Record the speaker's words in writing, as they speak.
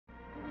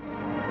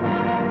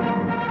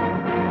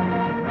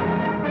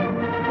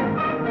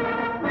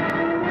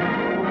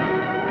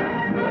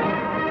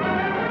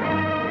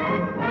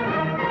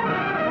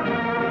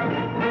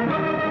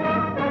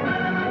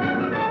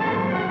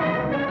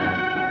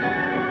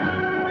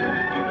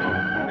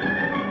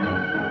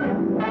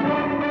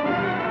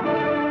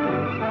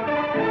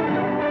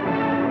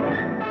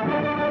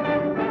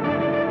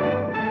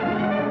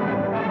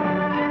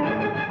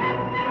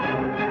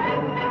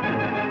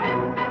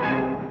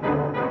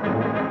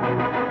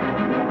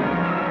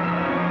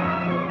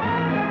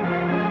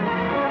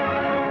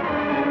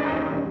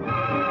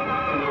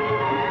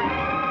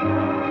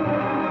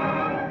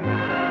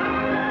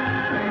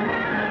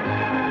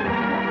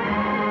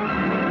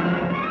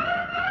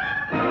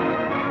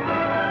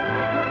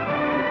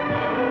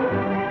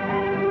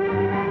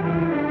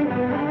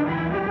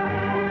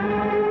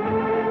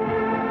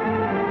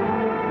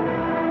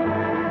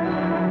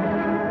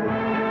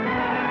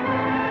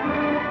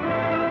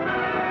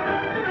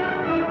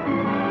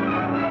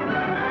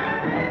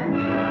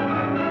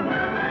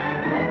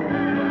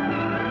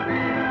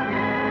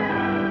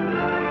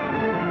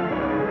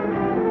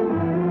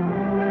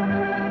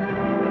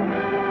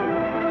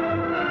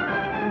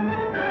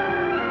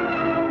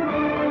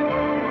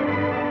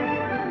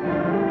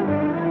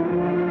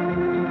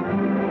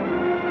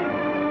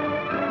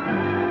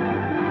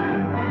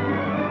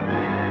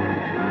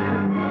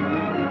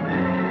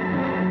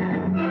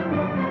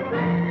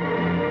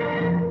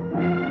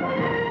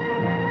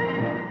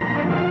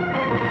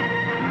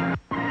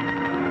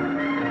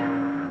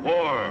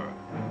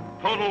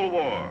Total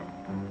war,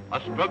 a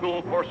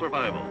struggle for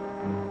survival.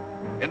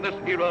 In this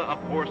era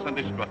of force and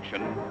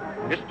destruction,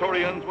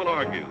 historians will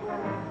argue,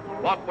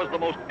 what was the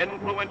most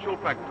influential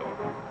factor?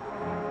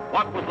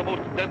 What was the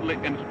most deadly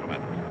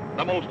instrument,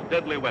 the most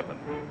deadly weapon?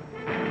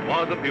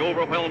 Was it the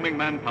overwhelming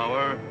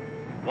manpower?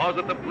 Was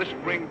it the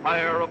blistering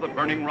fire of the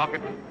burning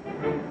rocket?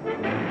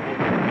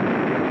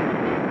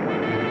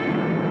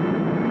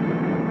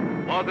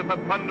 Was it the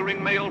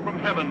thundering mail from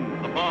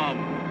heaven, the bomb,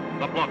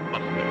 the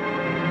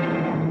blockbuster?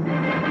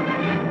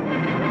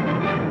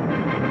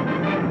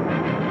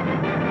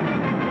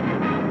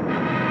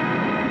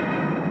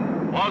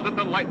 Was it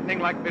the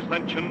lightning-like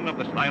descension of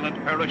the silent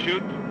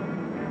parachute?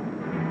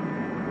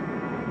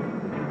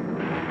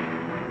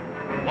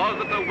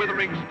 Was it the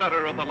withering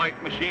stutter of the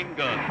light machine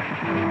gun?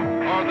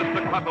 Or the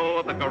staccato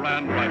of the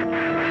Garand rifle?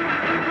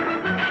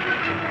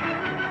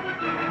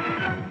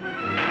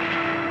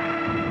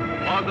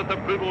 Was it the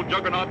brutal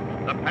juggernaut,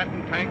 the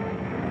Patton tank?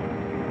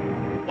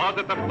 Was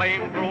it the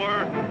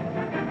flamethrower?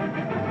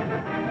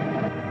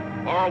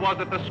 Or was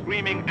it the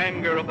screaming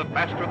anger of the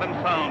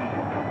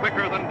faster-than-sound,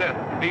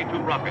 quicker-than-death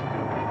V-2 rocket?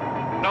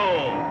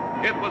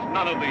 No, it was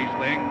none of these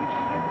things.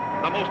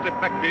 The most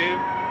effective,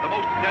 the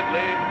most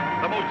deadly,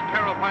 the most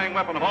terrifying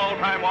weapon of all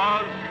time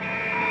was...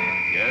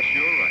 Yes,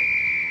 you're right.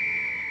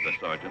 The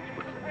sergeant's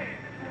whistle.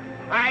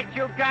 All right,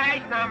 you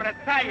guys, now I'm going to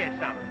tell you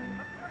something.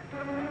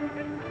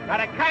 Now,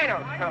 the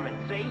Colonel's coming,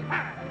 see?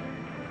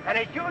 And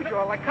as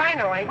usual, the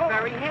Colonel ain't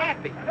very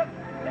happy.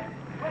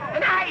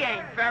 And I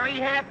ain't very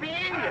happy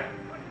either.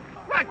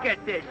 Look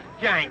at this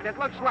giant. It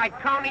looks like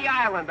Coney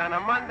Island on a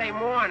Monday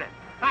morning.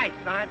 Hi,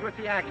 Sarge, what's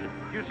the action?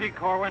 You see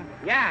Corwin?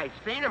 Yeah, I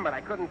seen him, but I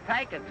couldn't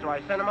take it, so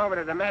I sent him over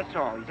to the mess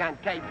hall. He's on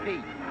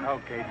KP.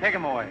 Okay, take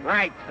him away.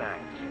 Right,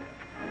 Sarge.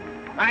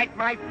 All right,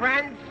 my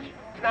friends,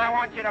 now I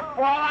want you to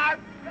fall out,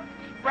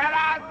 spread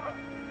out,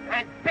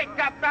 and pick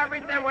up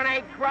everything when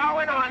they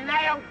crowing or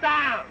nailed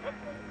down.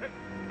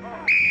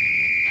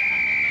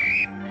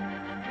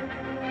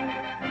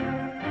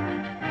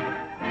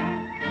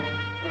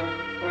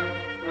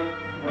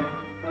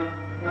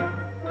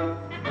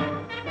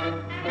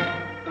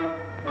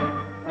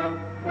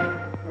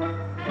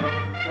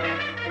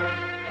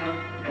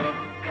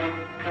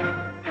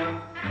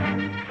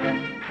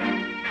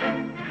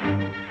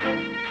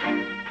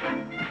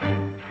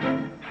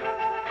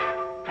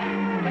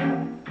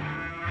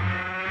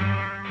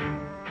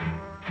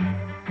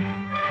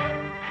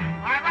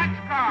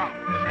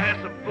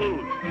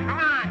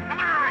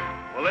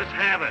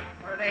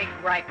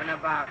 Griping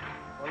about?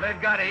 Well,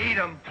 they've got to eat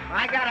them.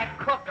 I gotta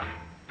cook them.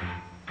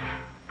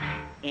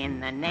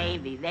 In the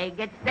Navy, they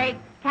get steak,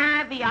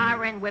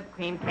 caviar, and whipped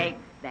cream cake.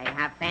 They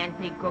have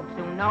fancy cooks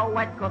who know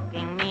what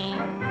cooking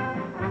means.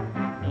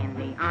 In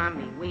the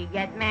Army, we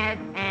get mess,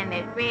 and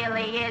it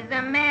really is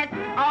a mess.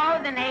 Oh,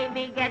 the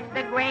Navy gets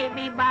the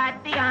gravy,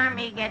 but the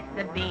Army gets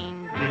the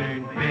beans.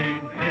 Beans,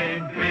 beans,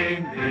 beans,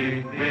 beans,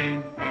 beans,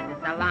 beans. Send the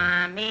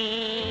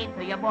salami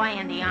to your boy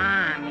in the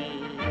Army.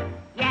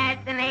 Yes,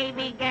 the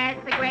Navy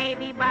gets the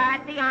gravy,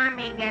 but the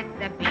Army gets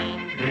the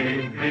beans.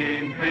 Beans,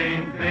 beans,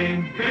 beans,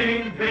 beans,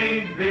 beans,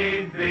 beans,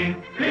 beans, beans,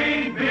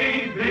 beans,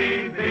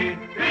 beans,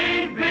 beans,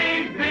 beans,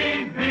 beans,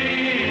 beans,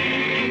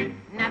 beans.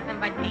 Nothing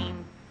but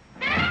beans.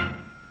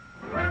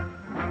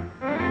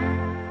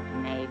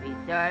 Navy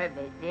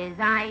service is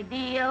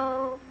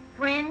ideal.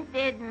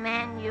 Printed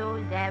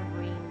menus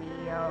every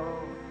meal.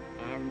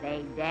 And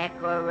they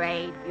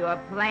decorate your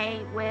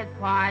plate with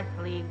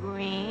parsley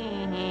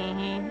green.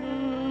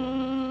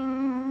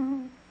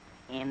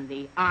 In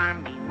the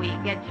Army, we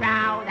get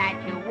chow that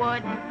you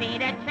wouldn't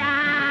feed a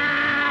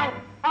chow.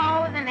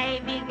 Oh, the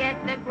Navy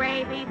gets the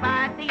gravy,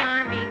 but the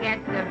Army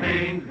gets the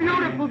beans.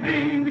 Beautiful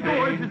beans,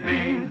 gorgeous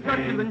beans,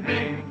 succulent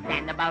beans.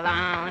 And the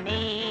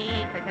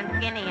bologna, crisp and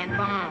skinny and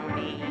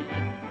bony.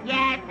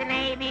 Yes, the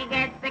Navy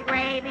gets the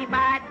gravy,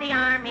 but the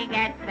Army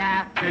gets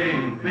the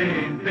beans,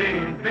 beans,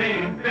 beans, beans,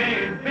 beans,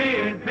 beans,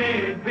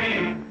 beans,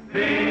 beans,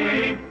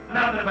 beans.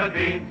 Nothing but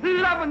beans.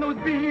 Loving those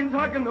beans,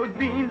 hugging those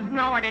beans.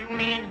 Know what it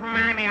means,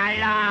 Mommy, I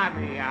love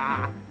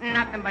ya.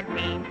 Nothing but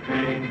beans.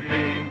 Beans,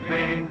 beans,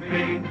 beans,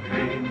 beans,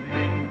 beans,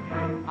 beans.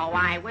 Oh,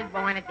 I was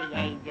born at the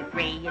age of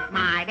 3, as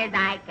smart as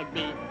I could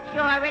be.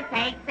 Sure, it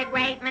takes a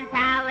great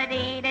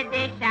mentality to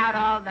dish out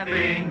all the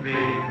beans,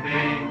 beans,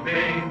 beans,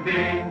 beans,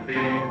 beans,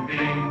 beans,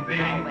 beans,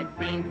 beans. Oh, it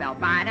seems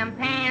bell-bottom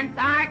pants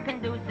are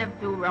conducive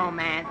to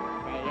romance.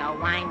 They are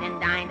wined and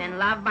dined and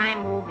loved by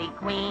movie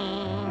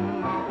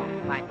queens.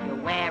 But you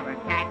wear a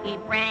khaki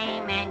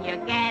frame and you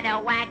get a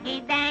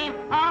wacky dame.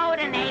 Oh,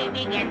 the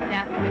Navy gets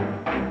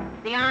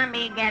the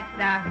Army gets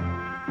the...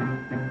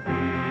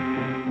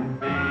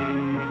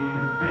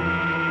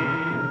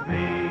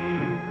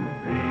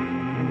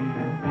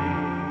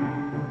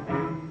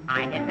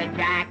 I hit the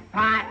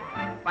jackpot,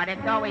 but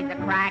it's always a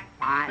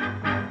crackpot.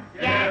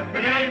 Yes,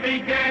 the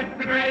Navy gets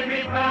the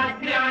gravy, but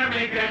the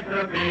Army gets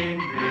the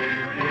beans.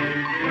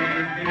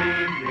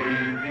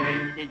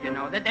 Did you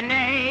know that the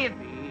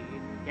Navy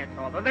gets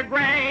all of the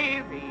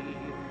gravy?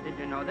 Did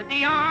you know that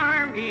the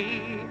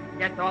Army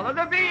gets all of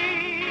the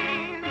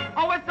beans?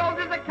 Oh, a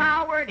soldier's a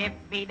coward if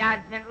he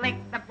doesn't lick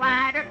the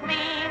platter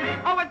clean.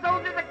 Oh, a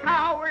soldier's a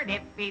coward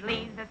if he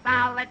leaves a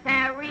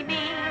solitary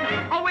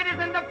bean. Oh, it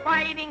isn't the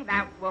fighting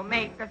that will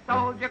make a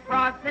soldier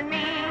cross and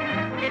mean.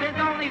 It is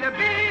only the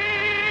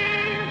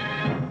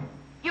bean.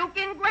 You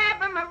can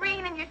grab a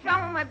Marine and you show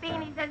him a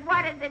bean. He says,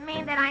 what does it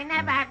mean that I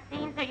never have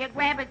seen? So you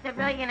grab a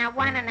civilian and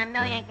 1 in a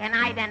million can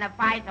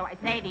identify. So I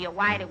say to you,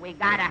 why do we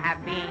gotta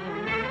have beans?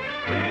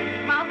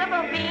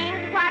 Multiple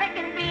beans, product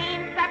and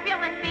beans,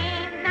 succulent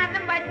beans,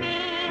 nothing but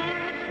beans.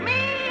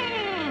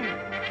 Beans!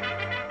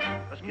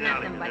 Let's get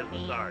out of Nothing here. but This is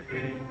beans. ours.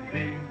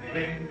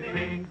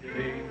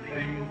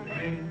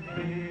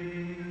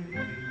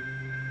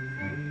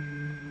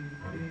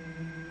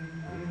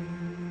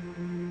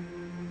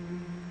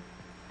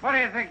 What do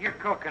you think you're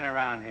cooking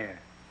around here?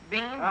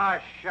 Beans? Oh,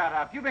 shut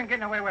up. You've been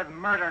getting away with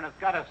murder, and it's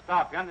got to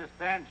stop. You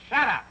understand?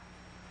 Shut up.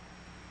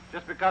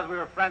 Just because we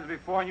were friends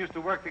before and used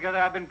to work together,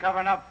 I've been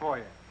covering up for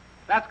you.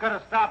 That's got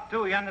to stop,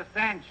 too. You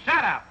understand?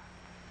 Shut up.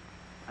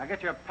 Now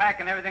get your pack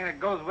and everything that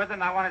goes with it,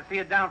 and I want to see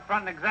you down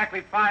front in exactly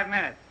 5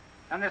 minutes.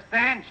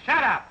 Understand?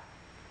 Shut up.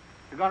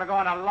 You're going to go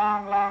on a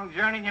long, long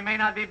journey, and you may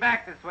not be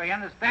back this way. You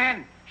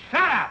understand?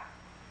 Shut up.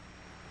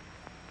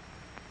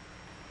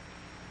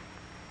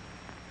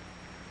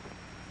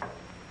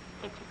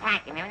 Get your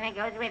pack and everything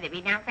that goes with it.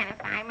 Be down front in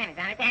 5 minutes.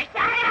 Understand?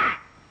 Shut up!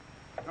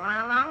 Going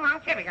on a long, long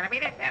trip. You're gonna be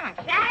there soon.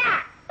 Shut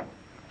up!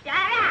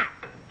 Shut up!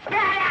 Shut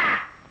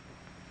up!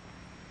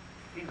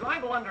 He's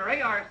liable under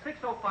AR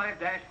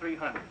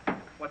 605-300.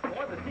 What's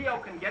more, the CO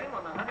can get him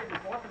on the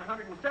 104th and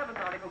 107th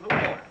Articles of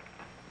War.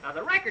 Now,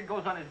 the record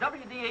goes on his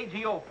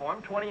WDAGO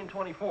form 20 and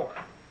 24.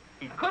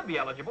 He could be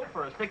eligible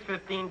for a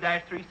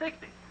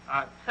 615-360.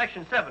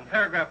 Section 7,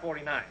 paragraph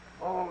 49.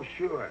 Oh,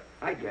 sure.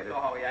 I get it. You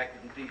saw how he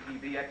acted in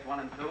CCB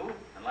X1 and 2,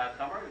 and last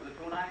summer he was a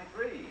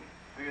 293.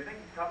 Do you think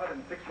he's covered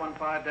in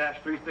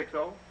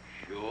 615-360?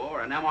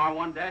 Sure, and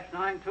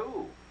MR1-9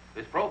 too.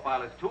 His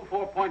profile is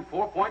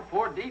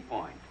 24.4.4 D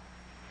point.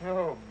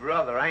 Oh,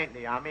 brother, I ain't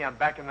in the Army. I'm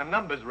back in the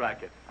numbers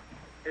racket.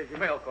 Here's your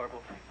mail,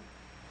 Corporal.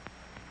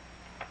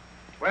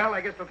 Well,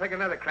 I guess we'll take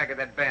another crack at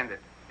that bandit.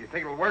 Do you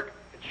think it'll work?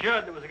 It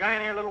should. There was a guy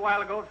in here a little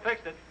while ago that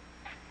fixed it.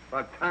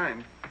 About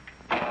time.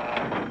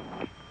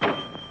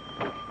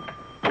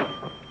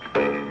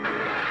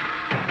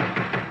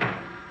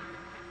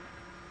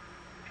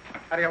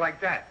 How do you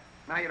like that?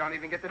 Now you don't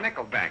even get the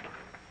nickel back.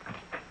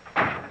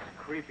 This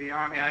creepy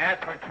Army. I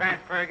asked for a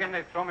transfer again.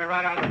 They throw me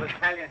right out of the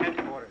battalion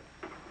headquarters.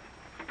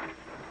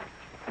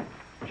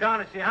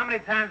 Shaughnessy, how many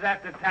times I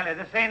have to tell you?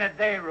 This ain't a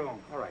day room.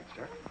 All right,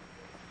 sir.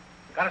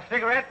 Got a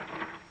cigarette?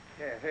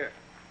 Yeah, here.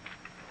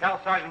 Tell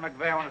Sergeant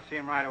McVeigh I want to see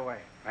him right away.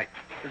 Right.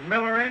 Is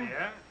Miller in?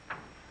 Yeah.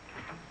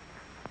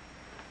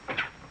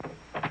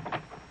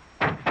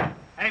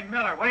 Hey,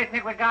 Miller, what do you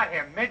think we got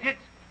here? Midgets?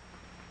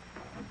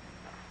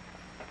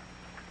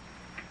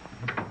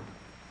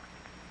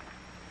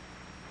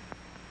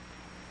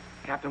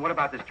 Captain, what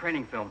about this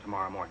training film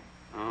tomorrow morning?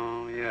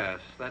 Oh, yes,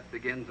 that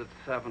begins at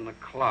 7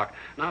 o'clock.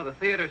 Now, the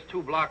theater's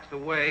 2 blocks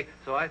away,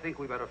 so I think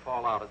we better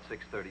fall out at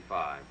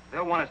 6:35.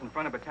 They'll want us in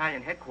front of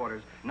battalion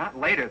headquarters not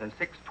later than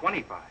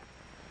 6:25.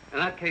 In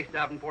that case,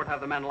 Davenport,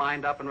 have the men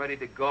lined up and ready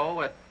to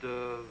go at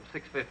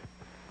 6:50.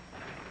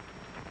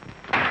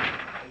 Hey,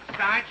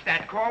 Sarge,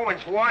 that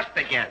Corwin's lost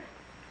again.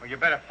 Well, you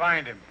better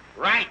find him.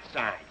 Right,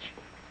 Sarge.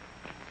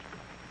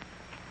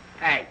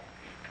 Hey,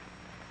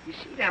 you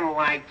see them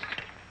lights?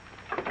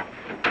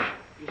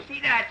 You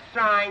see that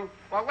sign?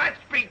 Well, let's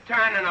be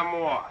turning them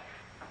off.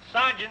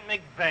 Sergeant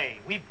McVeigh,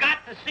 we've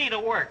got to see the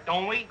work,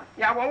 don't we?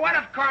 Yeah, well, what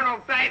if Colonel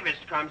Davis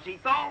comes? He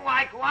don't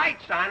like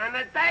lights on in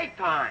the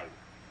daytime.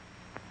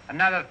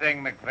 Another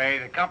thing,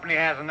 McVeigh, the company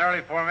has an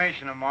early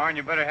formation tomorrow, and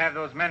you better have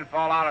those men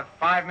fall out at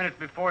 5 minutes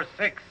before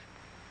 6.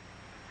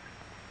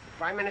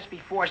 5 minutes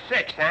before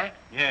 6, huh?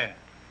 Yeah.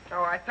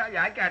 Oh, I tell you,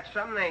 I got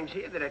some names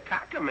here that are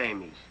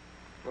cockamamies.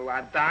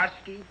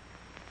 Wladowski,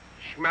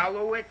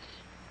 Schmelowitz,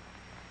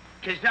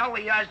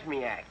 Kazelli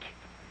Osmiak.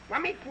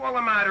 Let me fall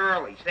them out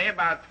early, say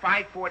about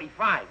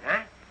 5:45,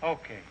 huh?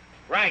 Okay.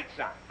 Right,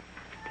 son.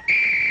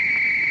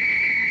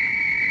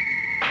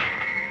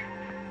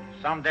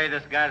 Someday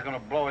this guy's gonna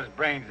blow his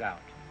brains out.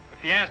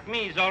 If you ask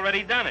me, he's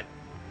already done it.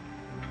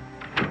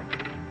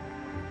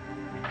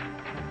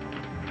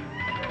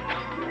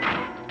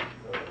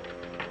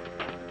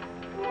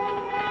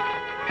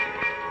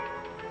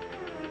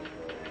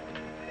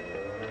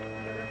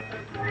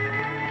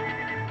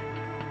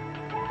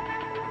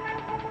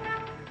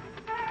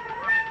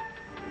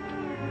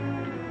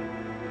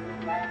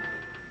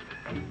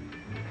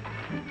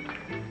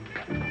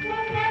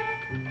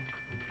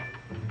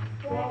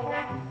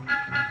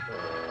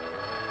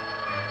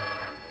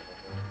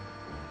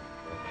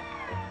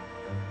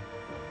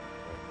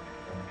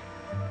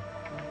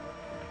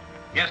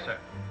 Yes, sir.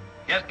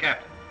 Yes,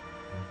 Captain.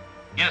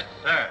 Yes,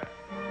 sir.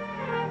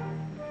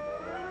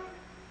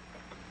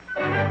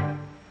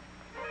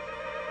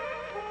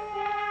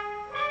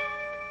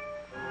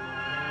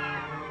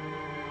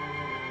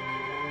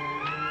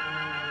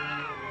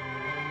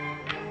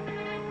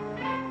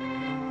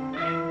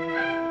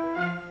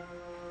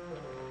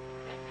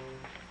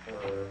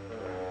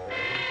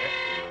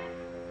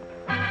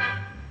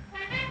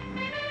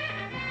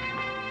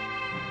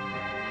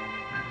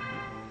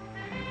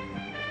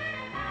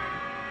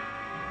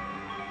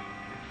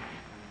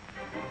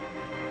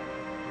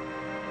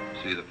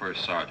 see the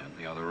first sergeant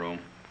in the other room.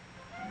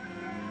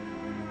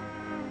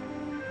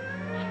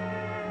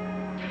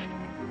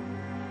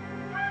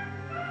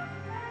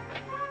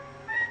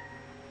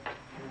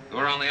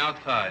 Door on the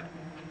outside.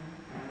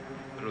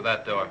 Through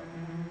that door.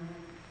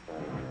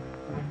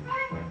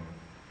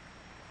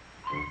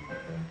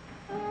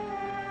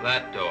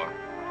 That door.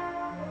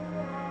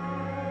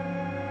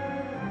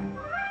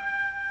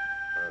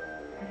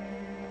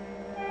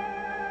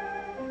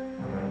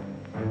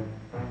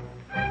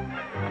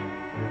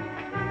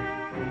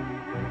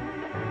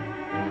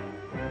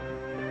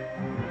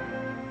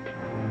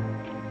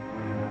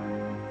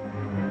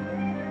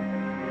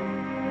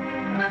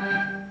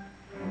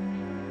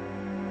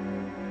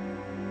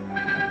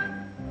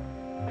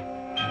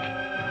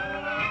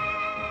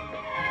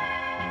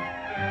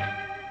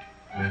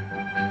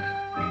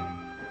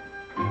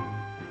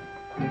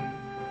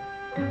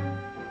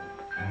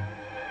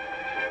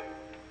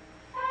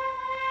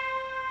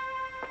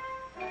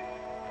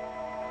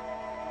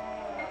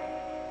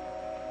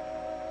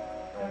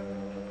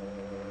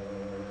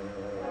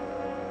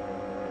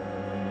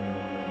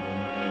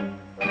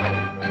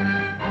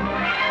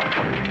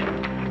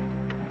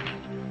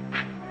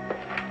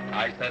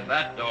 I said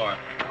that door.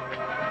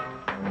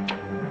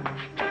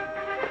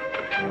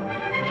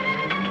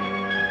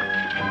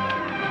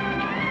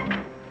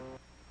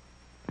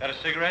 Got a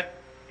cigarette?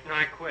 No,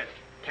 I quit.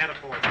 Can't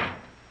afford it.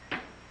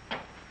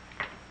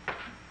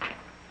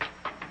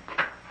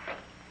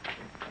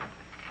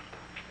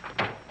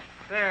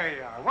 There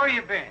you are. Where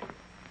you been?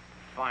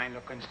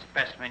 Fine-looking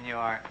specimen you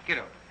are. Get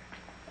over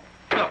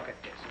there. Look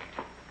at this.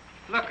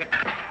 Look at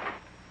that.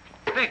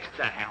 Fix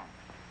the helm.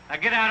 Now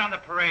get out on the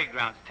parade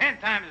grounds 10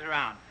 times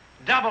around.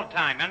 Double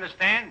time, you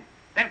understand?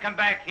 Then come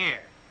back here.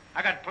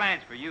 I got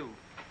plans for you.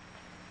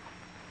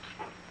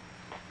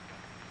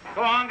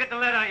 Go on, get the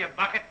lead out of your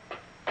bucket.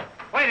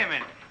 Wait a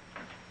minute.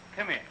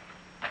 Come here.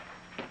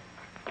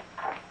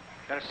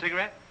 Got a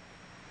cigarette?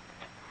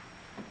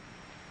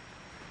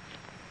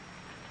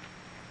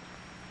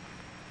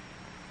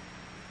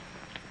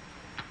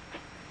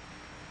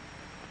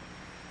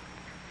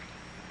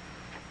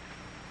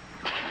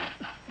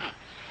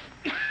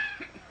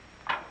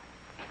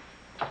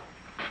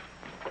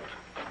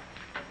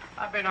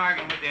 I've been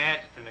arguing with the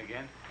adjutant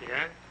again.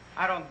 Yeah?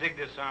 I don't dig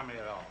this army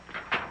at all.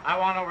 I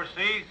want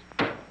overseas,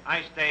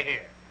 I stay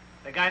here.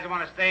 The guys that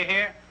want to stay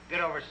here,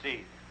 get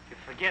overseas. You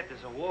forget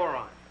there's a war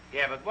on.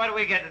 Yeah, but what do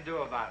we get to do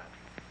about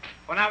it?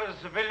 When I was a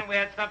civilian, we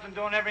had something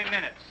doing every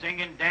minute.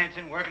 Singing,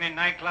 dancing, working in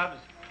nightclubs.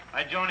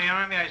 I joined the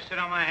army, I sit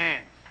on my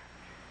hands.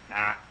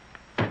 Nah,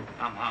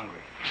 I'm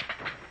hungry.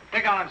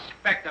 Think I'll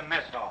inspect the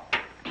mess hall.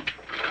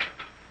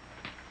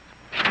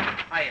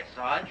 Hiya,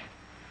 Sarge.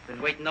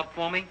 Been waiting up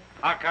for me?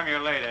 How come you're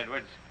late,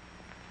 Edwards?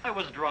 I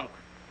was drunk.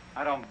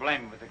 I don't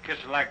blame you. With a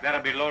kisser like that,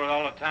 I'll be loaded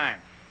all the time.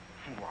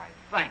 Why,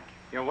 thank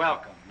you. You're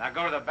welcome. Now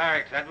go to the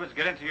barracks, Edwards,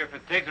 get into your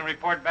fatigues and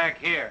report back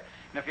here.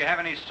 And if you have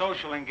any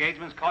social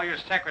engagements, call your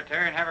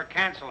secretary and have her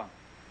cancel them.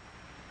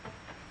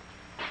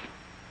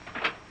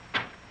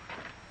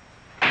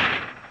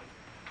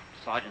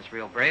 Sergeant's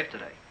real brave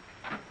today.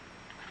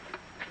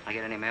 I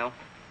get any mail?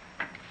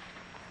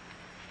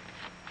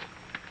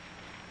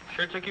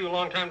 Sure took you a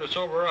long time to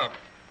sober up.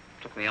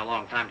 Took me a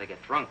long time to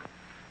get drunk.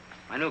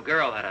 My new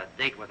girl had a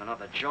date with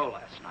another Joe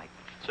last night.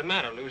 What's the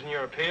matter, losing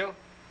your appeal?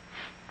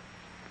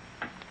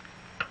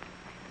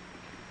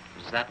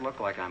 Does that look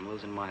like I'm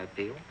losing my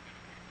appeal?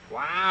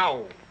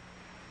 Wow.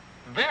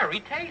 Very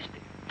tasty.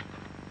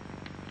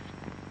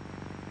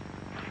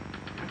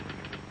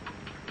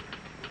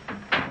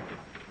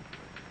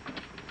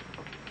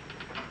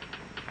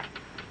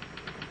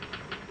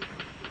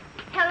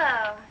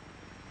 Hello.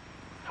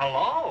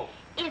 Hello.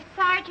 Is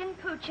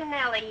Sergeant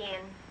Puccinelli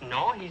in?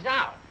 No, he's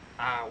out.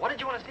 What did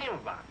you want to see him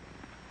about?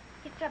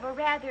 It's of a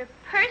rather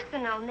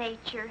personal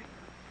nature.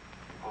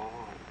 Oh,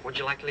 would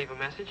you like to leave a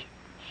message?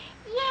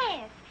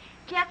 Yes.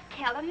 Just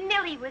tell him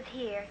Millie was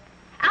here.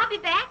 I'll be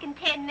back in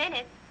 10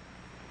 minutes.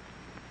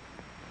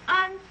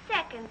 On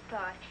second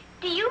thought,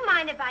 do you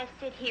mind if I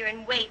sit here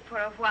and wait for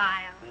a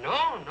while?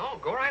 No,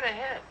 go right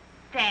ahead.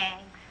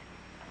 Thanks.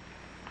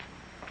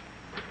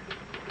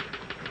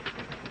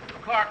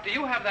 Clark, do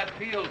you have that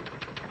field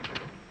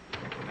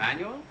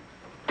manual?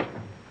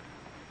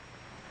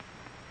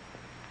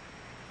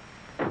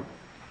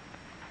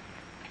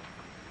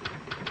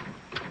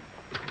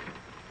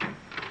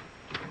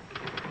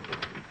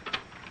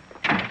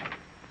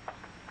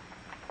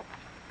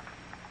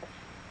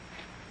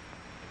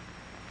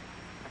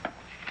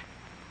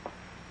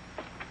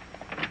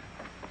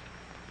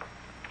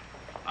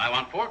 I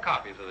want 4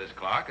 copies of this,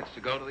 Clark. It's to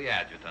go to the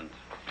adjutant.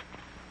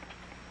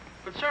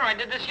 But, sir, I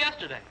did this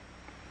yesterday.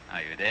 Oh,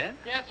 you did?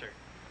 Yes, sir.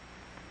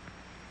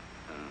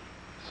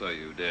 So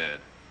you did.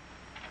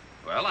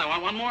 Well, I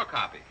want 1 more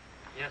copy.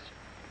 Yes,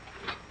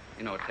 sir.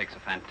 You know, it takes a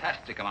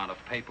fantastic amount of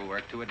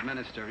paperwork to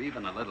administer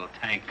even a little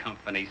tank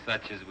company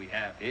such as we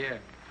have here.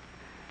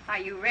 Are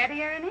you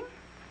ready, Ernie?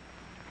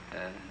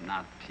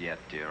 Not yet,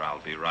 dear. I'll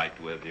be right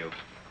with you.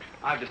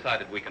 I've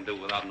decided we can do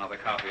without another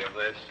copy of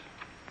this.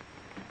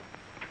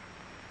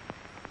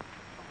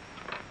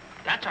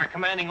 That's our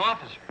commanding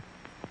officer.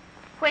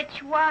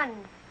 Which one?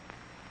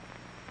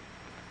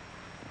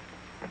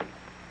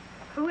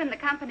 Who in the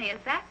company is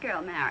that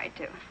girl married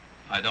to?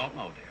 I don't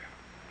know, dear.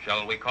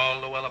 Shall we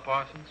call Luella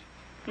Parsons?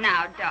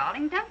 Now,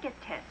 darling, don't get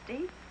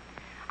testy.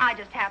 I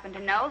just happen to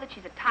know that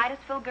she's a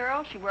Titusville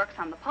girl. She works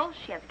on the post.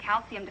 She has a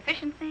calcium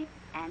deficiency,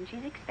 and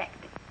she's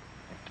expecting.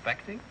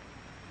 Expecting?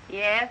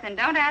 Yes, and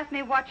don't ask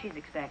me what she's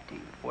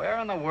expecting. Where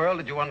in the world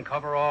did you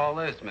uncover all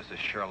this, Mrs.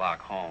 Sherlock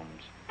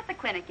Holmes? At the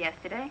clinic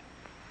yesterday.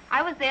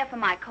 I was there for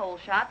my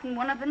cold shots, and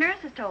one of the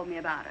nurses told me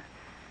about her.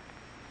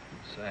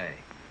 Say,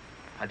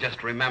 I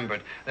just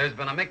remembered. There's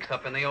been a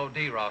mix-up in the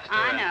OD roster.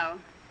 I know.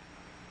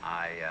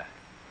 I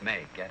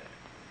may get it.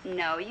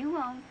 No, you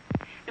won't.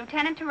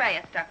 Lieutenant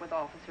Torreya stuck with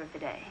Officer of the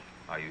Day.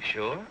 Are you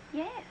sure?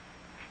 Yes.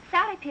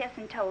 Sally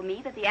Pearson told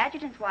me that the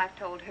adjutant's wife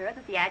told her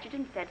that the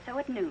adjutant said so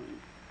at noon.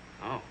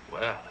 Oh,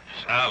 well,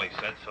 if Sally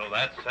said so,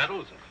 that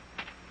settles it.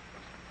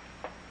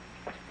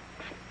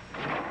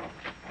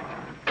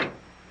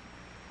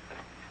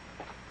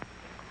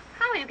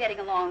 How are you getting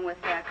along with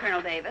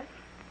Colonel Davis?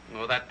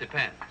 Well, that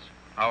depends.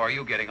 How are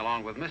you getting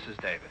along with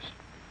Mrs. Davis?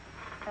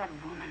 That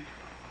woman.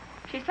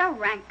 She's so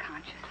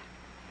rank-conscious.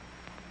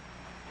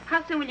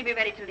 How soon will you be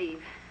ready to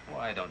leave?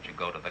 Why don't you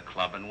go to the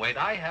club and wait?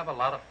 I have a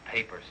lot of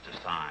papers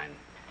to sign.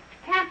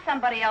 Can't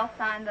somebody else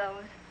sign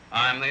those?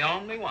 I'm the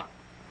only one.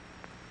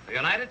 The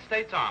United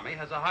States Army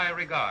has a high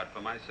regard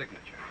for my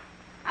signature.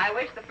 I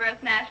wish the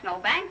First National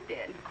Bank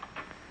did.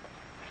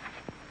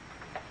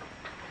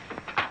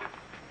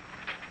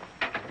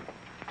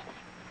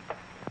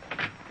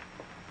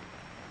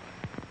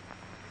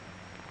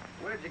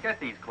 Where'd you get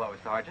these clothes,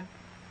 Sergeant?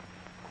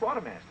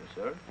 Quartermaster,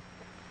 sir.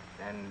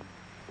 And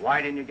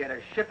why didn't you get a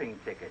shipping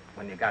ticket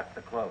when you got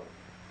the clothes?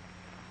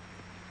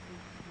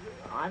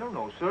 I don't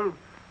know, sir.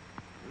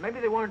 Maybe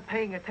they weren't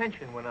paying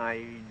attention when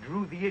I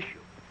drew the issue.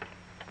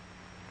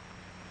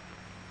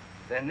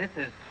 Then this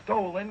is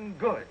stolen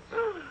goods.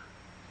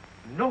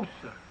 No,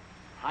 sir.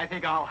 I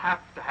think I'll have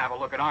to have a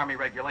look at Army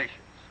regulations.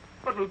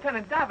 But,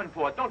 Lieutenant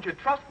Davenport, don't you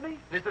trust me?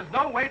 This is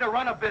no way to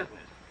run a business.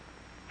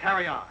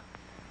 Carry on.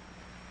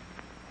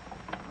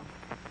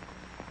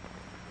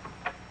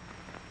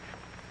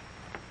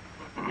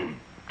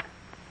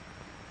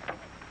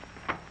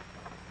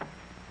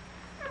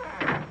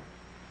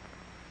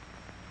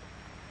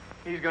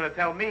 He's going to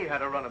tell me how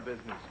to run a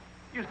business.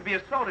 Used to be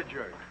a soda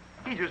jerk.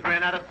 He just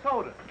ran out of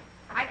soda.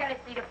 I gotta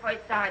see the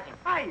first sergeant.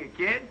 Hiya,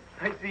 kid.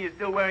 I see you're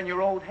still wearing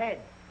your old head.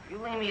 You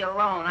leave me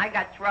alone. I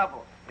got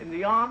trouble. In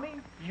the Army?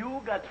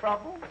 You got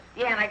trouble?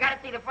 Yeah, and I gotta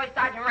see the first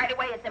sergeant right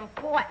away. It's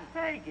important.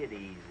 Take it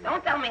easy.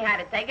 Don't tell me how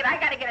to take it. I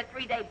gotta get a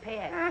 3-day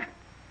pass.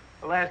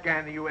 The last guy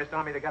in the U.S.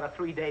 Army that got a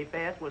 3-day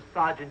pass was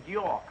Sergeant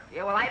York.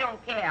 Yeah, well, I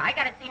don't care. I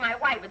gotta see my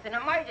wife. It's an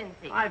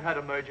emergency. I've had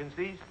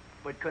emergencies,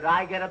 but could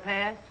I get a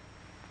pass?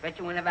 Bet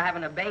you were never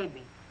having a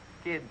baby.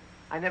 Kid,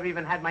 I never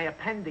even had my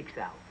appendix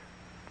out.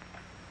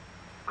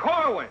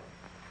 Corwin!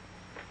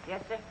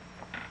 Yes, sir?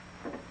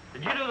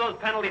 Did you do those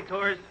penalty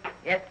tours?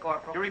 Yes,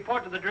 Corporal. To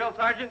report to the drill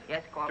sergeant?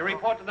 Yes, To Corporal.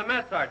 report to the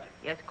mess sergeant?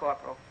 Yes,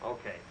 Corporal.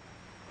 Okay.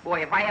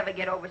 Boy, if I ever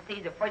get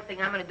overseas, the first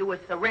thing I'm gonna do is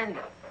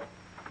surrender.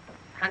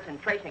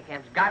 Concentration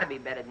camp's gotta be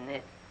better than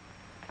this.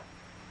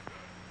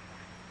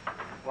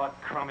 What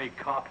crummy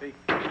coffee.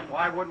 Well,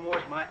 I wouldn't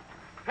wash my...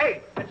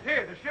 Hey, it's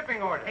here, the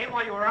shipping order. Ain't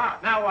while you were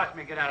out. Now watch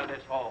me get out of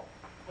this hole.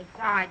 Hey,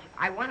 Sarge,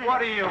 I wanted... What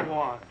do you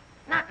want?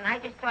 Nothing. I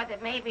just thought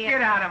that maybe...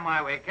 Get out of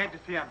my way. Can't you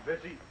see I'm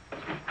busy?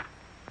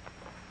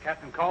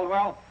 Captain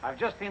Caldwell, I've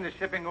just seen the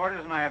shipping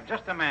orders, and I have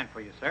just a man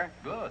for you, sir.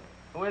 Good.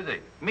 Who is he?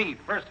 Me,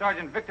 First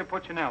Sergeant Victor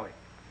Puccinelli.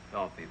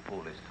 Don't be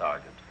foolish,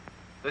 Sergeant.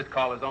 This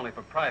call is only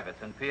for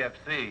privates and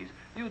PFCs.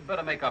 You'd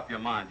better make up your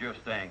mind. You're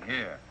staying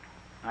here.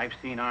 I've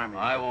seen Army.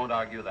 I won't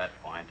argue that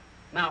point.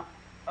 Now,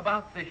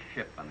 about this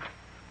shipment.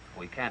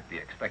 We can't be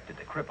expected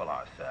to cripple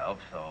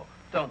ourselves, so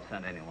don't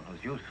send anyone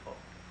who's useful.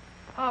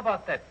 How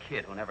about that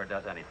kid who never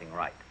does anything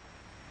right?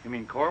 You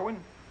mean Corwin?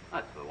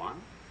 That's the one.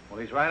 Well,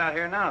 he's right out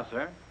here now,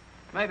 sir.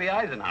 Maybe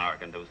Eisenhower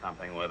can do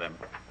something with him.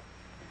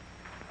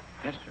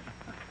 Yes,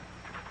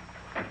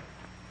 sir.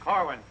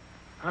 Corwin.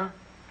 Huh?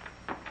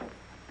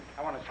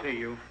 I want to see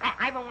you.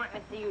 I've been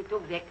wanting to see you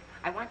too, Vic.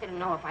 I wanted to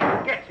know if I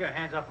could... Get your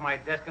hands off my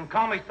desk and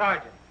call me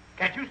Sergeant.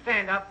 Can't you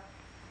stand up?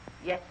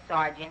 Yes,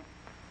 Sergeant.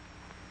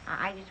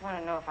 I just want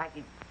to know if I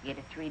could get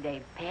a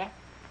 3-day pass.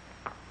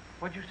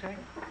 What'd you say?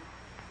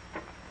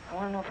 I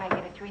want to know if I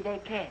get a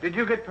 3-day pass. Did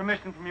you get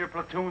permission from your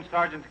platoon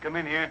sergeant to come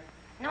in here?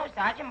 No,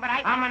 Sergeant, but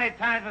I... How many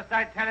times must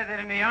I tell you that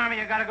in the Army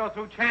you gotta go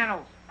through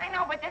channels? I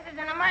know, but this is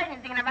an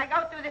emergency, and if I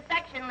go through the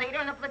section leader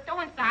and the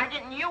platoon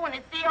sergeant and you and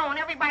the CO and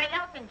everybody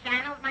else in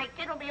channels, my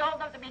kid will be old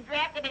enough to be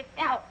drafted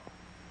itself.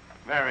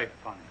 Very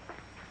funny.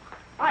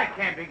 I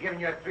can't be giving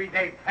you a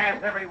 3-day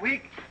pass every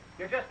week.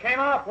 You just came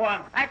off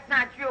one. That's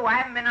not true. I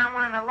haven't been on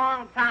one in a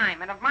long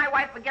time, and if my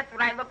wife forgets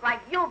what I look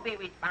like, you'll be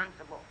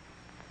responsible.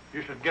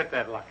 You should get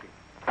that lucky.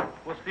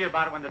 We'll see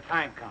about it when the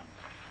time comes.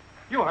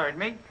 You heard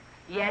me.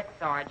 Yes,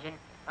 Sergeant.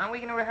 Aren't we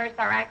going to rehearse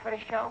our act for the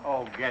show?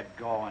 Oh, get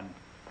going.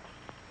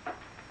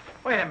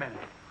 Wait a minute.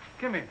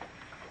 Come here.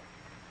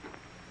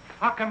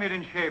 How come you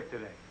didn't shave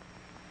today?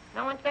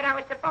 No one said I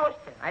was supposed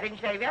to. I didn't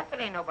shave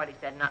yesterday. Nobody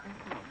said nothing.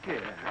 Get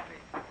out of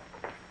here.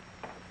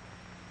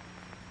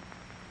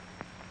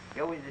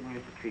 You always didn't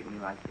used to treat me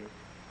like this.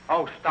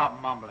 Oh, stop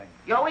mumbling.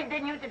 You always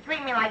didn't used to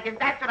treat me like this.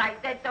 That's what I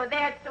said, so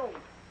there, too.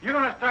 You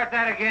gonna start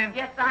that again?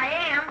 Yes, I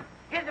am.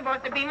 You're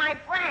supposed to be my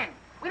friend.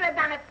 We lived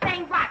on the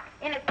same block,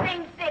 in the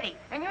same city.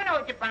 And you know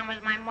what you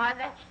promised my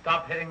mother.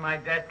 Stop hitting my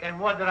desk. And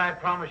what did I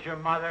promise your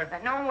mother?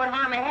 That no one would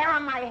harm a hair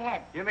on my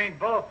head. You mean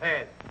both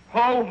heads?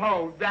 Ho,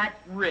 ho, that's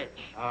rich.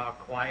 Oh,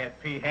 quiet,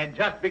 P-head.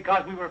 Just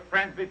because we were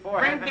friends before...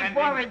 Friends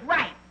before is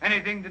right.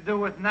 Anything to do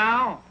with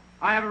now?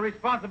 I have a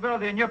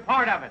responsibility, and you're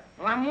part of it.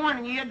 Well, I'm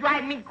warning you, you're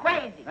driving me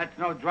crazy. That's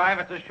no drive.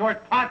 It's a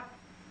short putt.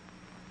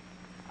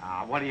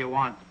 What do you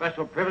want?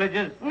 Special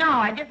privileges? No,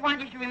 I just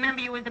want you to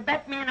remember you was the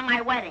best man at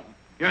my wedding.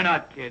 You're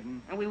not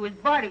kidding. And we was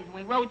buddies, and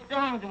we wrote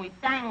songs, and we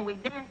sang, and we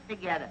danced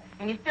together.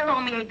 And you still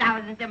owe me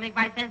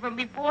 $8.75 from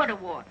before the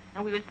war.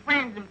 And we was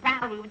friends and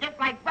pals. We were just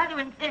like brother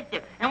and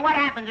sister. And what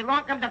happens?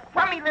 Along comes a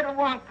crummy little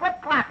war and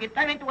clip-clop. You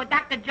turn into a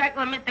Dr.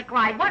 Jekyll and Mr.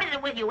 Clyde. What is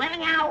it with you,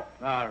 anyhow?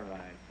 All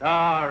right.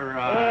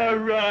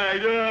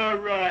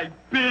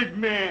 Big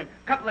man.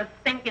 Couple of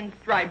stinking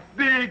stripes.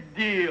 Big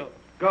deal.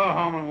 Go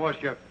home and wash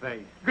your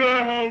face.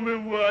 Go home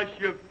and wash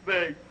your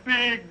face.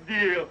 Big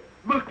deal.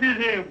 Look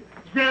at him.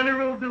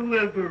 General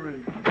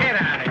delivery. Get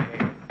out of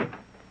here.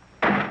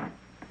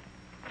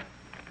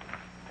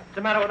 What's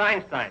the matter with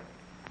Einstein?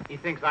 He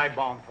thinks I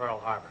bombed Pearl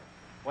Harbor.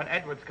 When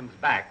Edwards comes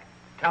back,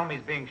 tell him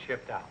he's being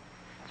shipped out.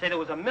 Say there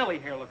was a Millie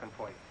here looking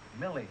for you.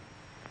 Millie?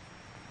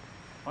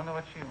 Wonder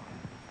what she wants.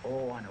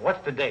 Oh, I know.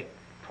 What's the date?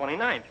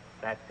 29th.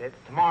 That's it.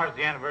 Tomorrow's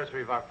the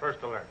anniversary of our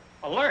first alert.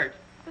 Alert?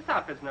 This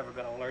outfit's never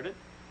been alerted.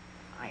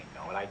 I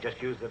know it. I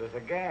just used it as a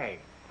gag.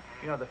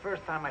 You know, the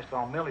first time I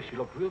saw Millie, she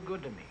looked real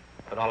good to me.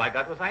 But all I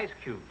got was ice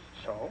cubes.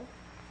 So?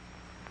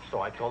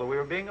 So I told her we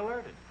were being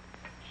alerted.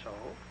 So?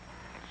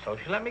 So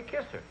she let me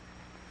kiss her.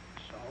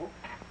 So?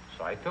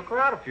 So I took her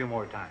out a few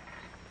more times.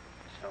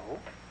 So?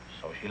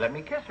 So she let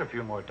me kiss her a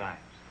few more times.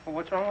 Well,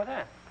 what's wrong with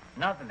that?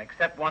 Nothing,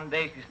 except one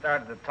day she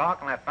started to talk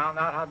and I found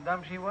out how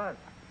dumb she was.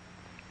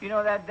 You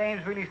know that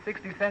dame's really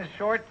 60 cents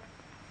short?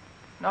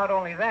 Not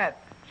only that,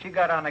 she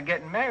got on a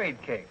getting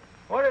married kick.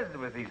 What is it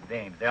with these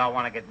dames? They all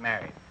want to get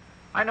married.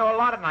 I know a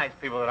lot of nice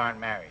people that aren't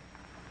married.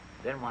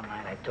 Then one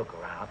night I took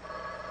her out.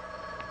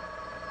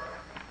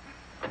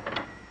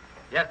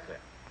 Yes, sir.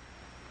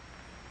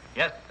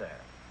 Yes, sir.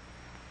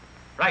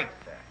 Right,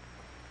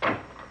 sir.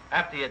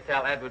 After you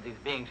tell Edwards he's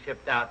being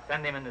shipped out,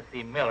 send him in to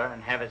see Miller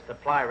and have his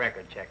supply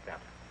record checked up.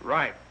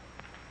 Right.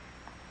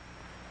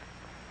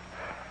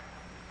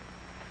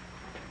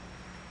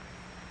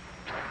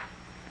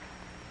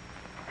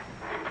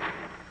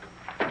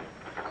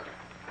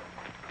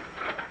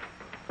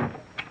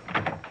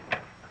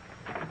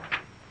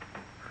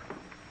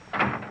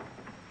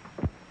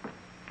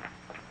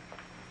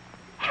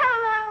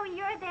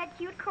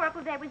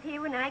 That was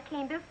here when I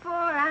came before,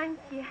 aren't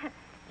you?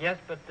 Yes,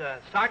 but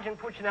Sergeant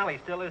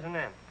Puccinelli still isn't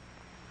in.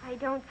 I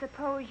don't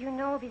suppose you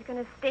know if he's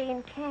going to stay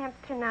in camp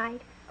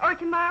tonight or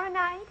tomorrow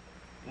night?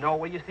 No,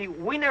 well, you see,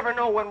 we never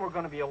know when we're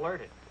going to be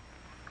alerted.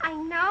 I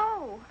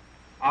know.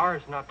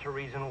 Ours not to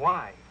reason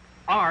why.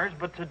 Ours,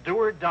 but to do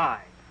or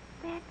die.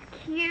 That's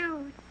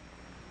cute.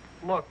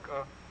 Look,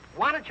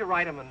 why don't you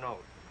write him a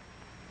note?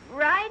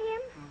 Write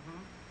him?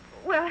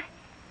 Mm-hmm. Well,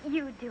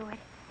 you do it.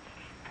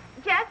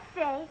 Just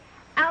say,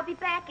 I'll be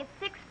back at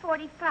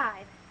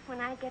 6:45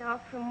 when I get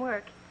off from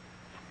work.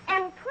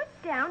 And put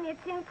down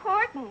it's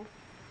important.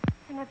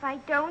 And if I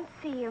don't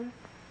see him,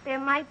 there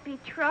might be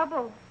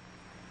trouble.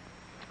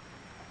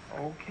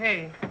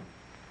 Okay.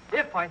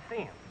 If I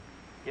see him.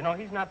 You know,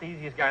 he's not the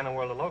easiest guy in the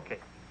world to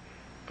locate.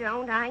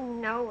 Don't I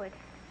know it?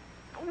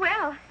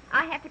 Well,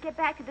 I have to get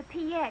back to the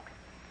PX.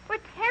 We're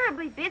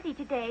terribly busy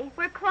today.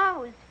 We're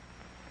closed.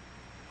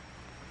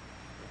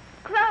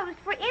 Closed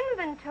for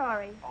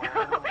inventory.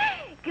 Oh.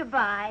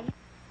 Goodbye.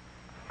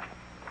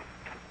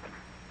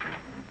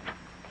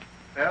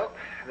 Well,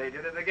 they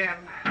did it again.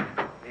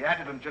 The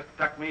adjutant just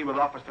stuck me with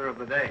Officer of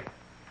the Day.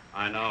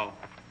 I know.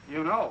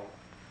 You know?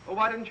 Well,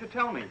 why didn't you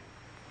tell me?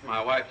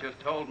 My wife just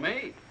told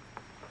me.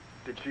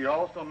 Did she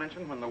also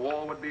mention when the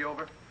war would be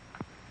over?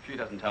 She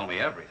doesn't tell me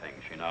everything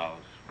she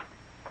knows.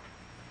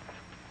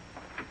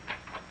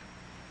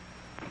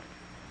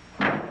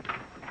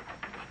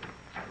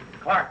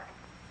 Clark.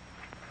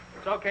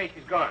 It's okay,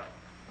 she's gone.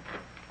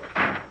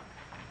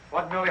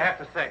 What did Millie have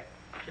to say?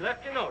 She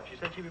left you a note. She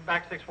said she'd be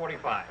back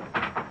 6:45.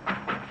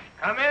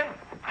 Come in.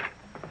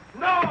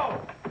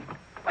 No!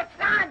 But,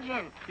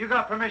 Sergeant! You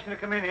got permission to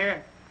come in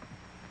here?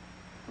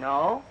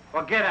 No.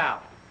 Well, get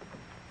out.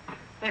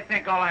 They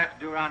think all I have to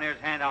do around here is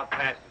hand out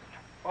passes.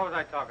 What was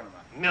I talking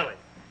about? Millie.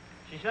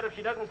 She said if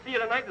she doesn't see you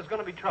tonight, there's going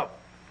to be trouble.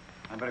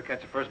 I better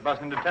catch the first bus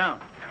into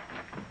town.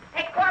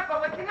 Hey, Corporal,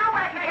 would you know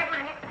where I can get my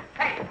hand?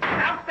 Hey,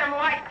 out them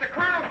lights. The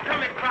colonel's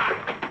coming by.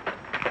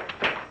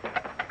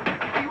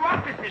 You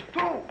officers,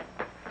 too.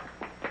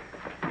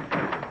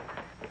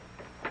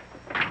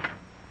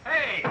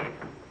 Hey!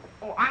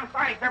 Oh, I'm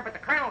sorry, sir, but the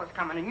colonel is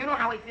coming, and you know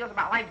how he feels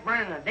about lights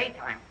burning in the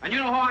daytime. And you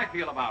know how I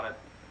feel about it.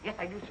 Yes,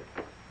 I do, sir.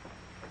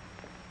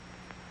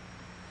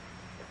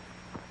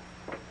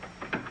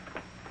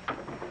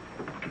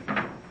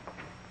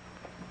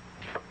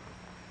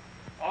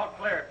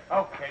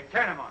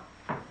 turn him on.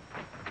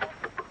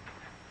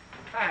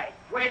 Hey,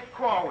 where's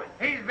Corwin?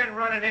 He's been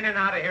running in and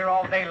out of here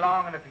all day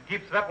long, and if he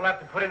keeps it up, we'll have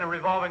to put in a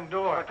revolving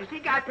door. Does he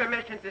got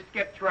permission to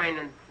skip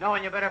training? No,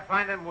 and you better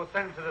find him. We'll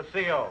send him to the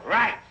CO.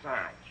 Right, Sarge.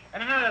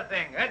 And another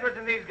thing, Edwards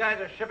and these guys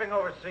are shipping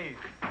overseas.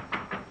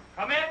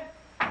 Come in.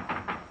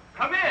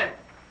 Come in.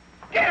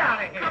 Get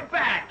out of here. Come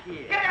back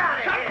here. Get out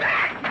of Come here.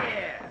 back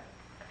here.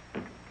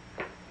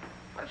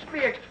 Let's be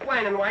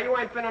explaining why you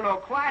ain't been in no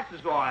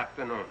classes all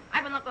afternoon.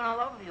 I've been looking all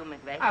over you,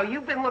 McVeigh. Oh,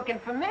 you've been looking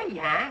for me,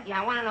 huh?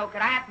 Yeah, I want to know,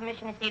 could I have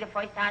permission to see the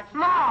first sergeant?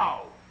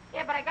 No.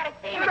 Yeah, but I got to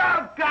see You him.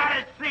 don't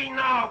gotta see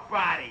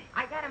nobody.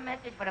 I got a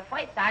message for the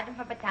first sergeant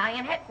for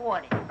battalion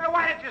headquarters. Well,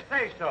 why didn't you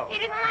say so? He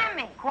didn't let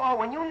me.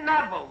 Corwin, you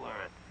never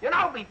learn. You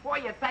know, before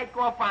you take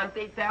off on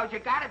details, you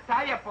gotta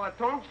tell your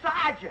platoon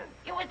sergeant.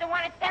 You was the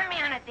one that sent me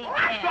on a detail. Well,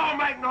 that don't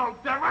make no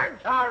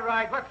difference. All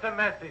right, what's the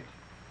message?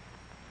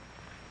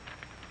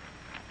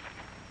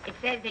 It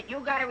says that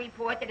you got to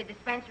report to the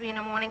dispensary in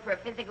the morning for a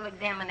physical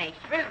examination.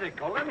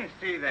 Physical? Let me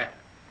see that.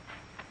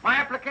 My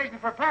application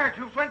for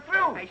paratroops went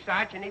through. Hey,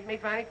 Sarge, you need me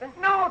for anything?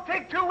 No,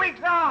 take 2 weeks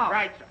off.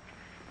 Right, sir.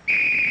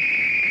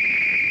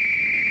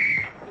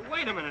 Well,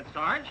 wait a minute,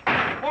 Sarge.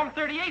 Form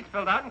 38's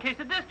filled out in case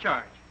of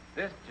discharge.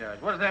 Discharge.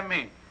 What does that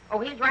mean? Oh,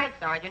 he's right,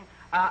 Sergeant.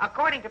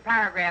 According to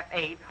paragraph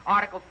 8,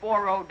 Article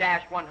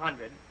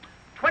 40-100,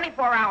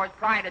 24 hours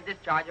prior to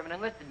discharge of an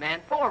enlisted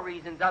man for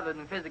reasons other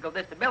than physical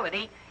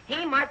disability,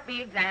 he must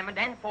be examined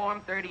and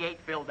Form 38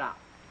 filled out.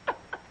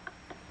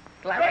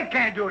 They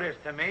can't do this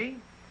to me.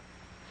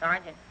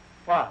 Sergeant,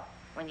 What?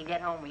 when you get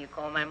home, will you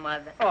call my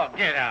mother? Oh,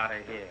 get out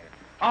of here.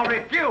 I'll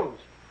refuse.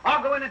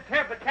 I'll go in and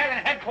tear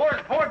battalion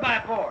headquarters board by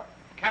board.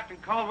 Captain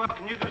Caldwell,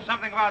 can you do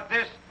something about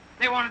this?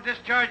 They want to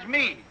discharge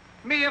me.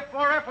 Me, a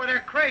 4F, or they're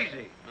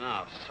crazy.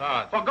 Now,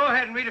 Sergeant. Well, go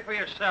ahead and read it for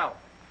yourself.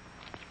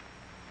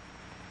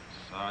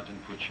 Sergeant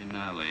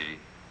Puccinelli.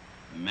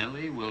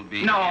 Millie will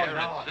be No, here no.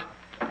 at six.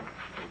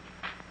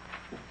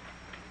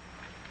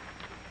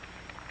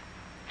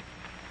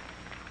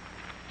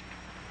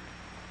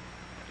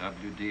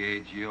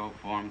 WDAGO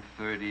Form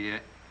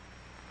 38.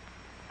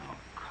 Oh,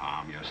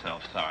 calm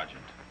yourself,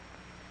 Sergeant.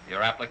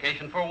 Your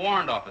application for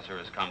warrant officer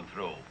has come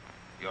through.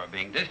 You're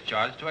being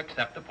discharged to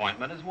accept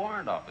appointment as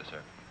warrant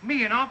officer.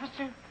 Me, an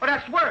officer? Oh,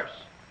 that's worse.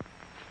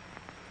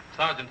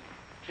 Sergeant,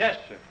 Yes,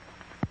 sir.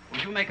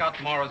 would you make out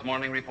tomorrow's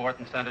morning report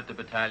and send it to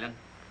battalion?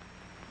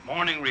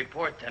 Morning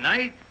report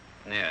tonight?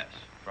 Yes.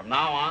 From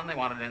now on, they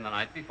want it in the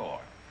night before.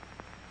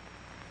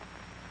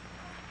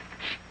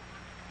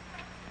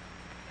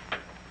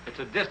 It's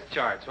a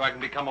discharge, so I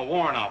can become a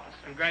warrant officer.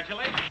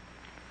 Congratulations.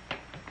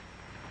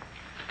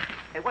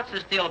 Hey, what's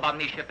this deal about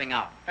me shipping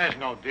out? There's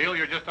no deal.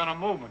 You're just on a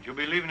movement. You'll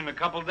be leaving in a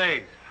couple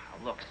days.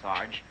 Oh, look,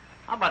 Sarge,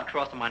 how about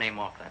crossing my name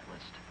off that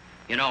list?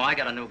 You know, I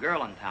got a new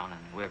girl in town, and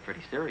we're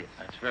pretty serious.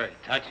 That's very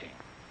touching.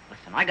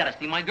 Listen, I gotta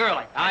see my girl,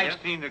 I tell I've you.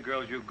 seen the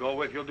girls you go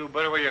with. You'll do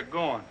better where you're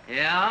going.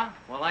 Yeah?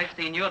 Well, I've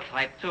seen your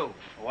type, too.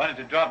 Why don't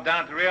you drop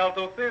down to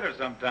Rialto Theater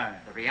sometime?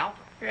 The Rialto.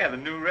 Yeah, the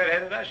new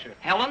red-headed usher.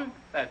 Helen?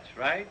 That's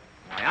right.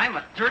 Why, I'm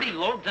a dirty,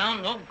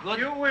 low-down, no good...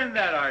 You win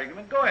that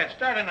argument. Go ahead,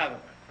 start another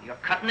one. You're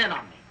cutting in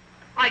on me.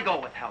 I go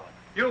with Helen.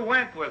 You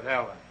went with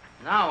Helen.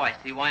 Now I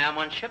see why I'm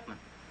on shipment.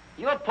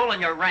 You're pulling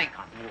your rank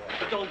on me.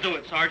 Don't do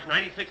it, Sarge.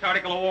 96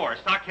 Article of War.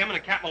 Sock him and the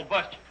captain will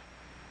bust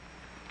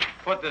you.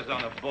 Put this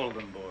on the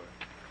bulletin board.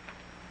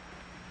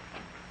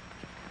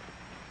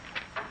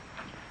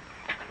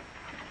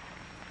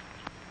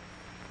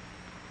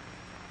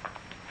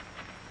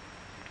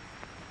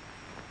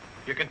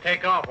 You can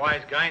take off,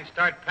 wise guy, and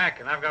start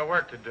packing. I've got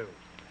work to do.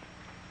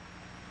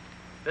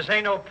 This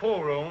ain't no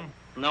pool room.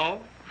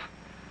 No?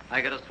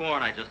 I could have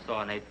sworn I just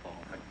saw an 8-ball.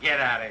 Now get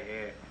out of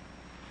here.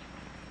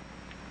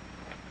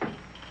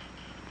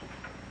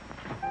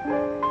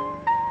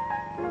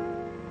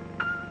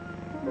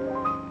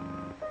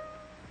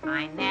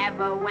 I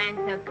never went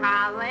to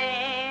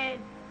college.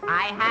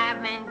 I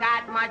haven't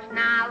got much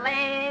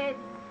knowledge.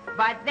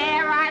 But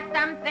there are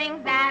some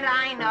things that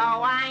I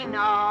know.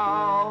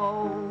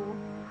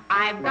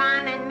 I've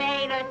gone and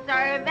made a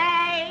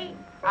survey,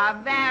 a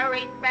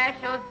very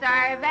special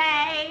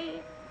survey,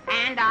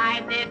 and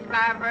I've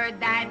discovered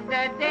that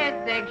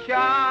statistics show.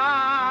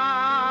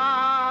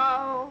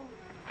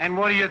 And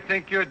what do you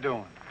think you're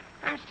doing?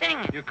 I'm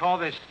singing. You call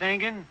this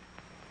singing?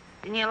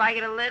 Didn't you like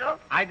it a little?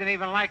 I didn't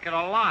even like it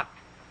a lot.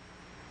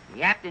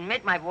 You have to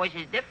admit my voice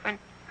is different.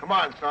 Come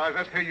on, Sarge,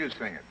 let's hear you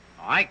sing it.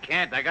 Oh, I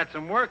can't. I got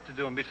some work to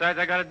do, and besides,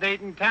 I got a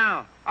date in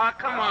town. Oh,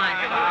 come on,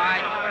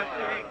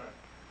 Sarge.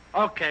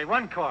 Okay,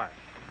 one chord.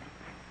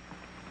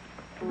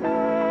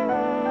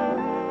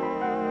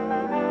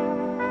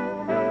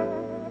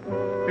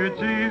 It's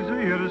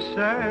easier to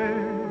say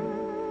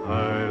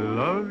I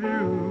love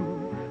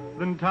you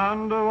than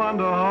tando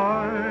under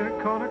high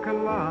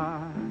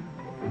Conacola.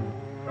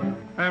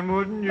 And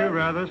wouldn't you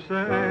rather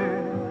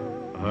say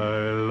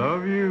I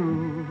love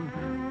you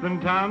than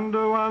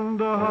tando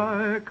under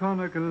high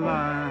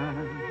Conacola?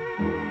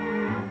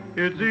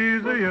 It's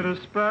easier to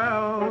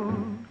spell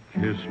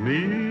kiss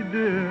me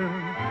dear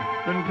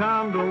than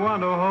tando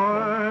under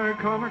high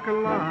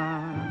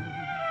Conacola.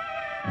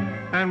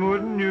 And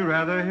wouldn't you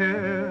rather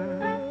hear,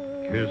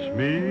 kiss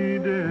me,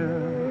 dear,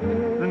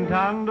 than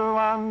tando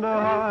ando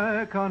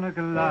hoy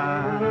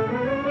conakala?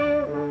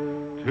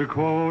 To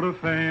quote a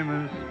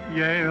famous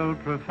Yale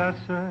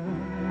professor,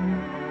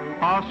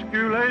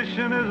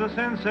 osculation is a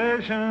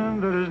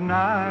sensation that is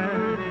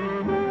nice.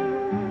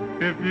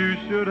 If you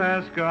should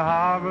ask a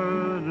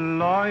Harvard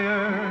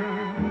lawyer,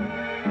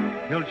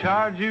 he'll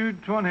charge you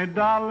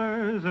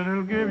 $20 and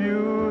he'll give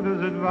you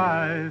this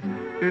advice.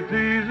 It's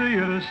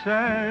easier to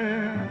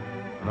say,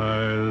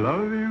 I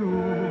love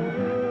you,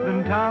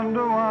 than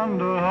tando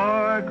ando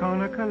hoy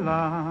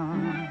conakala.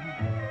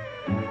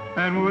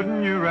 And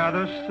wouldn't you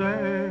rather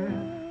say,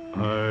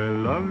 I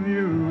love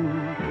you,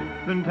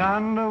 than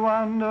tando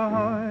ando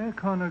hoy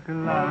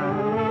conakala?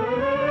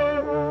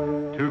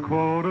 To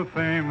quote a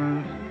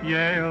famous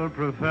Yale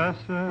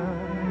professor,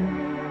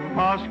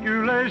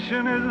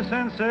 osculation is a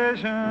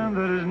sensation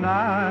that is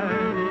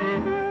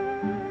nice.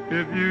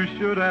 If you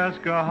should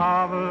ask a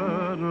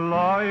Harvard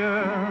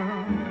lawyer,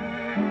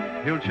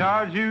 he'll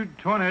charge you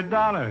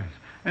 $20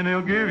 and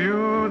he'll give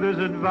you this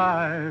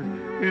advice.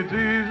 It's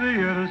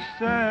easier to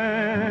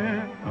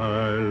say,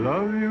 I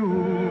love you,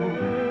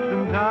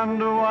 than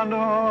tando ando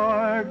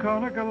hoy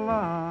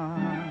conakala.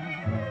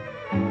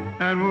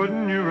 And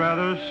wouldn't you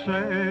rather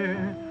say,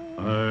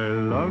 I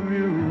love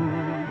you,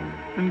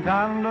 than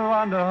tando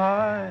ando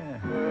hoy,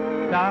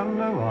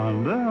 tando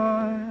ando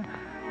hoy,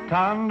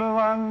 tando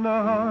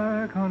ando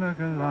hoy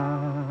conakala.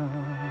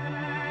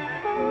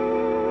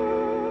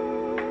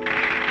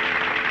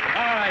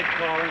 All right,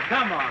 Corwin,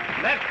 come on.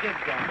 Let's get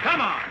going.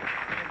 Come on.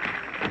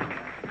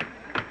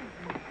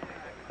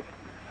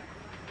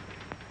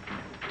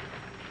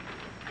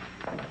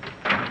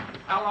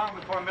 How long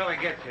before Millie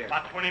gets here?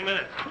 About 20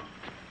 minutes.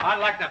 I'd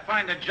like to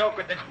find a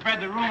joker that spread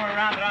the rumor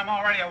around that I'm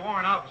already a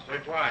warrant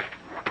officer. Why?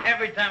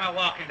 Every time I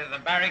walk into the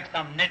barracks,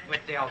 some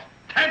nitwit yells,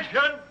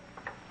 Tension!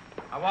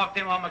 I walked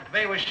in while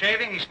McVeigh was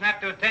shaving. He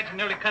snapped to attention,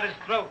 nearly cut his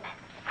throat.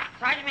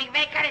 Sergeant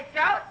McVeigh cut his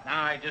throat? No,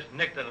 I just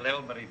nicked it a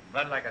little, but he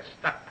bled like a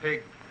stuck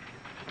pig.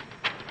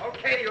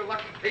 Okay, you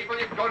lucky people,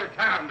 you can go to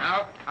town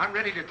now. I'm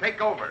ready to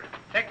take over.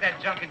 Take that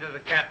junk into the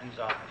captain's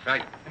office.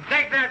 Right. And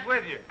take that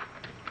with you.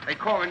 Hey,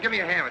 Corwin, give me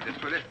a hand with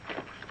this, will you?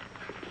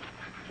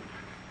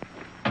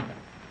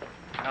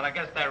 Well, I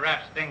guess that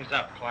wraps things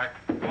up, Clark.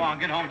 Go on,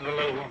 get home to the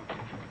little woman.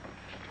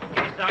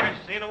 Hey, Sarge,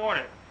 see you in the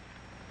water.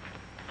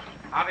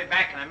 I'll be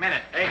back in a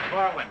minute. Hey,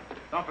 Corwin,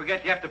 don't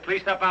forget you have to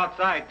police up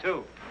outside,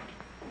 too.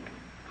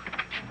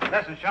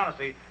 Listen,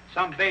 Shaughnessy,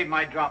 some babe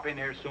might drop in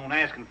here soon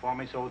asking for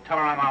me, so tell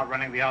her I'm out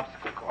running the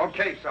obstacle course.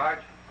 Okay, Sarge.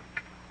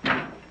 You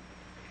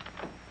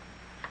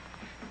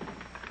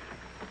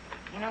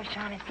know,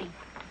 Shaughnessy,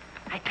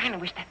 I kind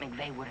of wish that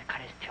McVeigh would have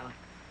cut his throat.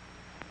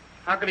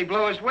 How could he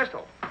blow his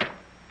whistle?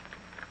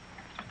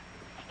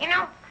 You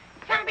know,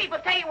 some people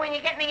tell you when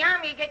you get in the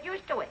army, you get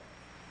used to it.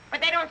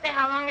 But they don't say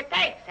how long it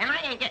takes, and I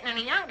ain't getting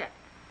any younger.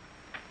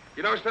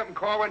 You know something,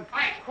 Corwin?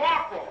 Hey,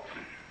 Corporal.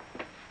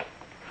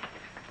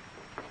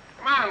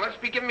 Come on, let's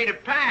be giving me the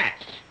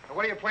pass.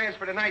 What are your plans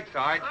for tonight,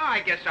 Sarge? Oh, I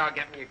guess I'll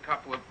get me a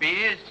couple of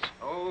beers.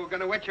 Oh,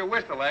 gonna wet your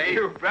whistle, eh?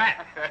 You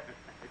bet.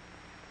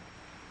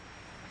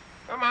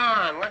 Come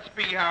on, let's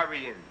be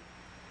hurrying.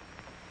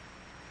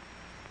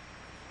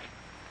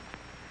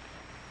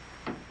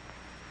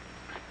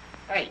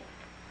 Hey,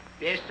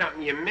 there's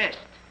something you missed.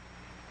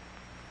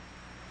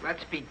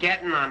 Let's be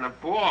getting on the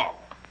ball.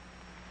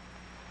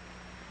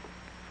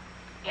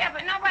 Yeah,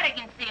 but nobody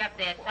can see up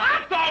there,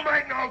 That Sergeant. don't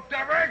make no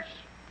difference.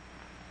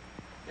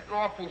 Getting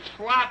awful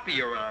sloppy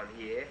around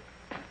here.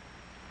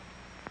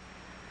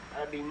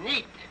 Gotta be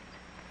neat.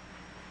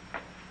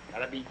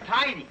 Gotta be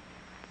tidy.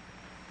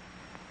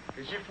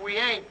 'Cause if we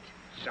ain't,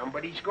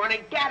 somebody's gonna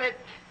get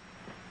it.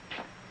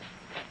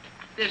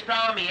 This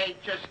army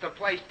ain't just a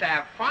place to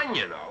have fun,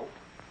 you know.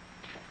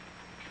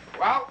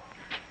 Well,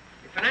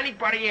 if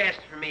anybody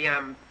asks for me,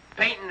 I'm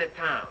painting the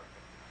town.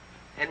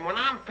 And when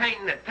I'm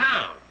painting the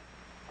town,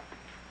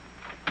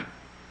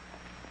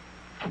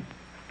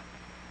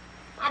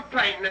 I'm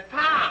painting the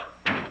town.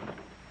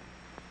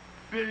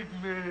 Big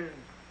man.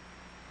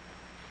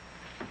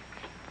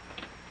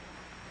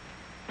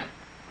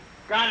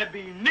 Gotta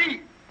be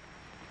neat.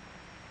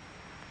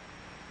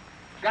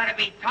 Gotta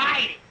be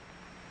tidy.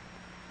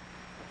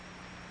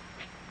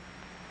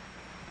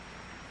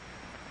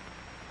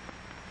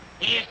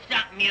 Here's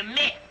something you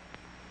missed.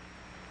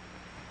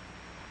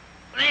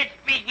 Let's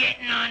be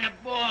getting on the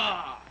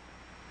ball.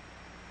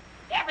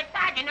 Yeah, but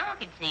Sergeant, no one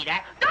can see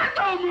that. That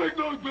don't make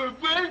no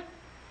difference.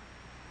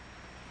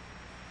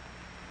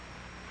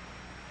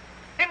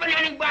 If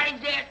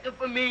anybody's asking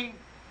for me,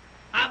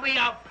 I'll be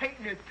out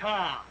painting the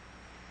town.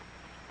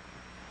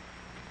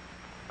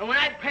 And when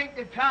I paint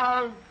the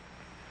town,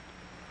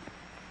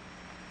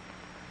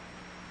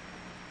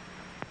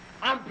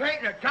 I'm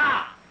painting the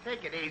town.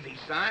 Take it easy,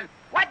 son.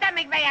 What does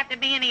McVeigh have to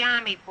be in the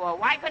Army for?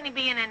 Why couldn't he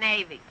be in the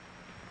Navy?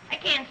 I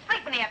can't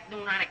sleep in the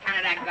afternoon on account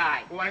of that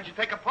guy. Well, why don't you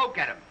take a poke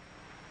at him?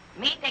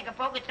 Me take a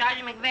poke at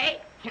Sergeant McVeigh?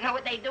 You know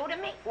what they do to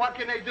me? What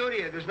can they do to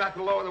you? There's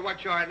nothing lower than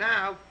what you are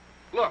now.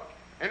 Look,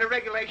 in the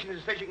regulations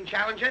it says you can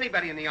challenge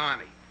anybody in the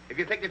Army. If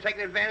you think they're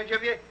taking advantage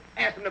of you,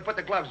 ask them to put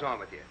the gloves on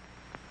with you.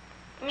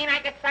 You mean I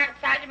could sock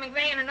Sergeant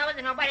McVeigh in the nose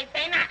and nobody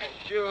say nothing?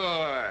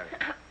 Sure.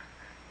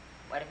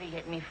 What if he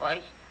hit me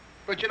first?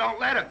 But you don't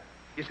let him.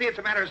 You see, it's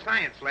a matter of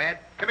science, lad.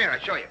 Come here, I'll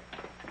show you.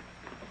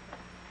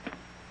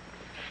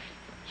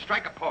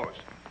 Strike a pose.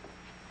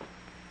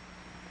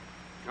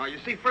 Now, you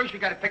see, first you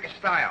got to pick a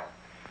style.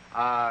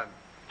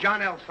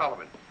 John L.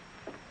 Sullivan.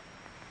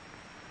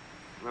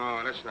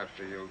 No, that's not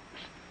for you.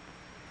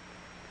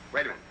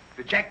 Wait a minute.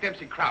 The Jack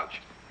Dempsey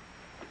Crouch.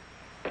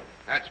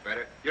 That's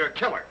better. You're a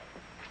killer.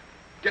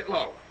 Get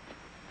low.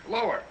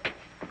 Lower.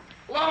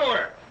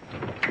 Lower!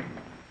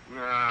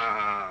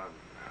 No.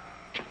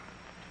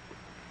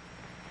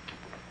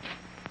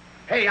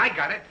 Hey, I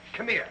got it.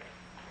 Come here.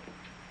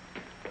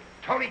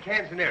 Tony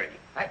Canzanieri.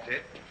 That's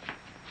it.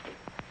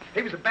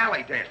 He was a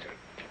ballet dancer.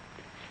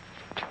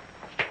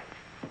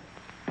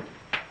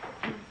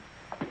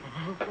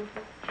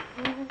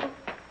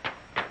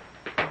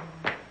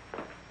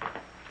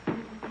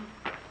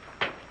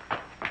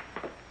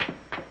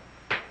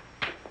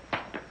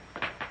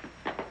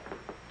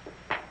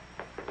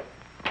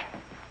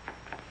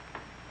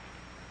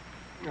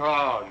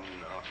 Oh,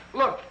 no.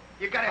 Look,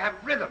 you gotta have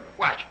rhythm.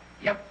 Watch.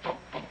 Yum, bum,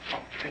 bum,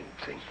 bum, ting,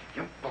 ting.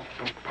 Yum, bum,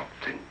 bum, bum,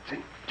 ting,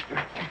 ting. Yum,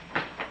 bum,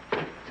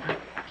 bum,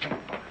 ting, yum,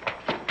 bum,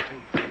 bum,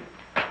 ting, ting.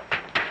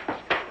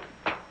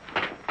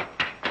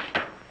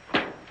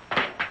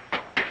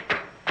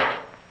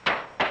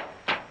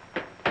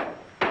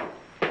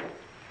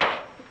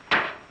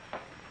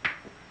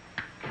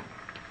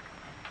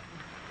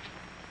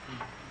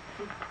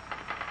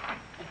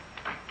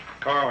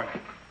 Corwin.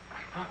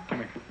 Come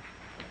here.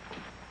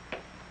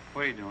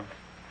 What are you doing?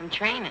 I'm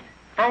training.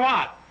 For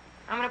what?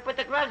 I'm gonna put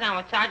the gloves on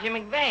with Sergeant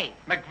McVeigh.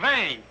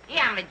 McVeigh?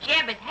 Yeah, I'm gonna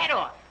jab his head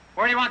off.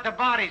 Where do you want the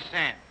body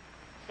sent?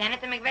 Send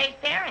it to McVeigh's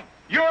parents.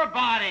 Your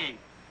body!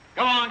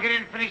 Go on, get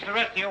in and finish the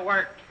rest of your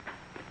work.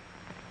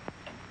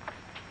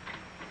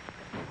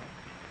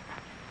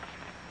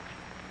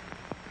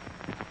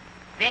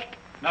 Vic,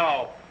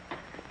 No.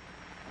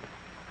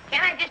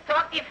 can I just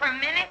talk to you for a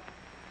minute?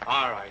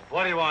 All right.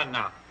 What do you want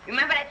now?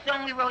 Remember that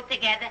song we wrote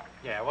together?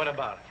 Yeah, what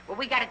about it? Well,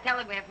 we got a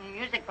telegram from the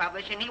music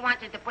publisher, and he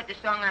wants us to put the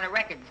song on a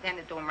record and send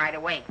it to him right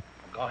away.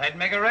 Go ahead and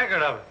make a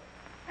record of it.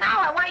 No,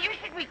 I want you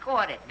should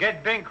record it.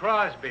 Get Bing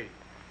Crosby.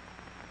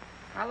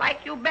 I like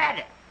you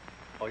better.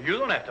 Oh, you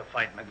don't have to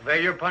fight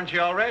McVeigh. You're punchy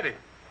already.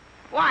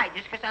 Why?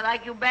 Just because I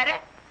like you better?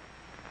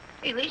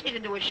 Hey, at least you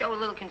could do is show a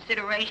little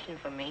consideration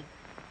for me.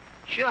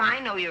 Sure, I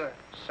know you're a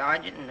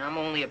sergeant and I'm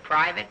only a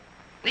private.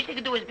 At least you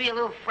could do is be a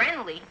little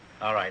friendly.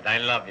 All right, I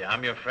love you.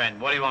 I'm your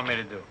friend. What do you want me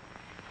to do?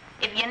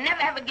 If you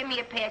never ever give me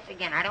a pass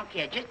again, I don't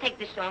care. Just take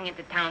this song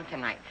into town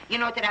tonight. You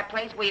know, to that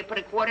place where you put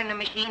a quarter in the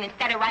machine.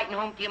 Instead of writing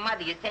home to your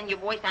mother, you send your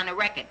voice on a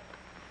record.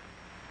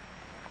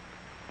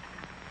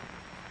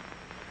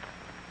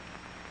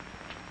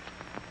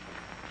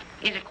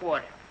 Here's a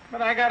quarter.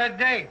 But I got a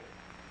date.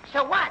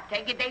 So what?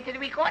 Take your date to the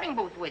recording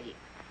booth with you.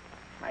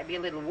 Might be a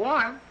little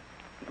warm.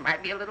 It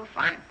might be a little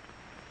fun.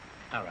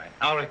 All right,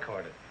 I'll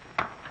record it.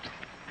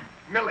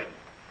 Millie.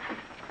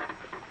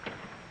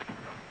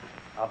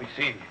 I'll be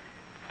seeing you.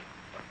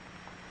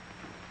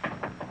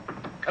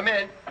 Come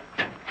in.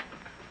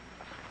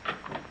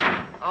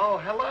 Oh,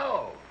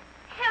 hello.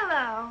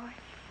 Hello.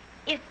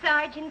 Is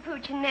Sergeant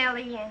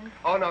Puccinelli in?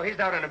 Oh, no, he's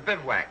out on a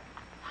bivouac.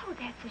 Oh,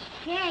 that's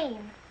a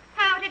shame.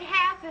 How'd it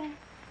happen?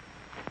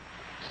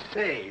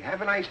 Say,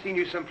 haven't I seen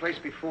you someplace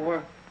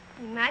before?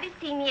 You might have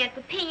seen me at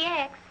the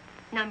PX,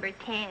 number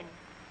 10.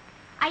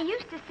 I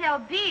used to sell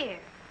beer,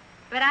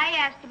 but I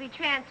asked to be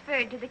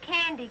transferred to the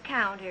candy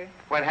counter.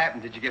 What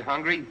happened? Did you get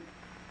hungry?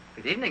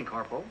 Good evening,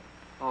 Corporal.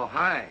 Oh,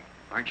 hi.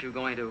 Aren't you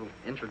going to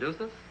introduce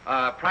us?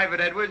 Private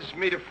Edwards,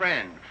 meet a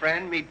friend.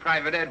 Friend, meet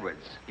Private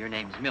Edwards. Your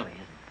name's Millie,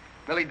 isn't it?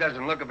 Millie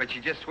doesn't look it, but she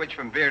just switched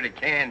from beer to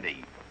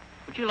candy.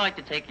 Would you like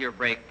to take your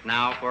break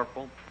now,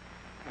 Corporal?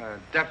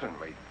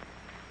 Definitely.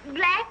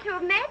 Glad to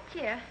have met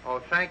you. Oh,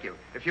 thank you.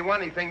 If you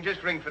want anything,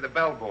 just ring for the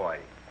bellboy.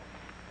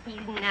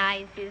 He's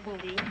nice,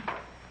 isn't he?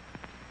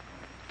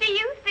 Do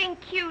you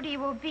think Cutie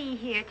will be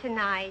here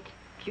tonight?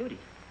 Cutie?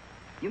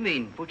 You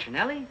mean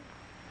Puccinelli?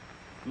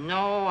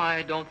 No,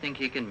 I don't think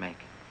he can make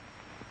it.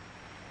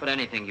 But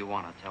anything you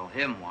want to tell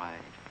him, why,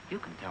 you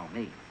can tell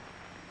me.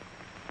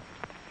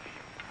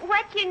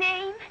 What's your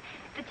name?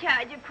 The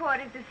charge of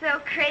quarters was so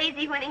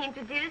crazy when he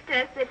introduced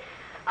us that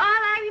all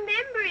I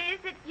remember is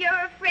that you're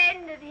a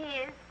friend of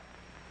his.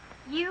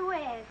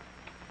 U.S.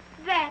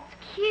 That's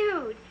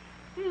cute.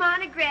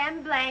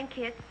 Monogram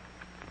blankets.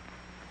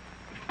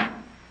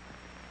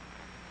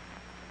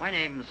 My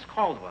name's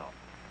Caldwell,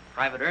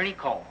 Private Ernie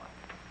Caldwell.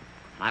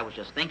 And I was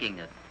just thinking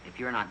that if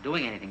you're not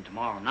doing anything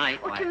tomorrow night,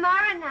 Oh, why...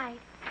 tomorrow night.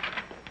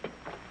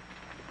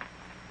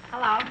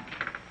 Hello.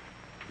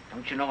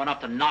 Don't you know enough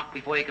to knock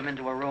before you come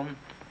into a room?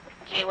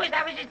 Gee whiz,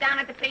 I was just down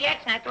at the PX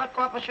and I thought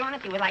Corporal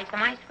Shaughnessy would like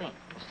some ice cream.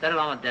 Set it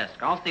on the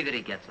desk. I'll see that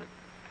he gets it.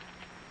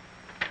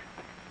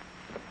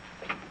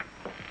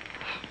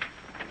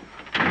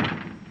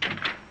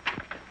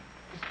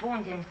 The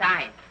spoon's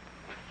inside.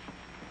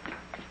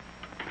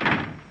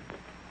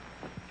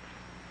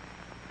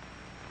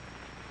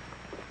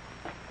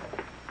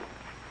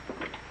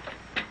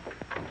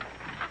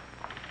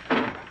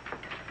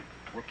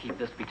 We'll keep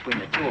this between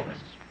the two of us.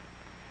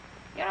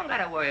 You don't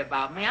gotta worry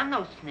about me. I'm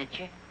no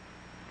snitcher.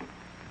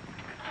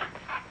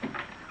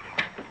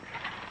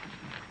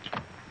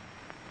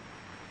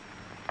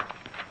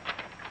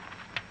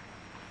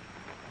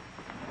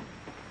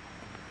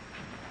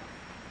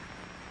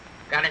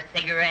 Got a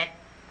cigarette?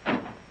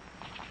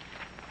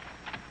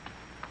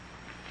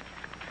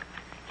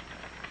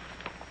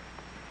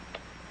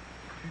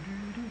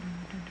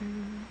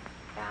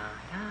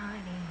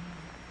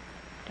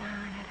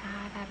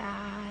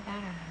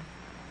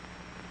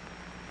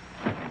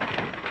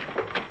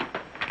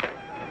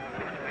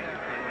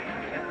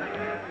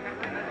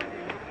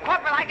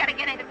 Corporal, I gotta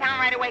get into town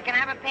right away. Can I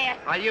have a pass?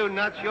 Are you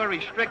nuts? You're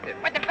restricted.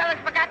 But the fellas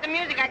forgot the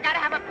music. I gotta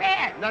have a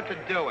pass. Nothing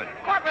doing.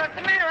 Corporal, it's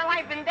a matter of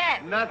life and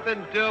death.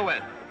 Nothing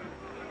doing.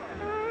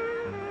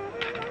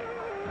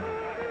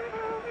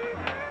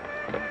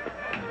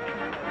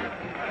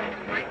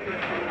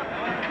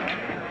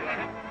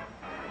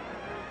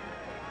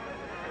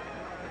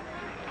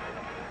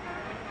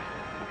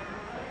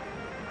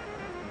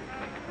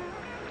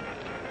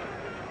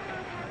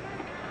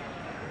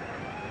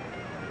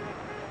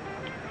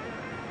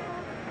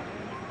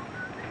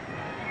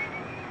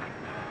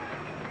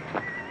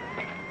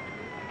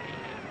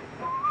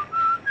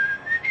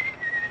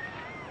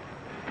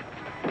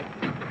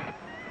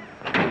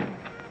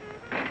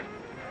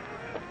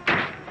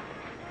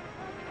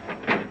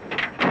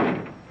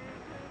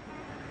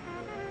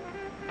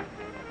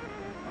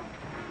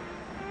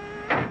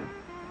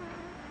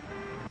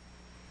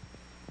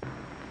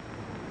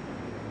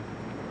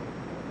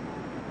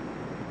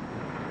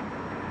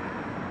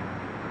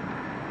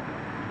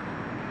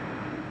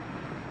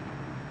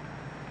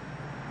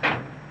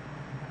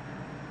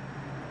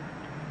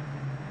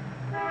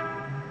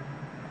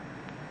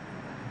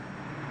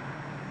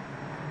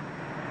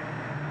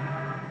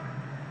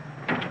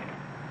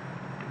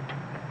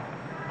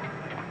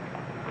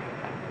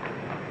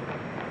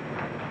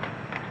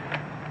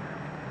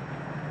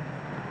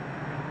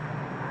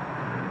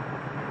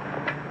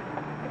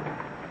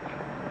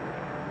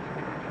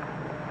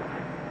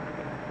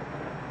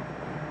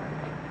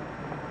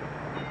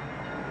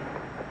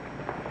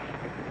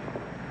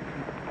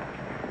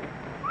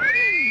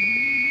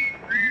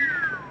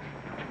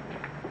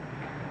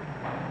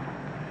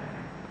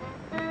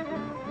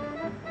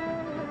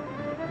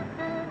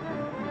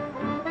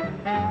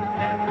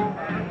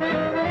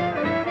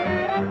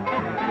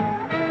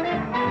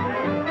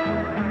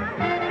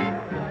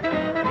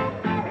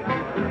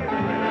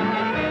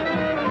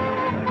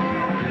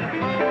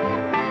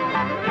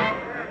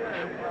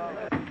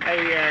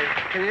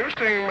 Can you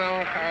sing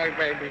Melancholy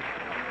Baby?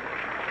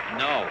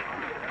 No.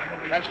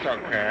 That's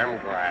okay,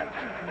 I'm glad.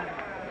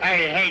 I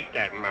hate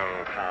that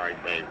Melancholy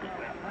Baby.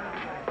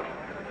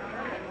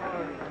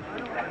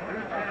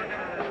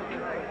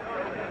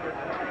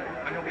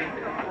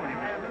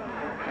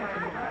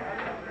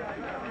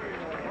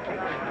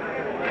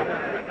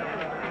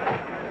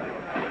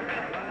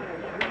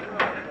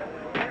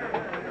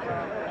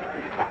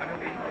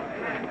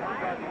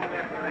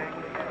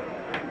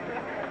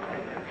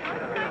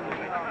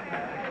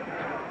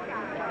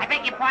 I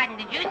beg your pardon,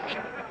 did you see?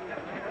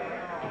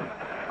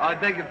 I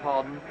beg your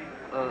pardon.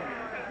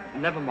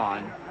 Never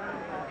mind.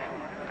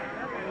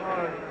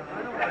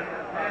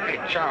 Hey,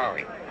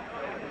 Charlie.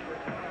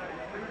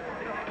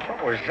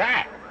 What was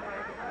that?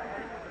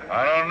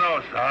 I don't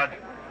know, Sarge.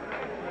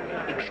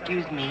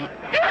 Excuse me.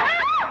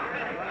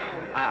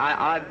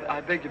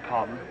 I beg your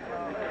pardon.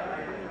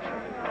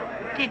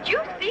 Did you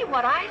see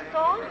what I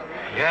saw?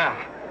 Yeah.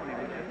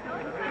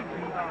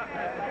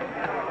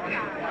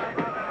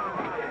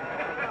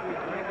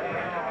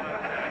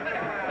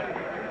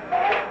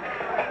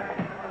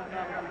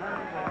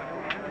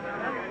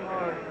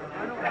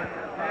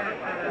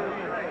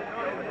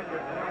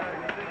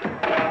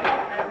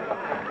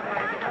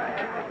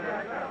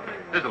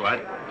 Here's a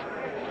light.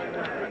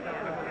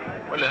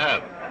 What do you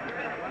have?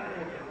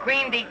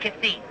 Cream de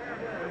cassis.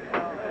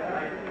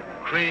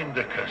 Cream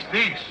de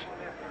cassis.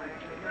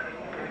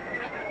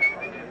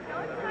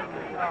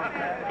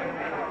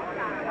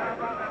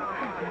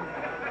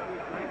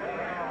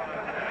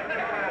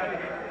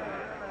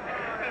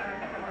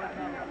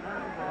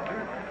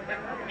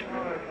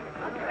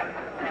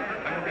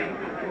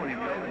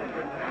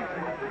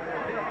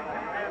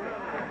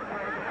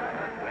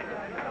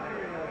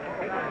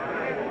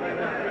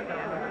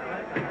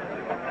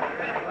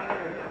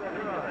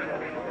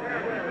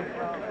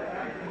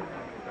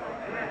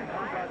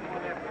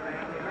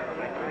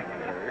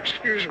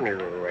 Excuse me,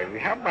 little lady.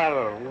 How about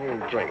a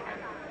little drink?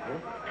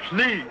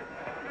 Please.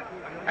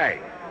 Hey,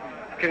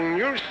 can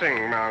you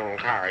sing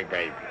Melancholy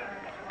Baby?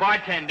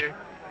 Bartender.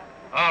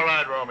 All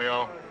right,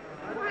 Romeo.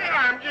 Well,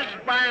 I'm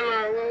just buying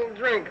a little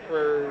drink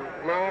for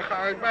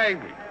Melancholy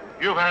Baby.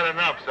 You've had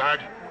enough,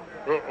 Sarge.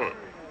 Mm-mm.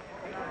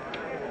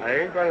 I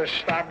ain't gonna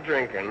stop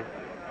drinking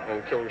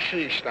until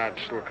she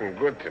starts looking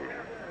good to me.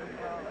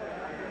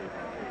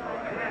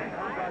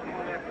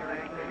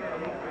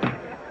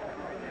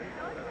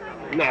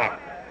 Now,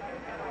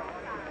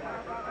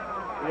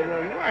 you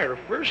know, you are the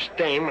first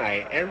dame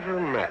I ever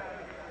met.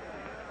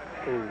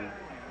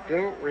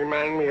 Didn't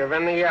remind me of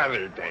any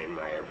other dame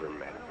I ever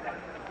met.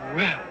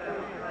 Well,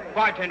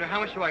 bartender, how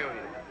much do I owe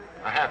you?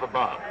 A half a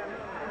bob.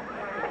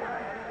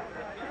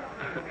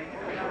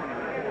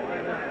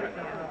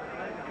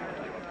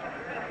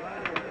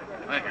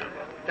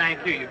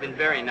 Thank you. You've been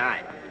very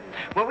nice.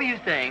 What were you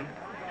saying?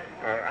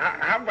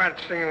 How about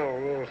singing a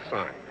little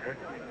song, huh?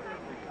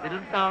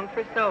 Little song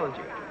for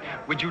soldier.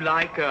 Would you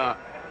like a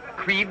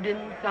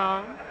Crevedon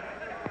song?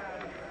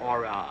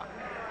 Or a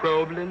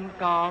Crobland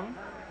song?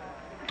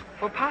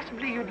 Or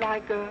possibly you'd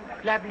like a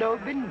Lablo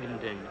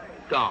Bindenden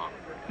song?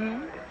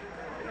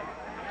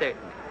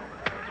 Certainly.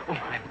 Oh,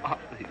 I'm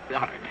awfully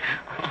sorry.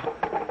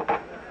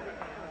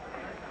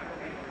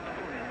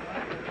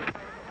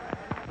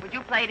 Would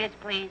you play this,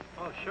 please?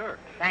 Oh, sure.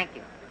 Thank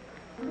you.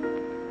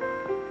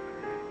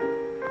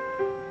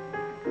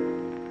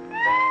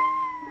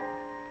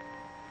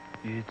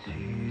 It's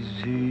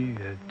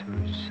easier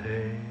to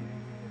say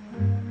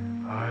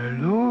I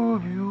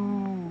love you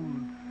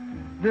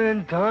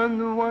than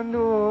to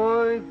wonder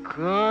I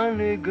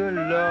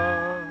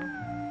love.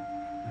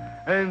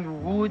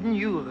 And wouldn't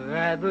you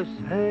rather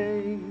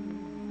say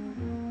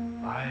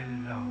I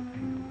love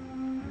you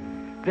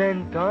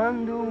than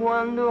to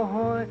wonder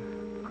how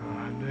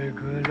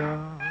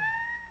love?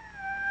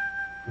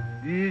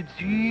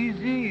 It's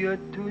easier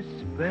to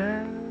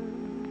spell.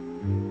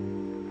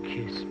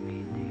 Kiss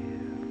me,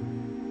 dear,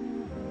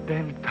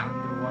 than to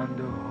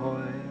wonder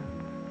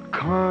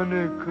how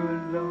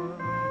love.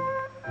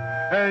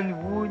 And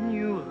wouldn't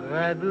you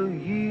rather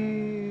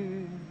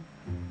hear?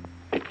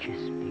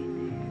 Kiss me,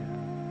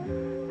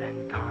 dear, than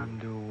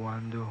to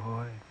wonder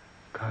how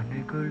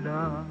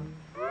love.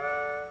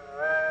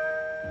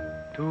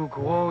 To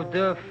quote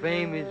the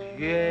famous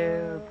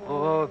Yale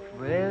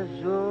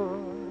professor,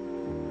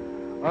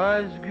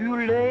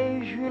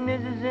 osculation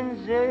is a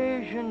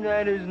sensation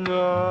that is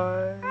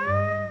nice.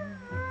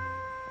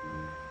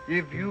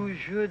 If you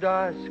should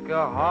ask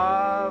a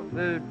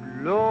Harvard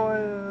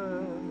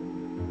lawyer,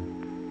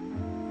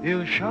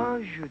 he'll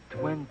charge you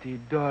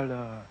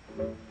 $20.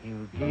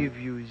 He'll give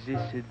you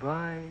this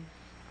advice.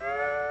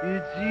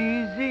 It's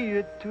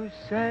easier to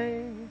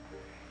say.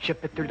 Je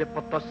peux tout le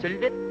potasser,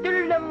 tout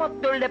le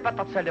moto, le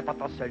potasser, le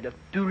potasser,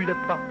 tout le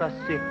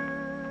potasser.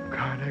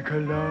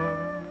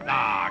 Love.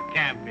 Nah,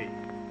 can't be.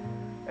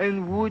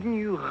 And wouldn't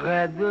you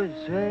rather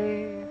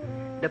say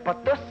le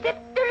potasser,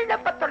 tout le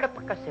potasser, le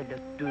potasser, le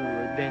tout,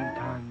 than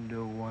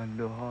tender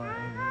wonder hoy,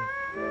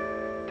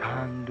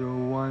 tender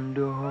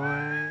wonder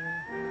hoy,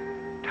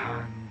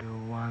 tender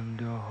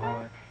wonder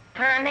hoy.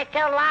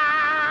 Carnicola.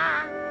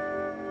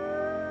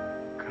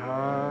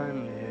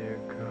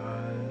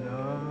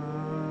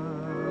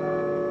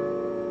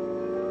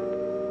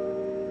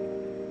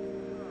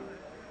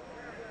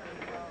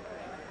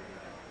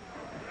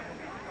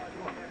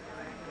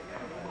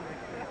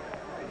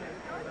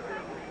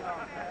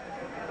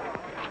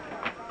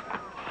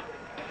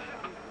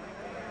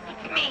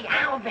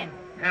 Alvin,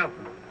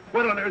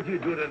 what on earth are you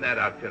doing in that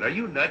outfit? Are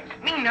you nuts?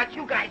 Me nuts?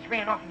 You guys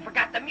ran off and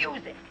forgot the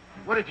music.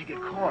 What did you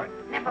get caught?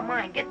 Never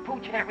mind. Get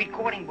Pooch in that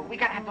recording booth. We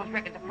gotta have those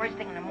records the first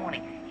thing in the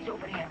morning. He's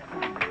over there in the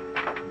booth.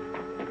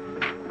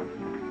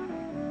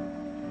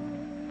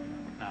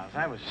 Now, as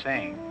I was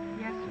saying...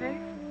 Yes, Vic?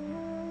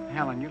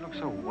 Helen, you look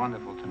so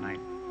wonderful tonight.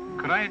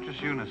 Could I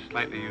interest you in a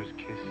slightly used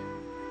kiss?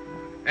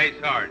 Hey,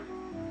 Sarge.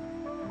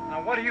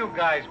 Now, what do you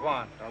guys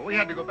want? We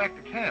had to go back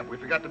to camp. We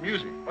forgot the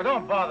music. Well,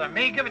 don't bother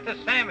me. Give it to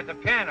Sam at the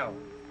piano.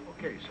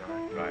 Okay,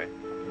 Sarge. Right.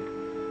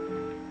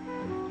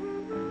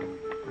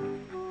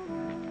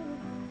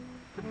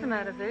 What's the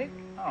matter, Vic?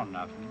 Oh,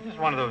 nothing. Just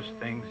one of those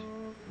things.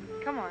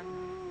 Come on.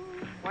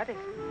 What is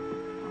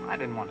it? I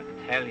didn't want to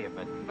tell you,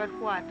 but... But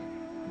what?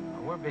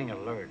 We're being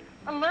alerted.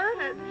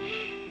 Alerted?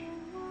 Shh.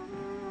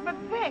 But,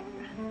 Vic,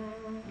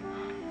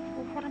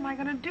 well, what am I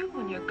going to do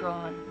when you're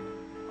gone?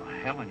 Well,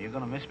 Helen, you're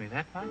going to miss me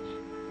that much?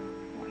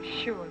 Well,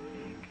 sure,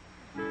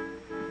 Vic.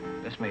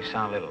 This may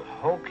sound a little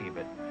hokey,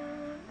 but...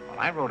 Well,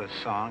 I wrote a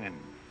song, and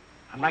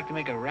I'd like to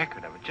make a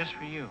record of it just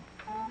for you.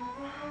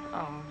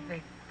 Oh,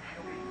 Vic,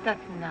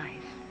 that's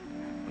nice.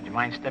 Would you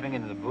mind stepping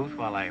into the booth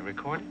while I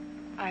record it?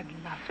 I'd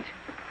love to.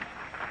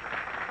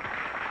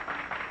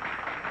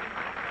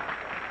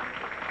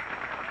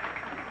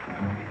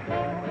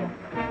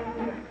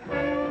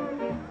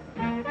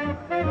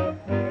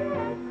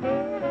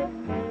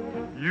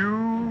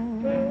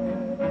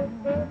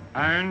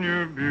 And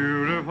your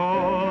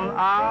beautiful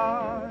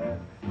eyes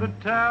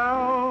that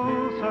tell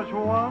such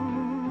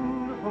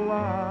wonderful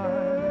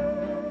lies.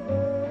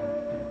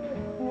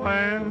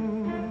 When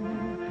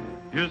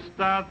you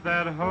start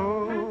that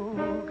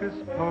hocus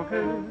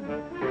pocus,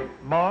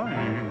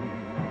 morning,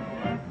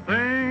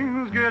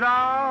 things get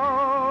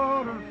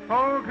out of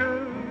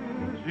focus.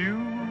 You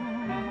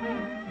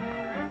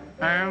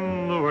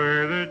and the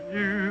way that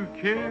you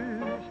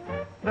kiss,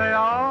 they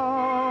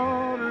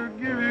ought to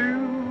give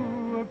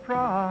you a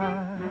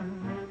prize.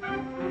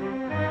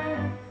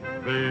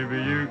 Baby,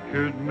 you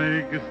could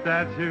make a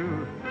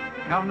statue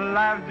come to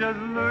life just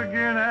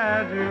looking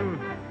at you.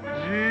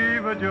 Gee,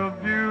 but you're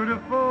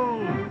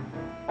beautiful,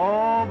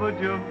 Oh, but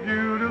you're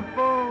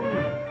beautiful,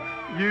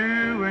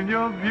 you and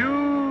your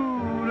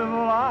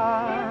beautiful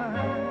eyes.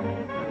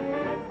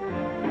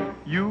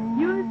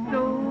 You're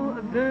so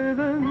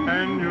observant,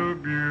 and you're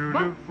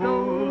beautiful, but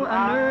so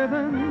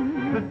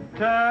unnerving. The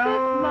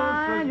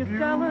smile you're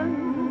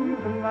selling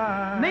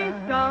may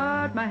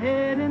start my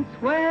head in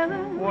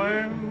swelling.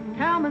 When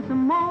tell me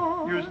some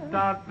more, you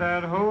start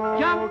that whole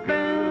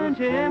jumping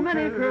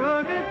chimney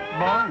crooked,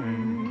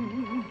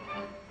 morning,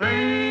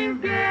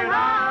 things get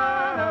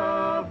out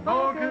of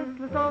focus.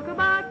 Let's talk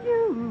about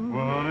you.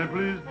 Well, honey,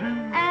 please do.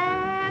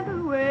 And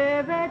the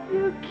way that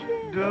you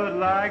kiss. Do it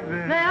like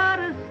this. They ought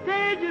to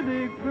stage a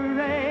big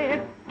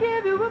parade,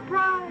 give you a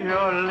prize.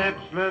 Your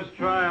lips, let's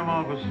try 'em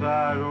off the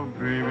side, oh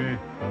baby.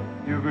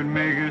 You could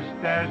make a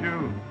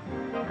statue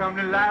come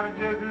to life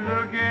just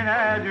looking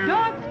at you.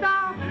 Don't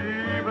stop.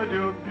 Gee, but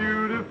you're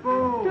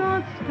beautiful.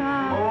 Don't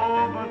stop.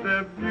 Oh, but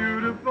they're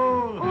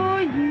beautiful. Oh,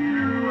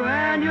 you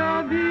and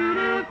your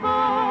beautiful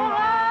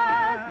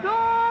eyes,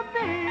 so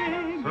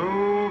big,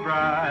 so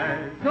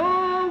bright,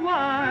 so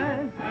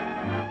wise.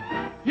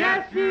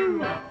 Yes,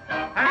 you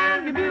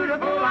and your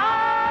beautiful eyes.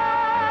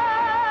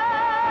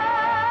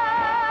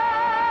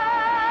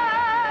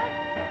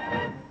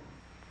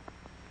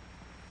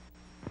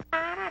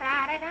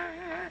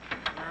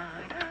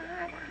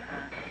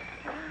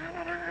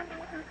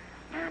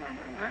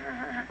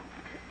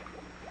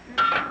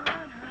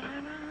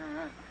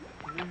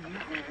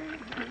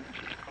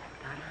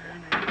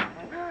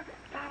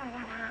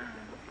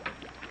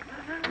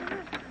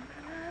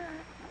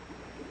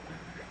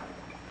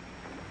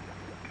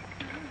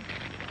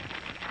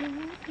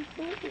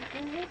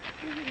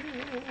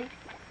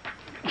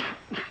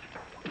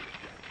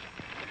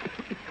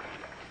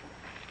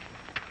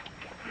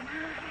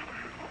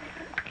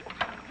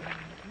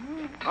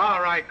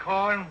 All right,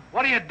 Corn.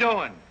 What are you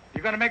doing?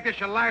 You gonna make this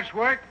your life's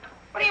work?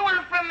 What do you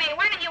want from me?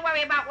 Why don't you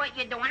worry about what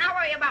you're doing? I'll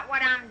worry about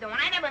what I'm doing.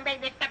 I never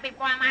made this stuff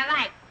before in my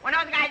life. When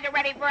those guys are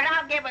ready for it,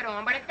 I'll give it to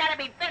them. But it's got to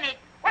be finished.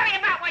 Worry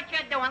about what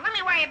you're doing. Let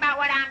me worry about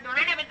what I'm doing.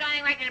 I never saw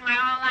anything like this in my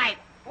whole life.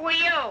 Who are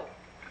you?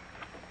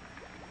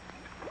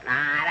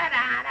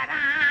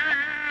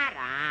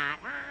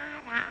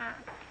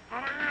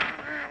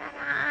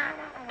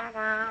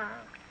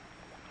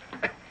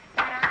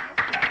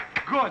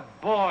 Good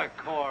boy,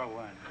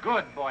 Corwin.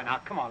 Good boy. Now,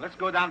 come on, let's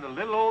go down to the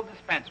little old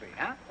dispensary,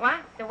 huh? What?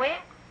 The where?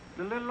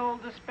 The little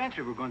old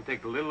dispensary. We're going to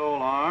take the little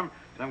old arm,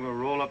 then we're going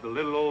to roll up the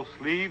little old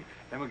sleeve,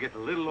 then we'll get the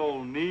little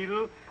old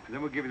needle, and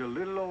then we'll give you the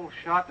little old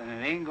shot, and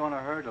it ain't going to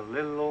hurt a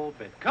little old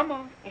bit. Come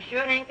on. You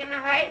sure it ain't going to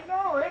hurt?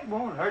 No, it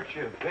won't hurt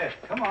you a bit.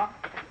 Come on.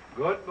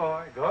 Good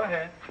boy. Go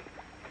ahead.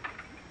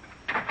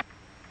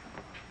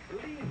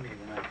 Believe me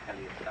when I tell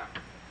you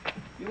something.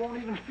 You won't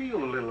even feel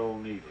the little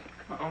old needle.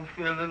 Come on. Don't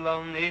feel the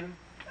little needle?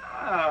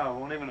 No, it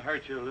won't even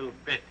hurt you a little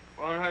bit.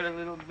 Won't hurt a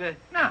little bit.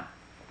 No.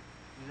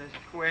 Is it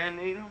a square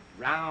needle?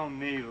 Round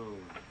needle.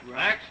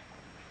 Relax.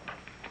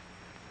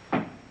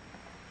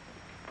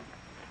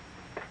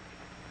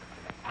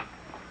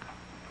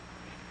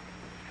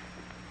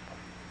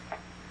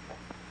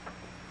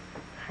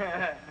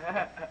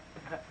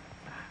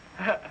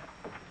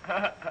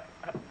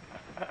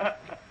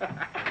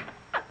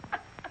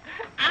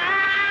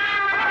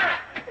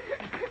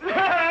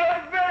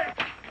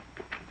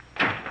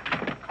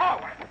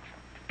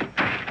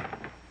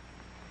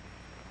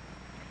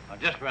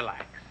 Just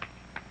relax.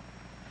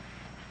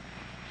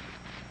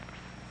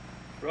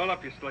 Roll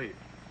up your sleeve.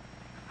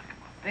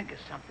 Think of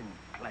something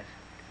pleasant.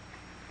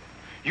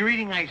 You're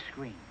eating ice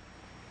cream.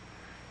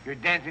 You're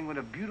dancing with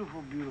a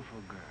beautiful, beautiful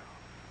girl.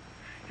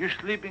 You're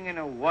sleeping in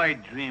a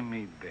white,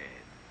 dreamy bed.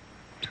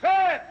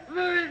 I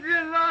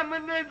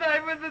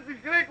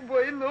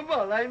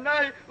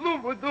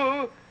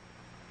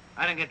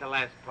didn't get the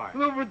last part.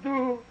 Now,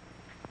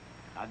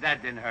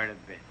 that didn't hurt a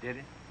bit, did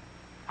it?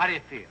 How do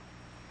you feel?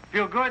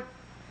 Feel good?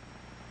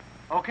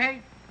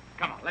 Okay?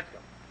 Come on, let's go.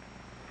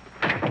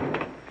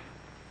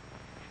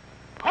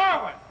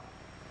 Corwin!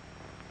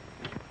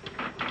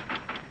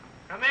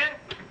 Come in.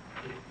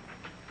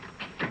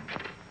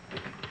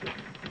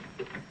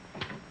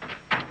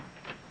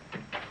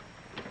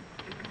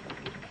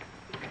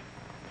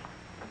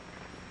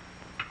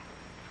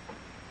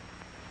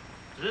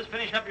 Does this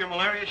finish up your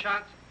malaria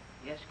shots?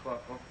 Yes,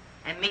 Corporal.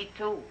 And me,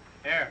 too.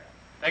 Here,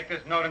 take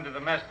this note into the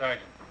mess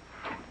sergeant.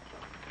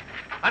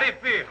 How do you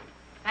feel?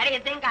 How do you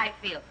think I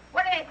feel?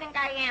 What do you think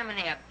I am in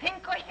here?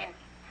 Pincushion?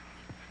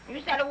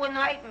 You said it wouldn't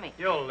hurt me.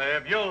 You'll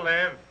live, you'll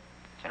live.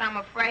 That's what I'm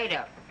afraid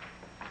of.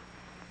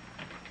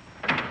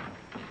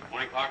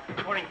 Morning, Clark.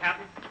 Good morning,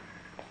 Captain.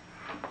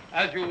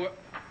 As you were...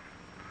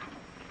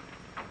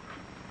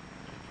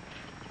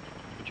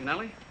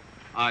 Puccinelli,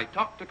 I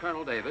talked to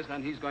Colonel Davis,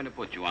 and he's going to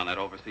put you on that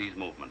overseas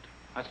movement.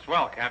 That's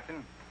swell,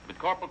 Captain. Did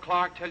Corporal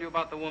Clark tell you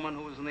about the woman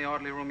who was in the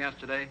orderly room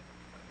yesterday?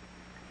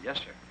 Yes,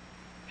 sir.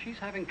 She's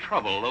having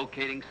trouble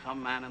locating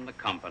some man in the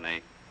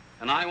company,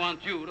 and I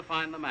want you to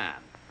find the man.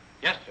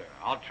 Yes, sir.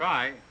 I'll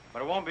try,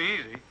 but it won't be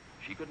easy.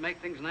 She could make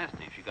things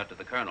nasty if she got to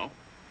the colonel.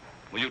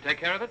 Will you take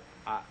care of it?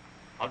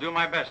 I'll do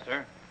my best,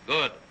 sir.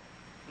 Good.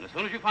 And as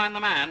soon as you find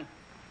the man,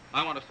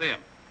 I want to see him.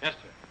 Yes,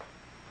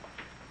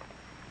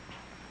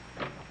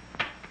 sir.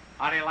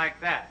 How do you like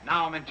that?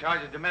 Now I'm in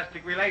charge of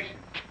domestic relations.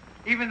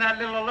 Even that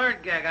little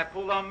alert gag I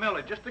pulled on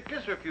Miller just to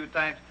kiss her a few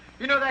times,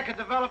 you know that could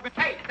develop into...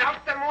 Hey, douse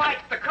them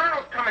lights. The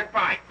colonel's coming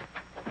by.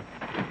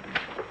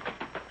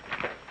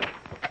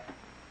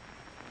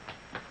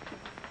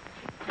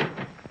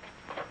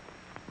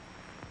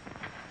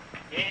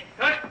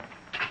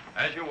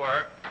 As you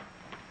were.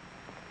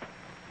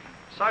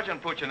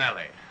 Sergeant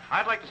Puccinelli,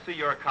 I'd like to see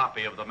your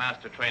copy of the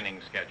master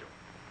training schedule.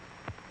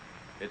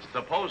 It's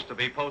supposed to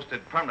be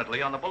posted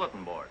permanently on the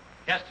bulletin board.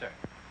 Yes, sir.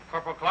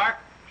 Corporal Clark,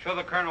 show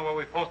the colonel where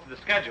we posted the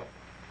schedule.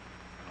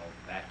 Oh,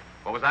 that.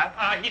 What was that?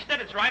 He said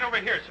it's right over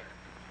here, sir.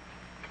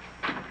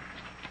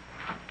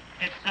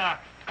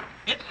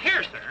 It's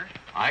here, sir.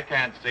 I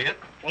can't see it.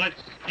 Well,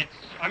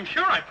 I'm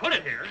sure I put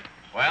it here.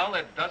 Well,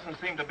 it doesn't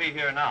seem to be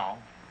here now.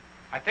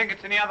 I think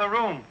it's in the other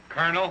room,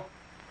 Colonel.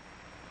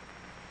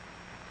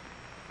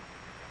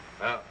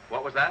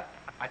 What was that?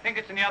 I think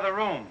it's in the other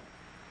room.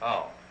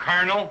 Oh.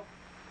 Colonel.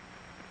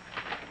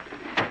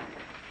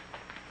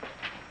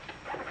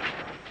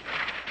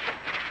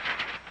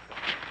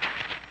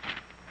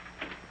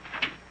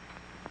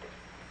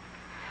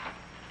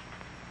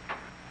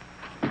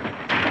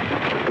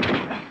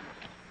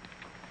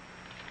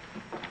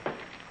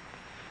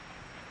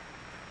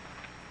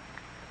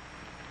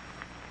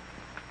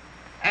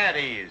 At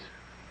ease.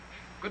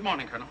 Good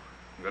morning, Colonel.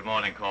 Good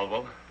morning,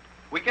 Caldwell.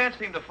 We can't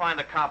seem to find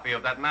a copy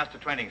of that master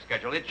training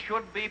schedule. It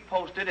should be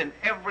posted in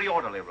every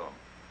orderly room.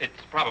 It's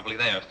probably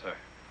there, sir.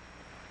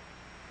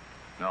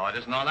 No, it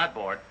isn't on that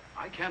board.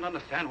 I can't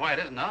understand why it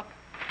isn't up.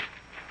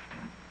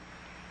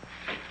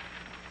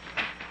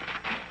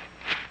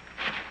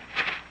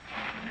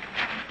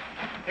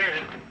 Here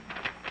it is.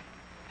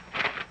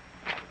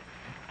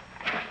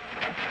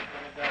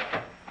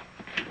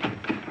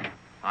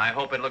 I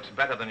hope it looks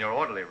better than your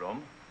orderly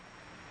room.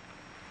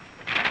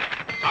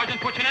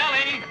 Sergeant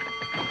Puccinelli!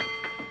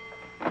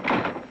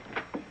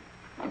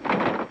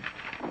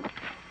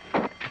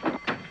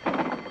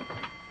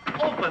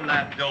 Open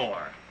that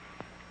door.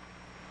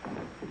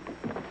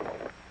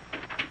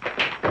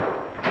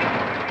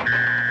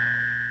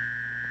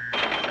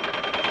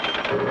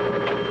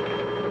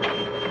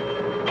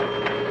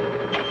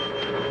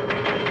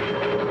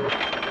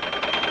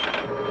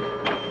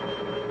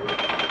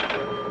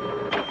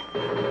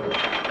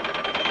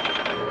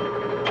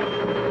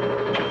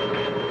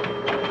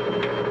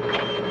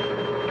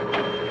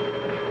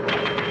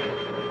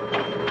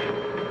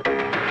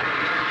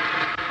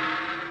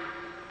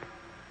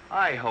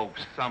 I hope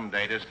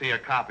someday to see a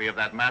copy of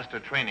that master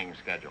training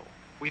schedule.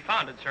 We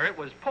found it, sir. It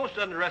was posted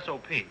under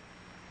SOP.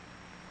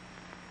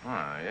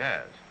 Ah,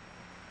 yes.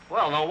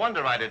 Well, no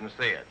wonder I didn't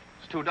see it.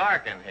 It's too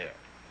dark in here.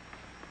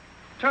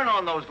 Turn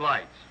on those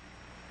lights.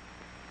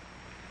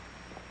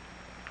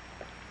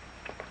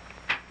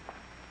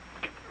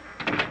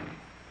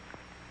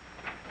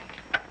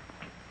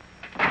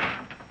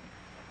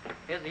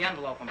 Here's the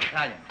envelope from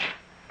Battalion.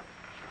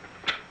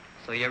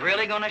 So you're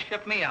really going to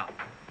ship me out?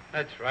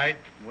 That's right.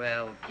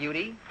 Well,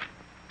 cutie,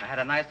 I had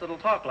a nice little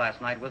talk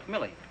last night with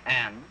Millie.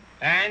 And?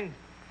 And?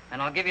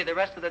 And I'll give you the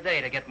rest of the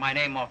day to get my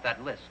name off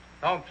that list.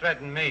 Don't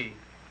threaten me.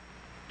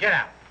 Get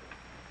out.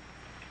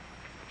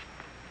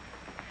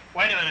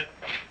 Wait a minute.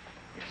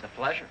 It's a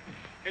pleasure.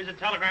 Here's a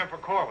telegram for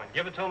Corwin.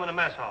 Give it to him in the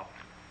mess hall.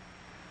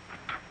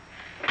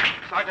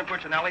 Sergeant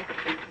Puccinelli,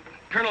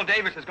 Colonel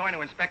Davis is going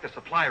to inspect the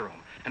supply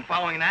room, and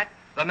following that,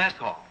 the mess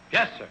hall.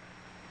 Yes, sir.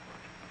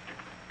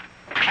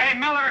 Hey,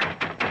 Miller!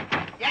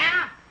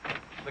 Yeah?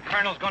 The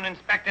colonel's going to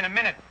inspect in a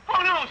minute.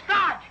 Oh, no,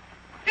 Sarge!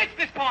 Ditch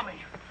this for me.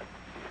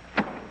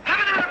 Have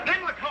another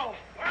Pimlico.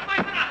 Where am I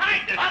going to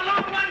hide this? A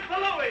long one for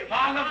Louis.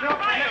 Long the bill for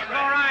Mr.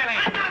 O'Reilly.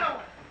 Another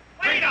one.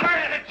 Wait up.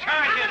 Reverse the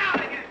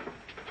charges.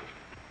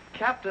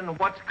 Captain,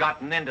 what's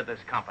gotten into this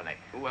company?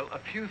 Well, a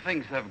few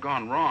things have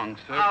gone wrong,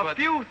 sir, A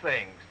few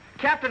things.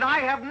 Captain, I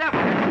have never...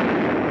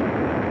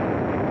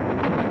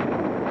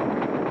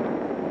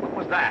 What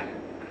was that?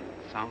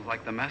 Sounds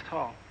like the mess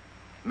hall.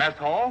 Mess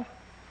hall?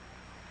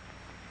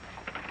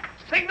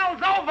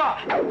 Signal's over.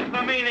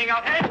 The meaning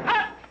of it.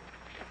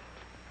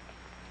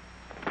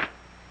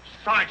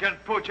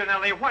 Sergeant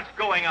Puccinelli, what's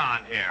going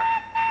on here?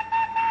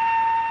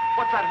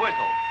 What's that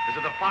whistle? Is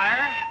it a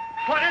fire?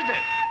 What is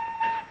it?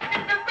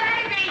 It's a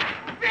baby!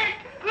 Vic,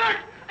 look!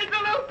 It's a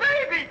little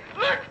baby!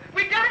 Look!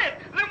 We got it!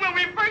 Look, when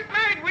we first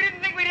married, we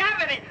didn't think we'd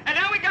have any. And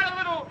now we got a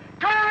little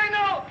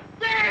Colonel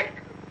Vic!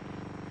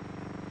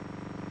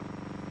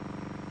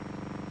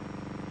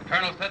 The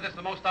colonel said this is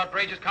the most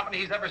outrageous company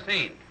he's ever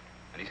seen.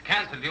 And he's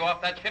canceled you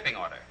off that shipping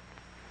order.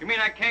 You mean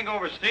I can't go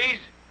overseas?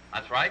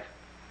 That's right.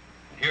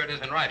 Here it is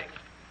in writing.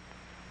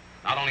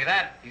 Not only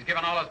that, he's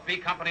given all us B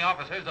Company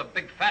officers a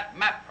big fat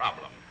map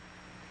problem.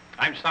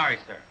 I'm sorry,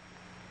 sir.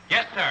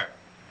 Yes, sir.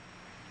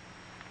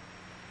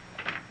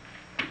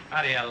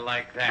 How do you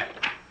like that?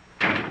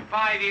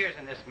 5 years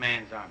in this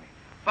man's army.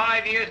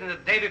 5 years, and the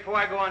day before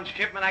I go on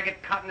shipment, I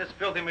get caught in this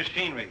filthy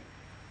machinery.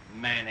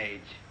 Man age.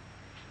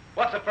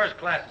 What's the first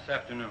class this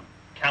afternoon?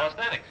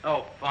 Calisthenics.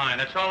 Oh, fine.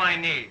 That's all I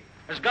need.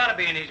 There's got to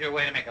be an easier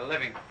way to make a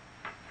living.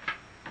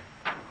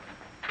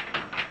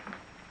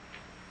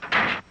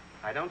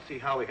 I don't see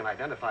how we can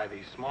identify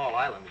these small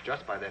islands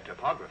just by their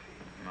topography.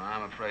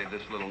 I'm afraid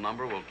this little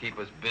number will keep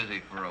us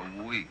busy for a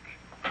week.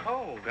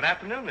 Oh, good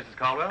afternoon, Mrs.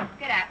 Caldwell.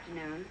 Good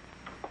afternoon.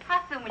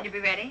 How soon will you be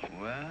ready?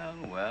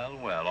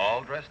 Well,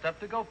 all dressed up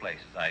to go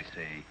places, I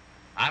see.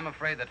 I'm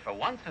afraid that for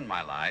once in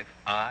my life,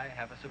 I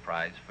have a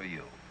surprise for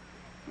you.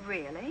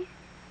 Really?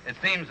 It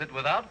seems that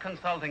without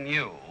consulting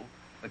you,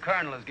 the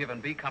Colonel has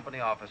given B Company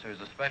officers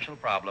a special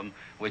problem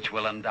which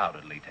will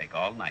undoubtedly take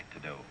all night to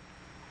do.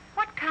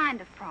 What kind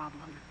of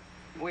problem?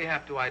 We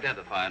have to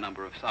identify a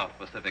number of South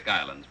Pacific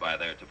islands by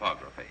their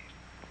topography.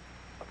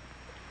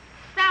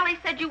 Sally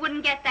said you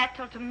wouldn't get that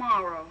till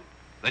tomorrow.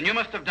 Then you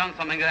must have done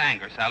something to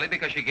anger Sally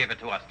because she gave it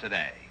to us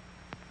today.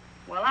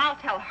 Well, I'll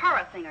tell her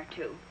a thing or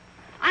two.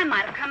 I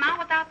might have come out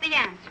without the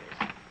answers.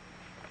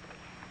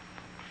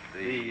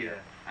 The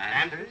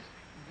answers?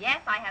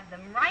 Yes, I have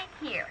them right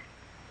here.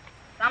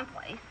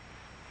 Someplace.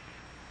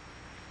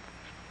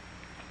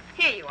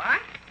 Here you are.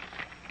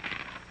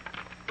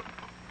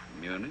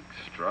 Munich,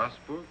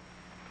 Strasbourg.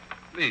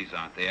 These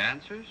aren't the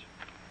answers.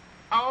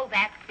 Oh,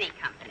 that's C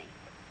Company.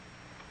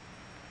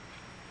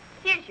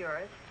 Here's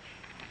yours.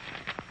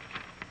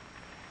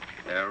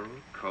 Errol,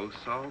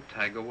 Kosal,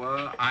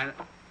 Tagawa,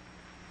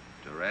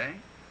 DeRay?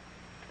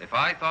 If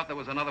I thought there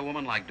was another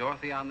woman like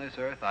Dorothy on this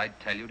earth, I'd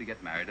tell you to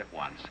get married at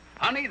once.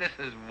 Honey, this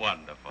is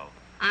wonderful.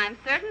 I'm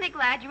certainly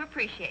glad you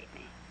appreciate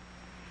me.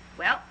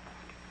 Well,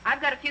 I've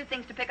got a few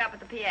things to pick up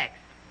at the PX,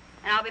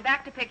 and I'll be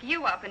back to pick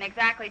you up in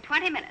exactly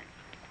 20 minutes.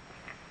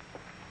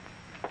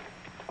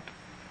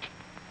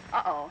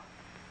 Uh-oh.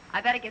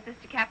 I better get this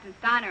to Captain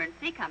Steiner and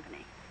C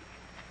Company.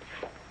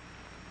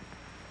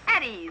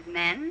 At ease,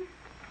 men.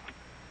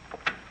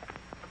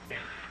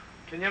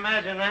 Can you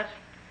imagine that?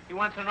 He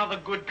wants another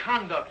good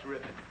conduct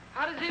ribbon.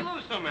 How does he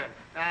lose so many?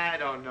 I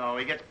don't know.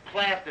 He gets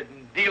plastered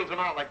and deals them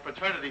out like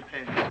fraternity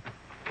pins.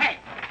 Hey,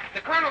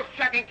 the Colonel's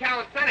checking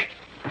calisthenics.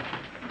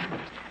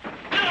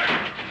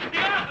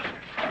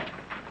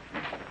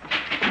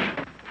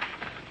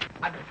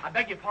 I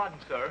beg your pardon,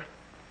 sir.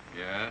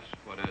 Yes,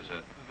 what is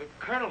it? The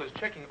Colonel is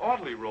checking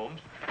orderly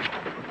rooms.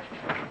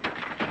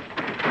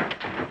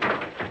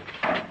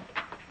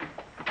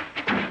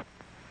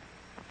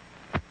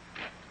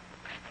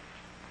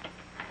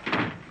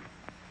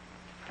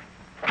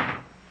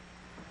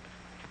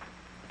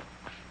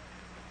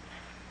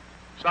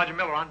 Sergeant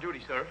Miller on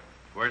duty, sir.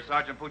 Where's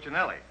Sergeant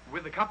Puccinelli?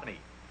 With the company.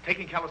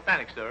 Taking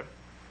calisthenics, sir.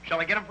 Shall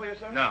I get him for you,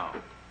 sir? No.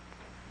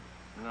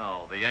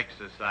 No, the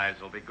exercise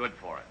will be good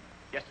for it.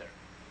 Yes, sir.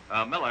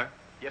 Miller.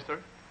 Yes, sir.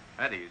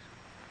 At ease.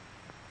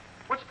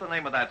 What's the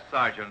name of that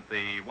sergeant,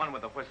 the one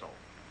with the whistle?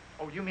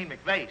 Oh, you mean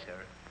McVeigh,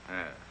 sir?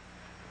 Yeah.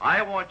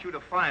 I want you to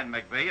find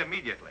McVeigh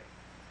immediately.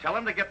 Tell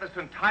him to get this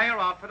entire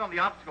outfit on the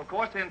obstacle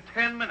course in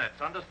 10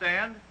 minutes,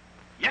 understand?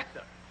 Yes,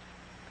 sir.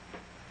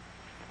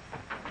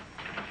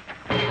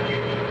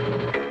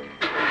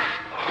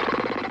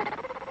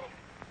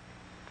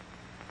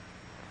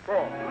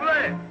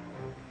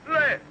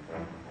 Left.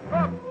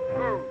 Up,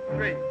 2,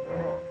 3,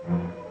 4.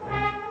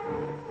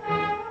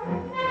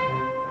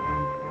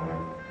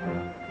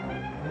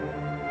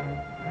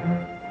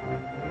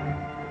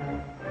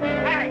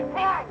 Hey,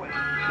 forward.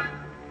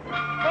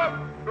 Up,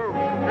 2, 3,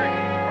 4.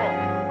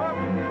 Up,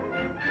 2,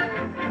 3.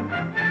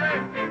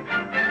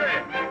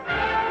 Left.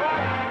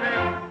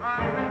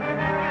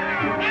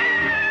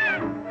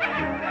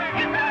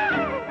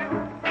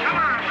 Come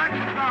on,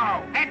 let's go.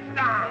 Heads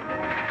down.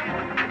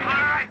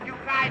 All right, you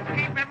guys,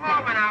 keep it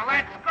moving now.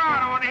 Let's go.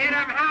 Don't want to hit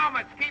them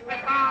helmets. Keep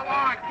it all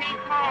on. Keep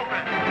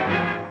moving.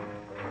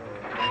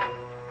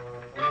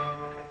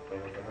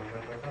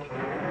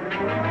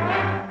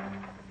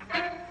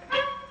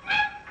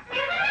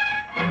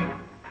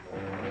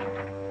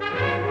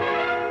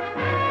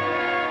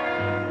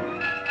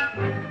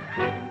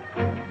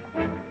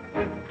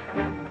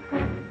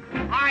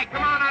 All right,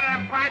 come on out of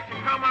them pipes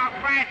and come out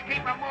fast.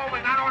 Keep it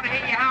moving. I don't want to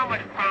hit your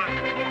helmets, Punk.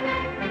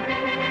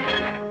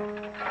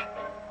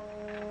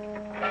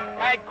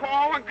 Hey,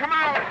 Corwin, come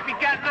on. Let's be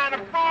getting on the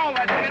phone.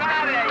 Let's get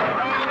out of here. You're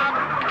going up.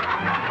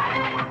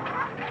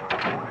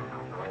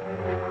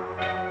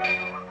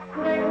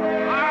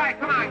 All right,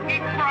 come on.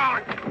 Keep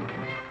crawling.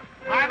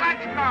 All right,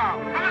 let's go.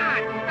 Come on.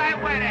 Stay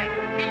with it.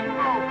 Keep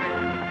moving.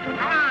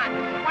 Come on.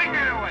 Swing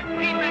into it.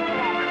 Keep it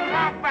moving.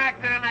 Walk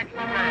back to the next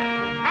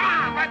man. Come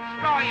on. Let's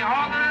go. You're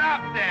holding it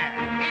up there.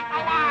 Keep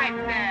alive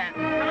there.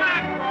 Come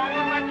on,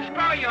 Corwin. Let's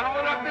go. You're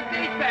holding up the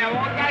detail.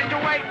 All guys are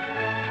waiting.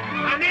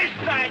 On this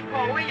side,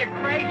 Corwin, you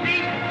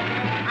crazy?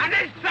 On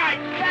this side,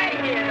 stay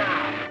here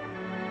now.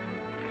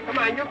 Come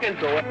on, you can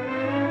do it.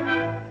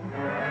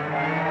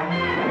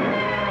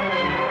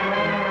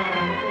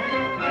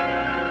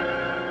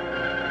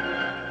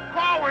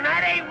 Corwin,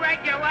 that ain't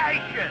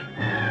regulation.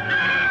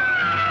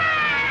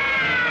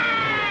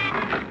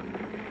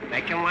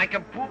 Make him like a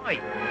boy.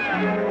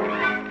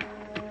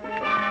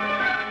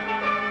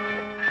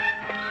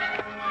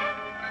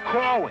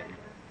 Corwin.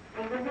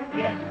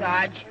 Yes,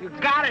 Sarge. You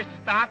gotta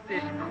stop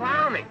this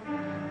clowning.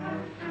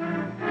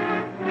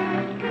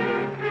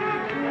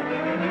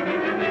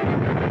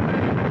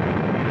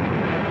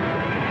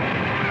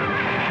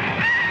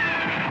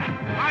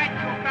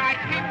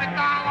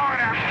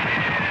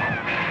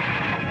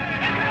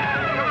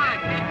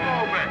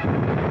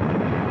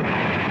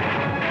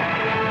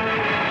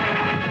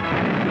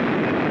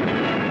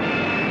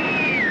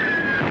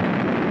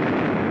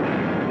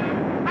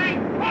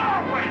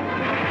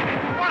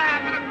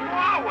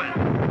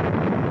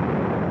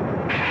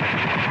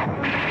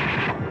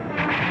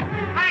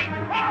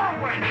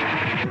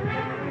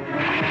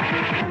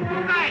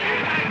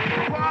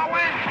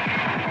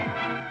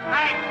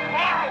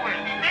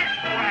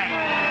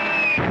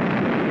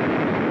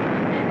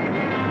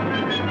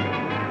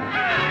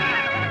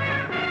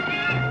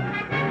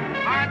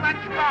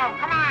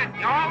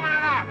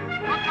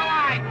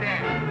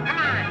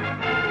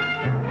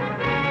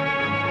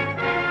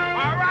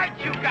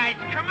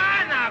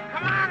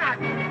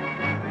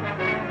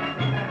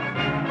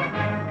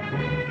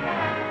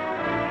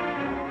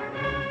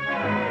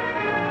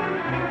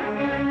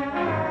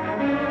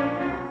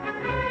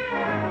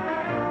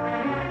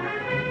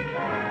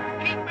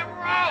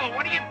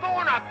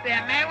 up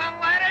there, mailing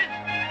letters?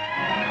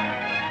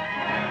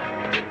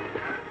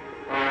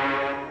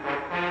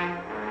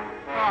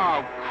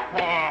 Oh,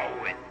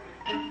 Corwin.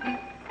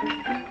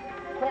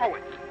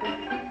 Corwin.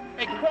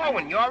 Hey,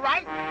 Corwin, you all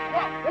right?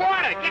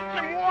 Water. Get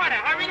some water.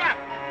 Hurry up.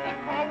 Hey,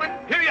 Corwin.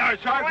 Here you are,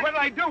 Sarge. Corwin? What'll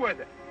I do with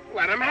it?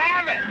 Let him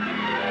have it.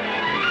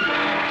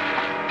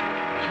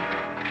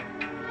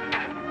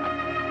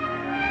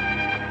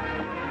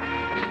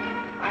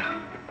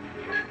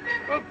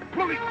 Oh,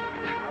 police.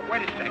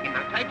 Wait a second.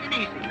 Now, take it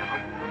easy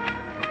now.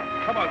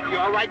 Come on. You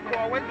all right,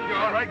 Corwin? You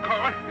all right,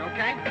 Corwin? You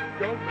okay?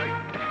 You okay?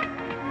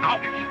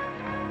 Ouch.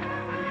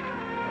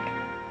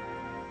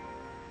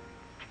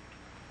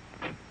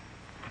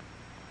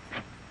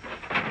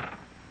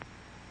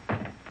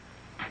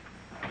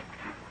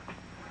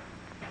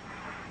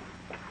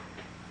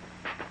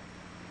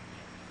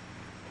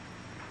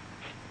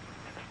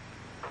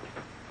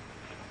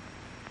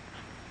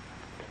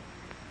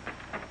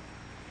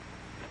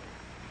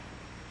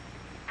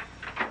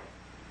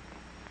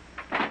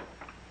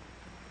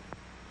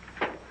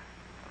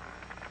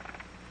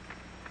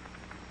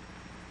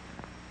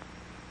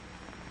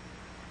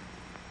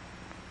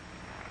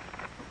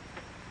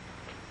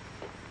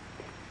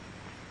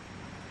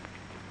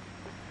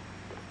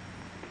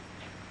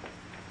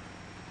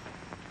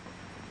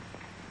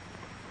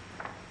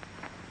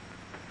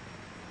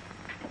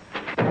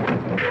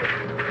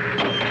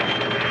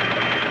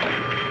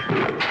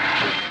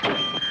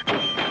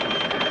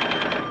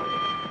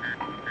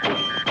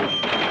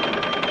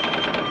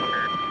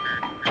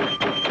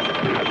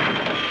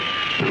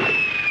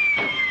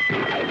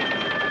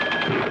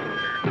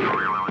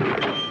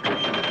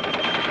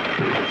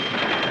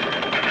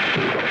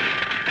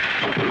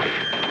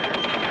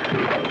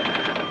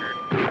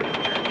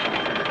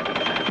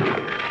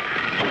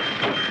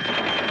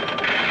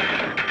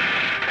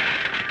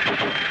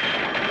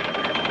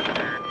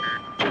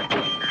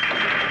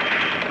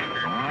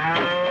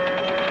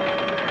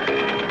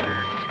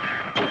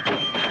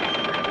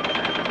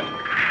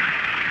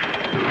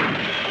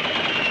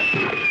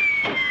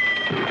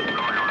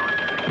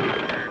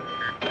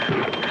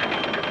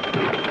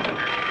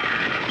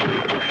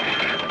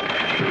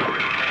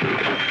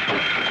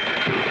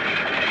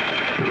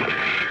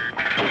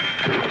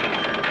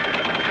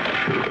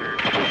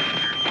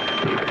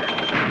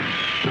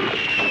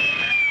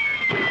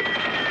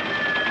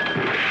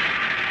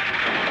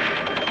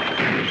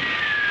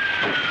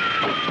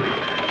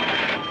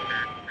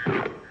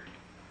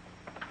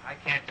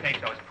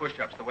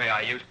 push-ups the way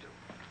I used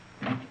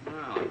to.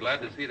 Well, I'm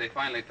glad to see they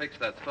finally fixed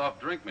that soft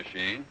drink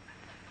machine.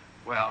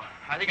 Well,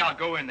 I think I'll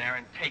go in there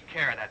and take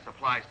care of that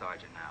supply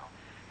sergeant now.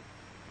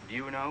 Do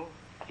you know,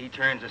 he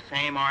turns the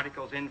same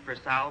articles in for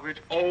salvage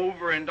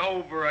over and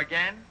over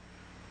again.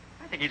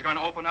 I think he's going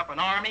to open up an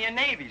Army and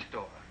Navy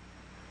store.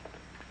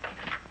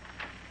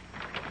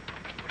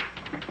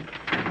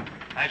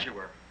 As you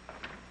were.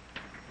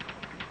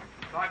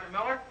 Sergeant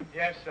Miller?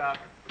 Yes, sir.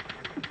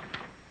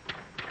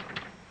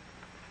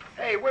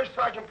 Hey, where's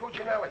Sergeant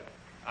Puccinelli?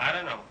 I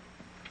don't know.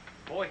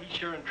 Boy, he's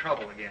sure in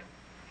trouble again.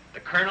 The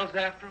colonel's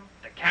after him,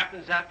 the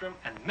captain's after him,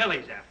 and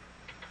Millie's after him.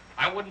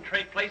 I wouldn't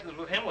trade places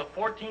with him with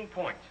 14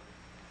 points.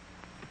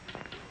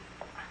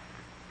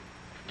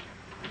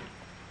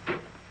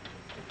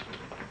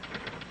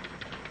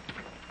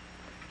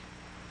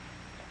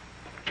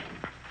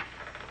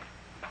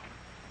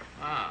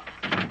 Ah.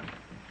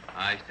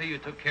 I see you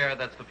took care of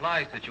that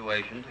supply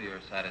situation to your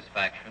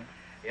satisfaction.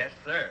 Yes,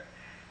 sir.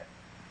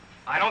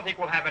 I don't think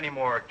we'll have any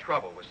more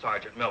trouble with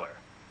Sergeant Miller.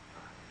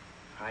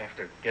 I have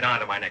to get on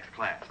to my next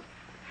class.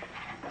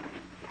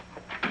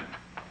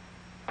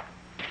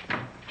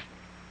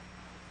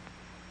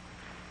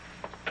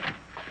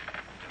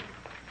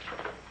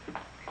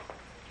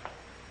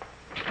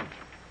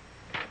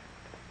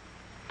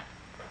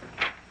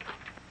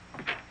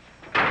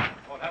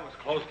 Oh, that was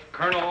close.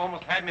 Colonel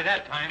almost had me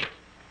that time.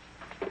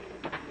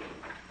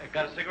 Hey,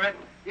 got a cigarette?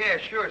 Yeah,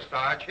 sure,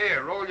 Sarge.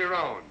 Here, roll your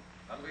own.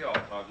 That'll be all,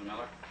 Sergeant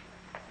Miller.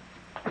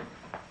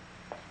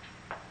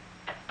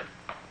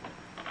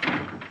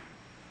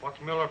 What's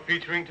Miller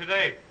featuring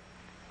today?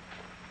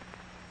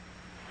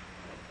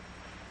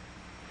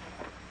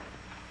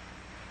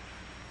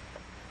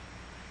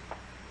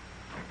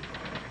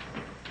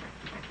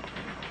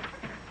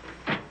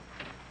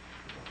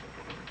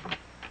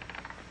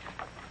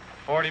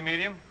 .40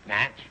 medium?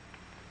 Natch.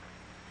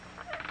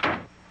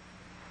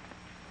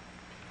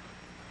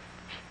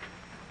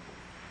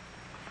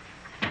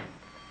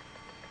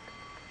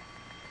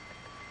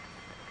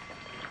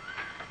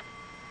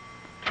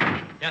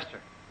 Yes, sir.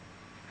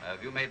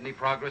 Have you made any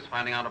progress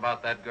finding out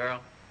about that girl?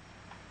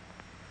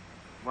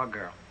 What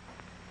girl?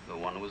 The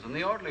one who was in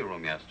the orderly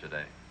room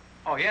yesterday.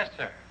 Oh, yes,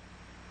 sir.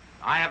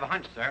 I have a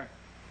hunch, sir.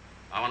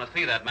 I want to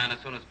see that man as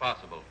soon as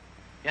possible.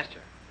 Yes,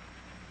 sir.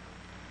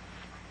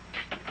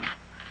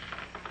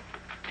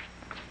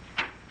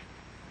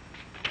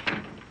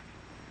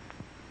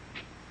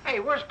 Hey,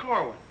 where's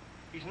Corwin?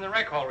 He's in the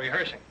rec hall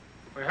rehearsing.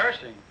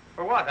 Rehearsing?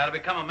 For what? That'll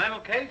become a mental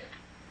case?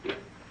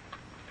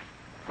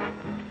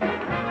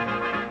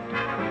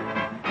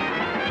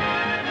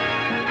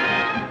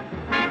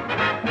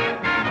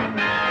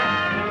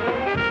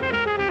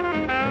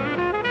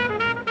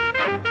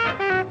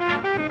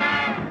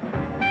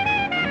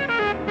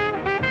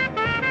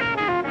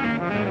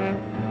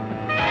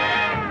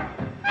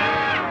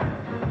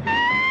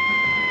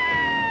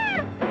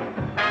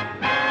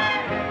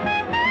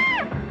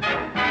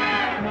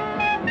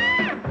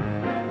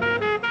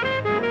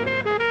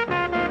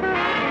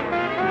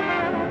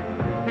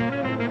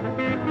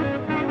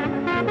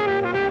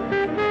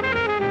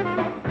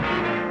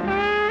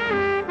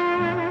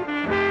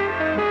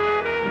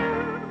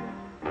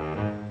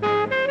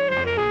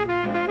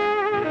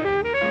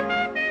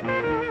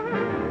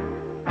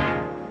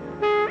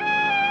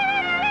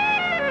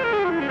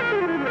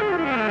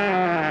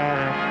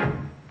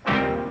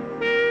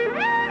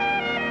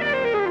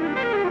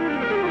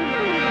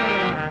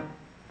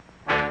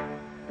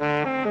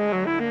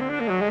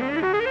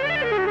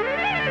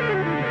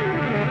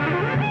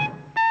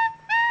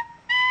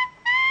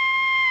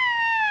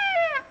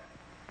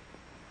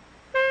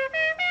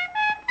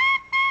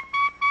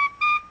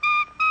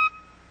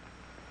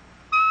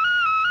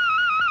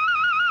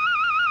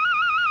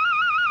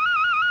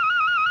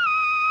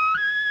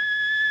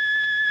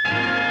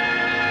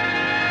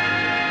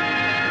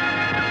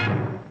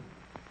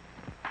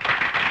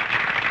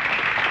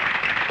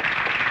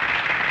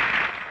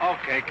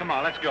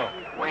 now. Let's go.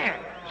 Where?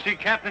 See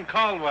Captain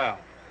Caldwell.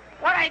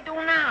 What I do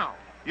now?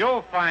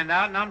 You'll find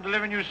out, and I'm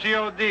delivering you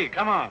COD.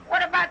 Come on.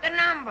 What about the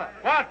number?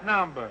 What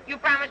number? You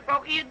promised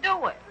Pokey you'd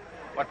do it.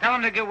 Well, tell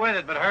him to get with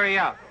it, but hurry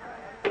up.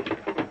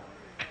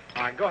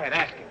 All right, go ahead,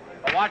 ask him.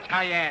 But watch how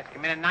you ask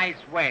him in a nice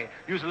way.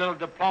 Use a little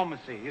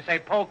diplomacy. You say,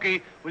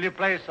 Pokey, will you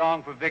play a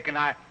song for Vic and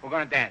I? We're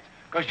going to dance.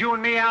 Because you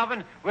and me,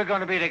 Alvin, we're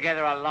going to be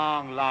together a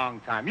long,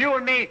 long time. You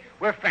and me,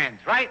 we're friends,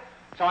 right?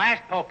 So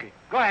ask Pokey.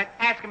 Go ahead,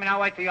 ask him, and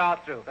I'll wait till you're all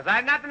through. Because I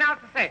have nothing else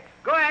to say.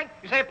 Go ahead.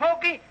 You say,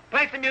 Pokey,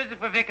 play some music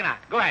for Vic and I.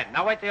 Go ahead, and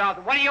I'll wait till you're all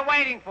through. What are you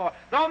waiting for?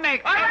 Don't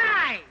make... All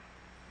right.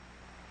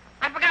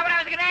 I forgot what I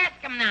was going to ask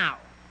him now.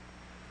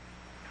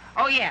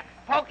 Oh, yeah.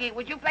 Pokey,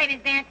 would you play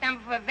this dance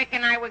number for Vic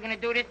and I? We're going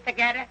to do this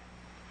together.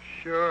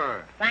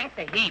 Sure. Thanks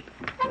a heap.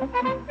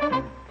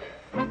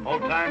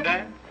 Old-time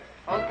dance?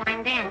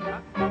 Old-time dance,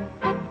 huh?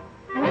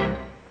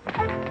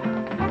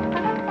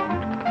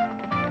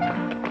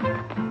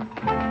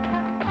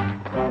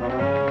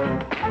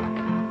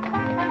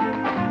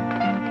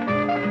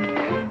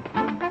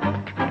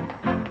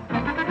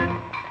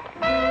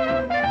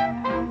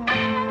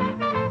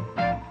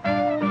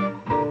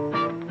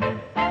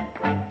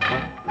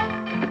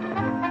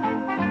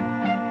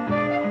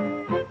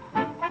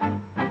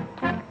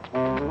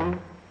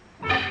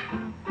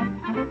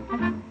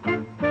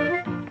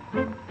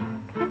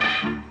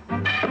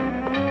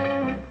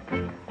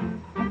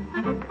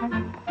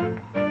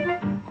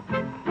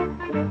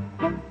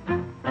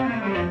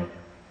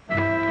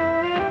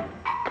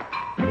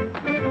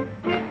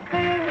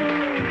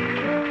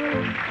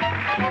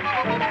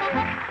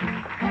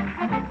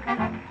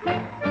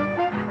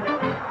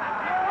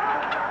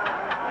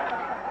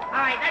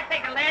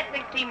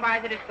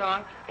 Bars of the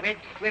song,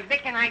 where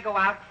Vic and I go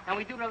out, and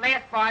we do the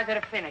last bars of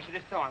the finish of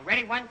the song.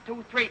 Ready? 1,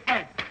 2, 3,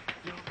 and...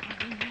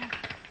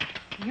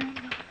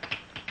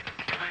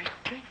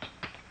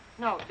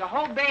 No, the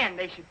whole band,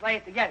 they should play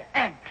it together.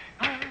 And...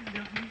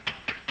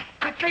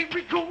 I say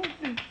we go,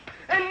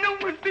 and no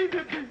one's be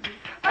the business.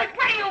 What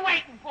are you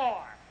waiting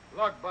for?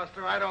 Look,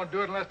 Buster, I don't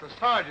do it unless the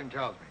sergeant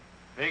tells me.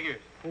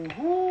 Figures.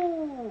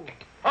 Ooh.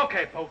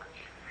 Okay, Poke.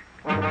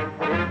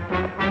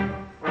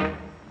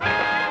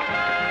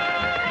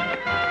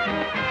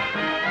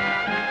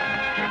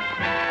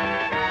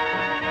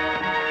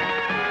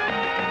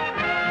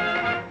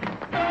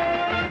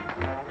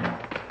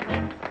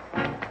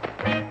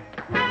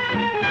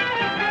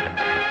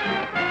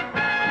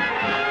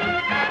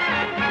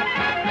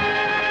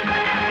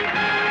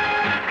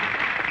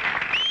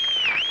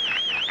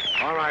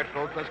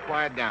 Folks, let's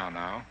quiet down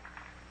now.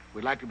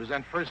 We'd like to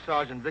present First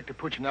Sergeant Victor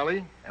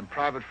Puccinelli and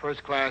Private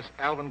First Class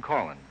Alvin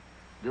Corlin,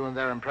 doing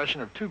their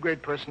impression of two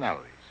great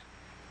personalities.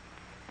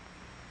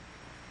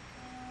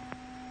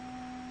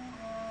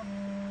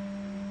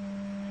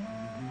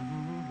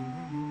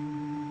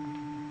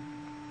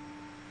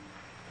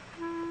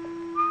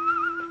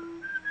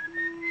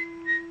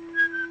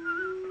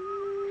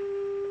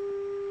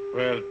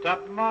 Well,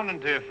 top of the morning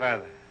to you,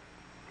 Father.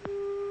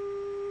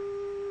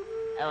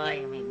 How are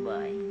you, big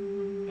boy?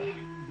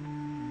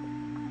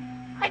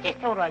 I just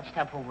thought I'd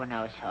stop over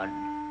now, son,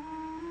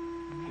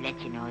 to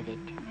let you know that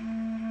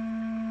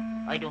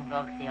I don't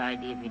like the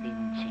idea of you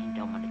leaving St.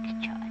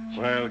 Dominic's Church.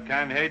 Well,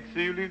 can't hate to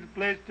see you leave the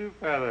place too,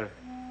 Father.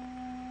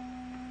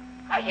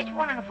 I was just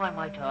wondering if I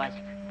might ask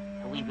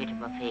a wee bit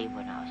of a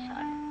favor now,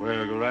 son.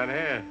 Well, go right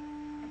ahead.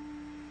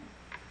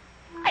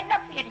 I'd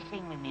love for you to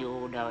sing me my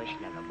old Irish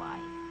lullaby,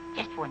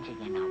 just once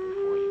again now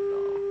before you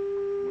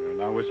Well,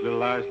 now which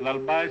little Irish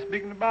lullaby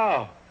speaking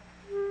about? go.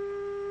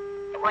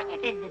 The one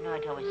you did the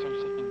night I was so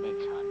sick in bed,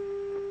 son.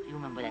 You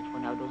remember that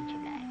one now, don't you,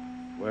 lad?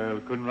 Well,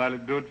 couldn't rightly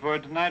do it for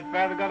you tonight,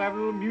 Father. Got to have a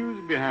little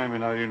music behind me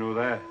now, you know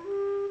that.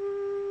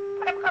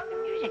 But I've got the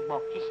music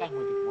book. Just sang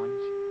with it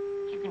once.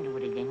 You can do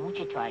it again. Won't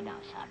you try now,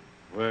 son?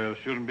 Well,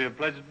 shouldn't be a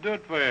pleasure to do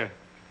it for you.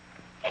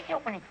 Just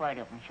open it wide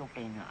open so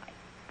plain eye.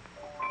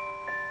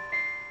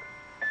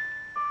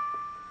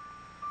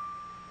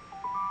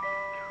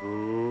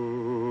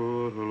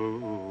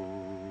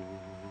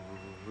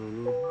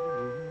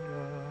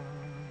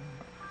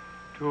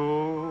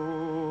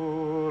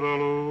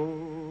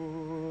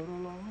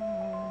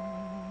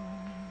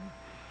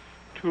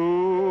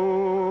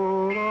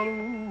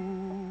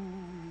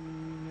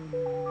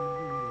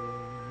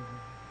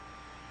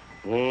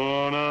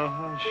 Wanna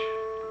hush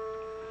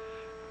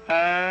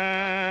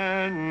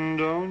and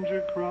don't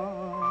you cry.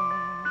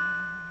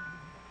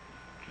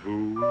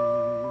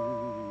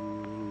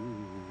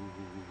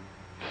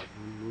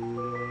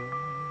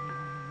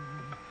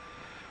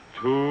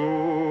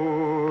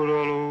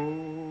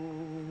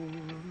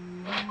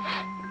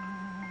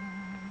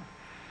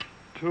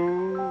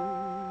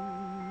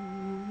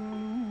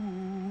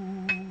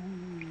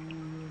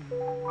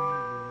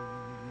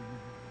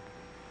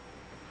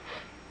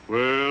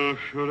 Well,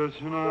 should it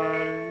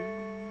tonight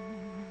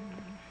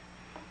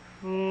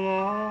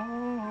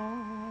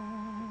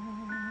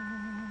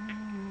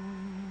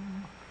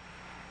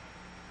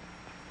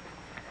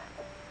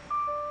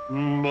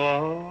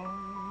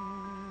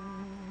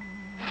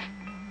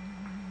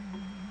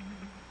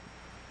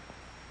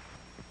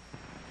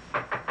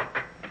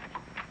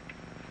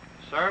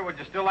Sir, would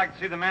you still like to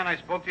see the man I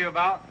spoke to you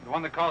about? The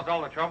one that caused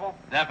all the trouble?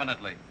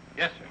 Definitely.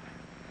 Yes, sir.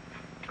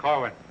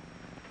 Corwin,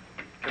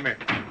 come here.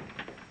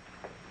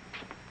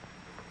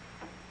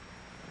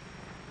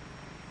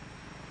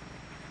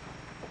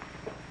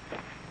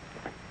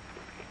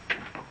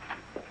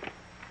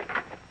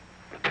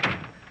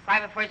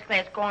 Private first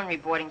class Cohen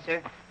reporting,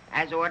 sir.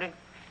 As ordered.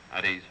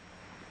 At ease.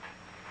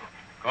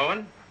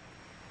 Cohen,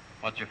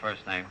 what's your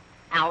first name?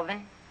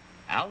 Alvin.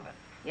 Alvin.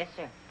 Yes,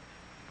 sir.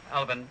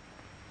 Alvin,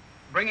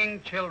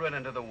 bringing children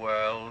into the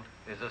world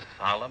is a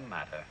solemn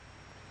matter.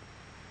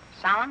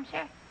 Solemn,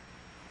 sir?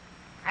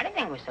 I didn't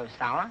think it was so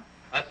solemn.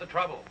 That's the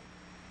trouble.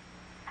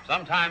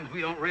 Sometimes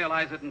we don't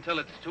realize it until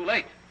it's too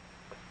late.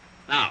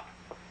 Now,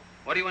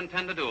 what do you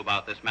intend to do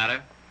about this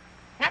matter?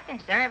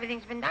 Nothing, sir.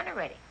 Everything's been done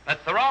already.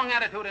 That's the wrong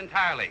attitude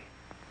entirely.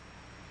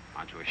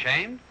 Aren't you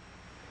ashamed?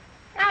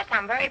 No, sir,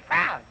 I'm very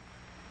proud.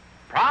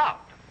 Proud?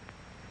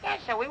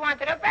 Yes, sir. We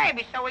wanted a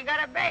baby, so we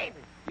got a baby.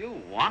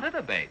 You wanted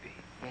a baby?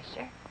 Yes,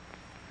 sir.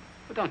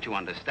 But don't you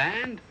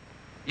understand?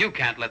 You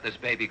can't let this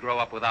baby grow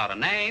up without a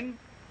name.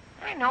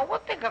 I know. We'll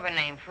think of a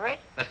name for it.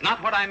 That's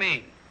not what I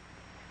mean.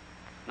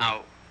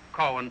 Now,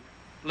 Corwin,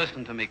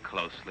 listen to me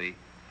closely.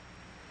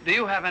 Do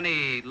you have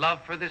any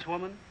love for this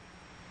woman?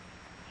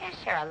 Yes,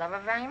 sir. I love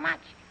her very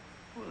much.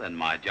 Well, then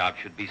my job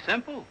should be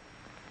simple.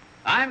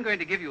 I'm going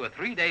to give you a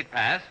 3-day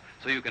pass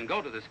so you can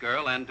go to this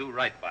girl and do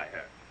right by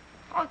her.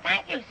 Oh,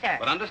 thank you, sir.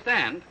 But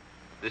understand,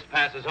 this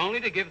pass is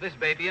only to give this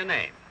baby a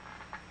name.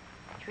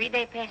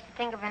 3-day pass to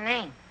think of a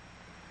name.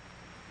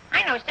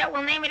 I know, sir.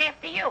 We'll name it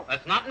after you.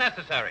 That's not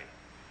necessary.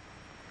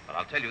 But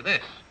I'll tell you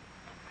this.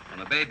 When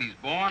the baby's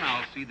born,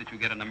 I'll see that you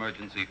get an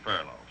emergency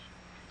furlough.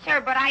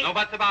 Sir, but I... No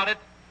buts about it.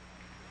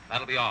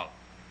 That'll be all.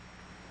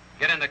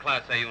 Get into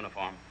Class A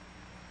uniform.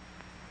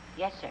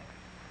 Yes, sir.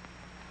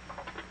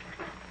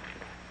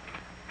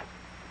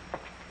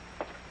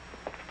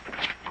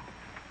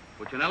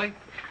 Puccinelli,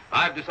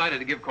 I've decided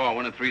to give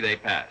Corwin a 3-day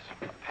pass.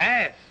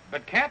 Pass?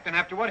 But, Captain,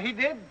 after what he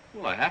did?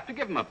 Well, I have to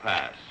give him a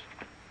pass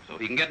so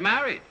he can get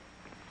married.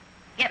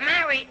 Get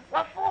married?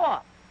 What for?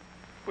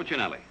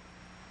 Puccinelli,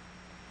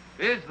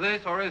 is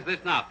this or is this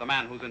not the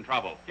man who's in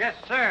trouble? Yes,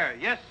 sir.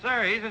 Yes,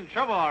 sir. He's in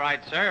trouble, all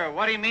right, sir.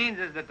 What he means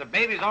is that the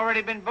baby's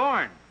already been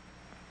born.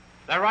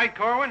 Is that right,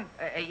 Corwin?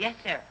 Yes,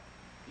 sir.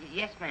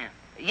 Yes, ma'am.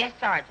 Yes,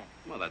 Sergeant.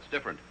 Well, that's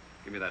different.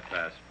 Give me that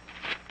pass.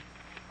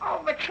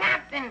 Oh, but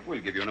Captain...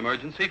 We'll give you an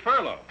emergency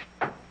furlough.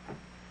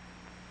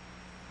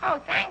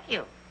 Oh, thank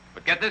you.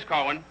 But get this,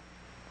 Corwin.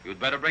 You'd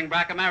better bring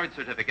back a marriage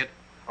certificate.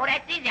 Oh,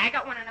 that's easy. I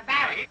got one in the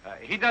barrel.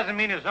 He doesn't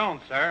mean his own,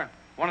 sir.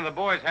 One of the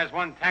boys has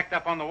one tacked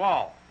up on the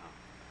wall.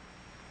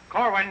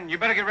 Corwin, you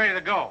better get ready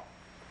to go.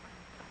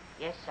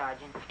 Yes,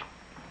 Sergeant.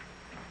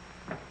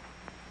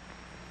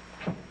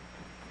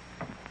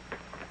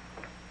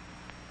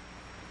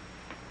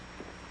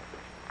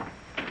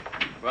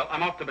 Well,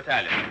 I'm off to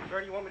battalion. Sir,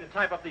 do you want me to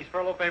type up these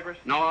furlough papers?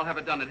 No, I'll have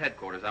it done at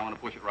headquarters. I want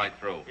to push it right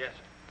through. Yes,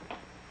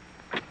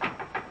 sir.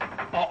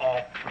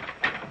 Uh-oh.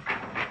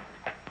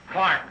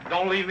 Clark,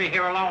 don't leave me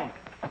here alone.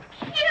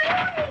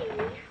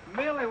 Judy!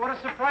 Millie, what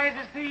a surprise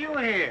to see you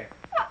here.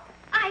 Well,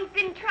 I've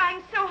been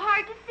trying so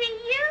hard to see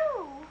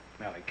you.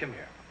 Millie, come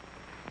here.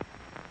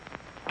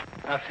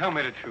 Now, tell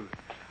me the truth.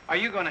 Are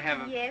you going to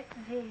have a... Yes,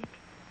 Vic.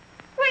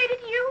 Where did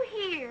you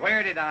hear?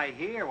 Where did I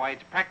hear? Why,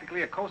 it's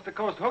practically a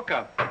coast-to-coast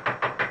hookup.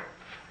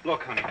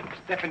 Look, honey,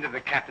 step into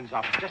the captain's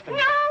office just a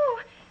minute.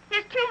 No!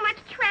 There's too much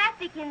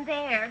traffic in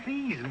there.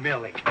 Please,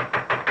 Millie.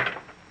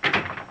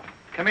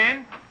 Come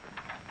in.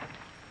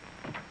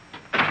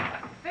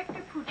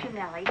 Victor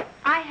Puccinelli,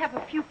 I have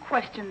a few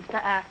questions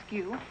to ask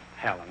you.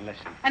 Helen,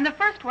 listen. And the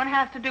first one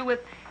has to do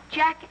with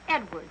Jack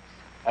Edwards.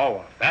 Oh,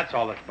 well, if that's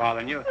all that's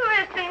bothering you.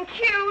 Listen,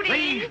 cutie.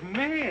 Please,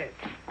 Miss.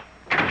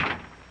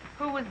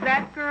 Who was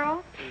that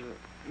girl?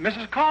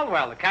 Mrs.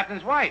 Caldwell, the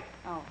captain's wife.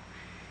 Oh.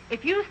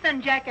 If you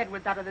send Jack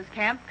Edwards out of this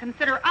camp,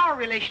 consider our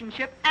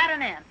relationship at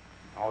an end.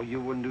 Oh, you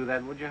wouldn't do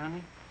that, would you,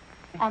 honey?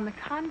 On the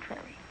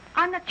contrary.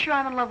 I'm not sure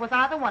I'm in love with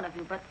either one of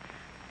you, but,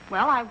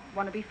 well, I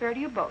want to be fair to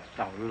you both.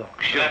 Oh, look,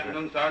 Good sugar.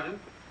 afternoon,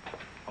 Sergeant.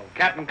 Oh,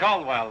 Captain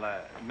Caldwell,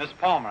 Miss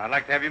Palmer, I'd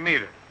like to have you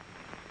meet her.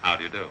 How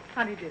do you do?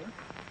 How do you do?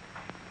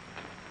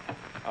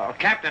 Oh,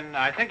 Captain,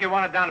 I think you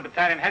want it down to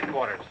battalion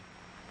headquarters.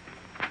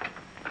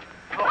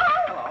 Oh,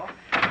 hello.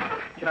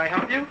 Can I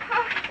help you?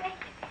 Oh, thank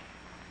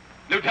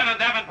you. Lieutenant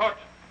Davenport.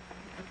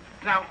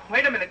 Now,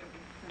 wait a minute.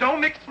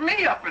 Don't mix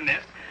me up in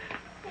this.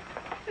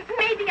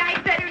 Maybe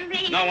I'd better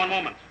leave. No, one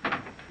moment.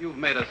 You've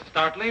made a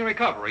startling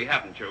recovery,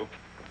 haven't you?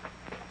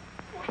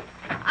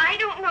 I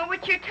don't know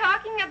what you're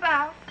talking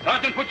about.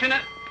 Sergeant Puccinelli.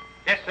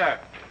 Yes, sir.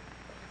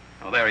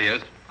 Oh, there he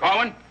is.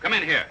 Corwin, come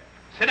in here.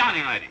 Sit down,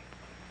 young lady.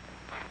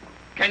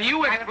 Can you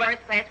Private explain...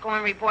 first class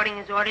Cohen reporting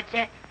as ordered,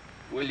 sir.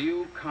 Will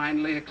you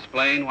kindly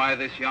explain why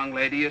this young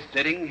lady is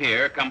sitting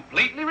here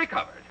completely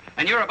recovered,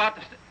 and you're about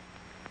to...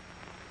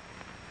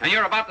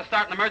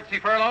 start an emergency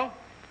furlough?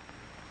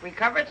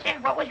 Recovered, sir?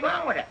 What was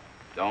wrong with her?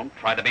 Don't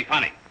try to be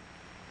funny.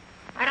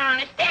 I don't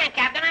understand,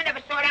 Captain. I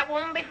never saw that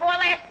woman before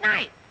last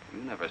night.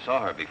 You never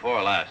saw her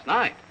before last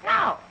night.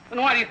 No.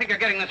 Then why do you think you're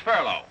getting this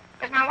furlough?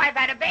 Because my wife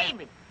had a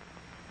baby.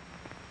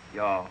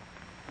 Your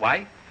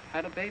wife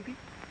had a baby?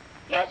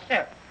 Yes,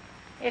 sir.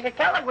 Here's a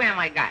telegram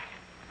I got.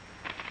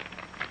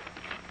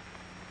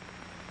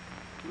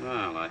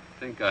 Well, I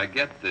think I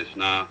get this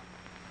now.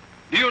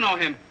 Do you know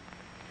him?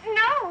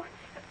 No,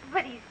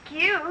 but he's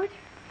cute.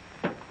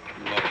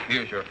 Look,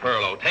 here's your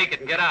furlough. Take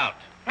it and get out.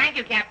 Thank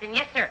you, Captain.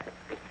 Yes, sir.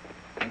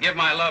 And give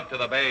my love to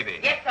the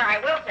baby. Yes, sir, I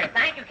will, sir.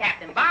 Thank you,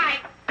 Captain. Bye.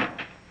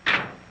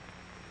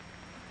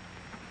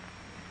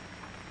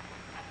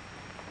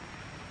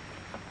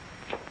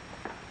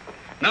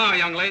 Now,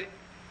 young lady.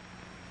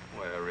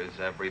 Where is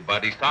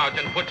everybody?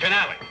 Sergeant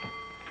Puccinelli.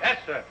 Yes,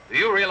 sir. Do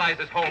you realize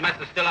this whole mess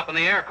is still up in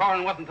the air?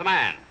 Corrin wasn't the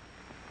man.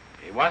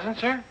 He wasn't,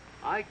 sir?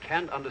 I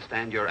can't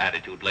understand your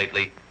attitude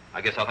lately.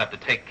 I guess I'll have to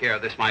take care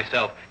of this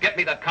myself. Get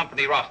me that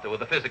company roster with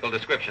the physical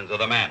descriptions of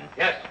the men.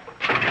 Yes.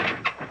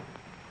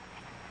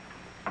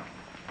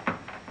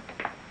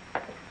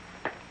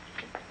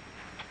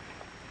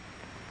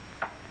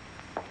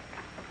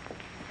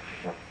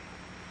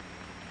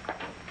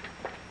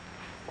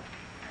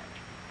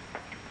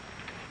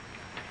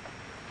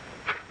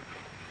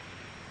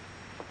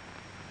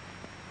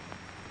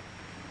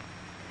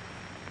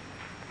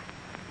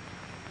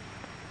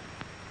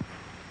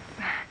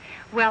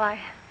 Well,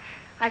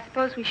 I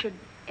suppose we should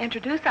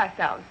introduce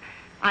ourselves.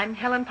 I'm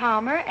Helen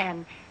Palmer,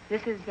 and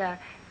this is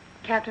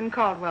Captain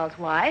Caldwell's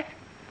wife.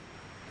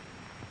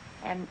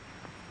 And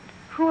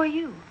who are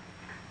you?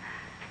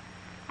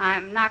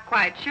 I'm not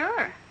quite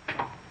sure.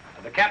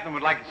 The captain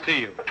would like to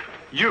see you.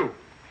 You.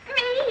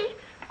 Me?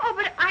 Oh,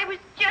 but I was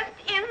just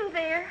in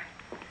there.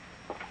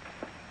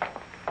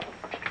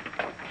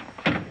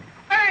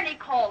 Ernie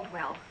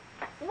Caldwell.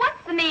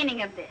 What's the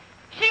meaning of this?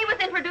 She was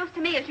introduced to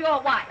me as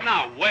your wife.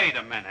 Now, wait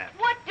a minute.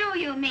 What do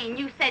you mean?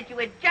 You said you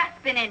had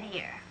just been in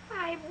here.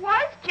 I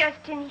was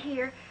just in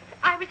here.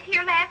 I was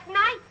here last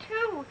night,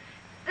 too.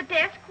 The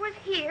desk was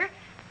here.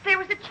 There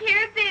was a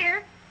chair there.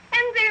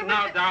 And there was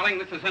Now, darling,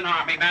 this is an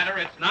Army matter.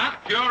 It's not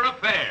your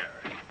affair.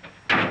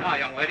 Now,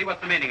 young lady,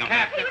 what's the meaning of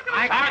Captain,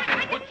 that?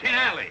 Sergeant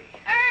Puccinelli.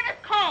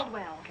 Ernest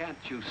Caldwell. Can't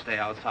you stay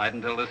outside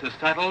until this is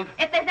settled?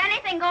 If there's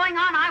anything going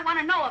on, I want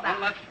to know about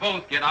Well, let's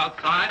both get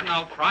outside, and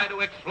I'll try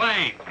to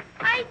explain.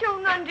 I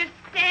don't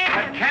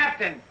understand.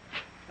 Captain!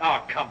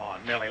 Oh, come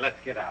on, Millie. Let's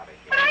get out of here.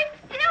 But I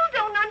still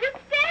don't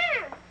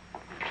understand.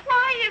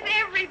 Why is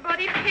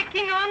everybody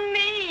picking on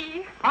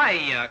me?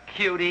 Hiya,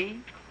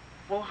 cutie.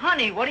 Well,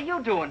 honey, what are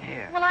you doing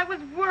here? Well, I was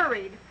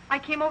worried. I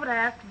came over to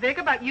ask Vic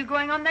about you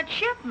going on that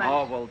shipment.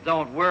 Oh, well,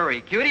 don't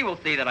worry. Cutie will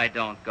see that I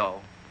don't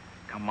go.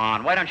 Come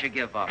on, why don't you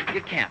give up?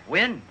 You can't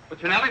win.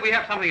 Puccinelli, we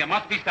have something that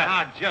must be settled.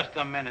 Now, just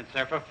a minute,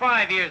 sir. For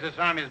 5 years, this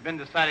Army has been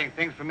deciding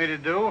things for me to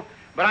do,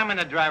 but I'm in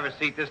the driver's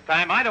seat this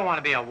time. I don't want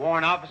to be a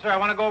warrant officer. I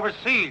want to go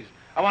overseas.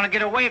 I want to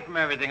get away from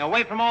everything,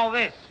 away from all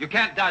this. You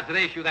can't dodge the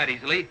issue that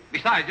easily.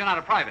 Besides, you're not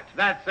a private.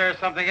 That's, sir,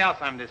 something else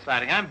I'm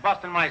deciding. I'm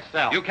busting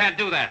myself. You can't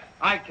do that.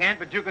 I can't,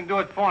 but you can do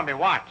it for me.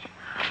 Watch.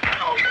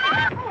 Oh,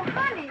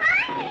 honey.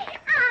 Ernie.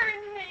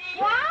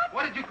 What?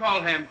 What did you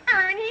call him?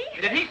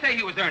 Ernie? Did he say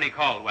he was Ernie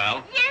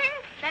Caldwell? Yes.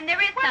 Then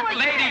there is something.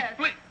 Ladies,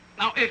 please.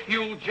 Now, if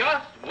you'll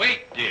just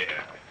wait, dear.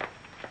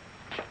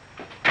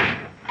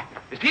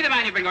 Is he the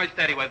man you've been going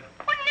steady with?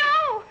 Oh,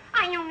 no.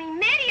 I only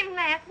met him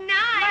last night.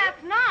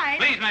 Last night?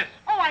 Please, miss.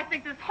 Oh, I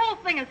think this whole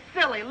thing is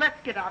silly. Let's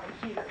get out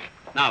of here.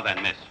 Now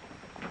then, miss.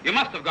 You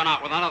must have gone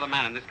out with another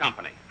man in this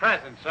company.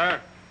 Present,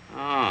 sir.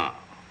 Oh,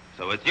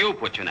 so it's you,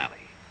 Puccinelli.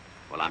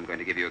 Well, I'm going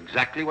to give you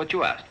exactly what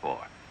you asked for.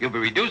 You'll be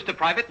reduced to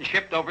private and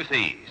shipped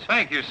overseas.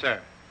 Thank you,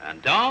 sir. And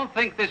don't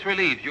think this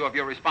relieves you of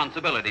your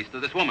responsibilities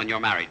to this woman you're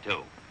married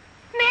to.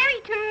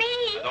 Married to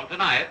me? Don't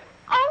deny it.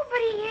 Oh, but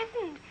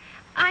he isn't.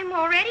 I'm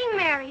already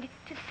married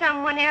to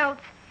someone else.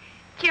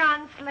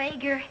 John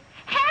Slager.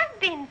 Have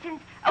been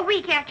since a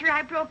week after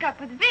I broke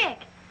up with Vic.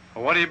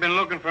 Well, what have you been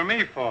looking for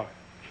me for?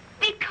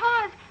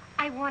 Because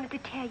I wanted to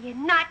tell you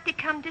not to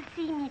come to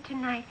see me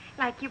tonight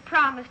like you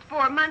promised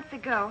 4 months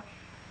ago,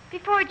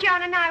 before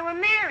John and I were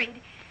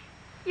married.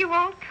 You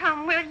won't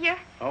come, will you?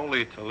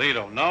 Holy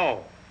Toledo,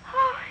 no.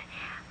 Oh,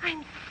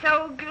 I'm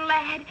so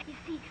glad. You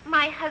see,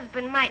 my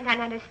husband might not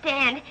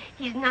understand.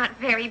 He's not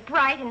very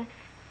bright, and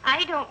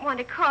I don't want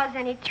to cause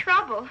any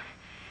trouble.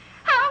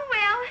 Oh,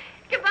 well,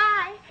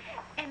 goodbye.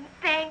 And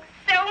thanks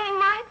so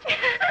much.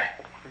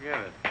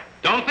 Forget it.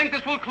 Don't think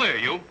this will clear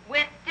you.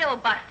 We're still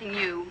busting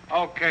you.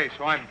 Okay,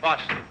 so I'm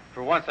busted.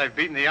 For once, I've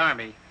beaten the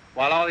Army.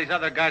 While all these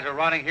other guys are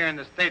rotting here in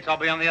the States, I'll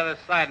be on the other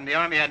side, and the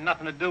Army had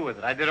nothing to do with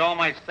it. I did it all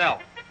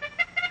myself.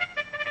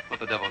 What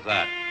the devil's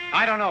that?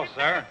 I don't know,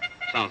 sir.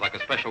 Sounds like a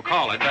special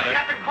call. I'd better...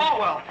 Captain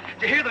Caldwell,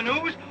 did you hear the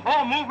news?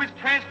 All movements,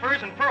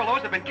 transfers, and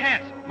furloughs have been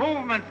canceled.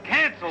 Movements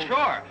canceled?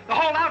 Sure. The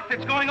whole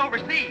outfit's going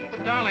overseas.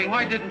 But, darling,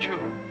 why didn't you?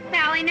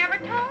 Sally never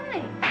told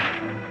me.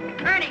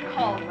 Ernie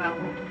Caldwell,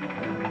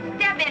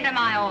 step into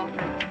my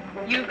office.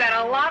 You've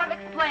got a lot of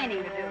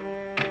explaining to do.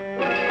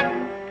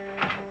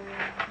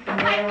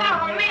 Hey,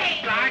 follow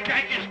me! Sarge,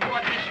 I just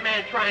caught this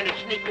man trying to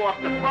sneak off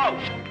the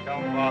post.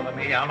 Don't bother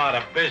me. I'm out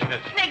of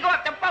business. Sneak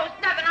off the post,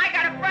 nothing. I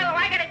got a furlough.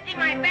 I got a see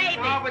my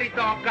baby. Nobody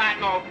don't got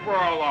no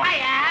furlough. I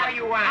have. Where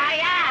you at? I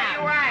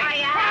have. Where you at? I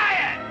have.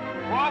 Quiet!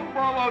 All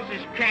furloughs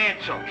is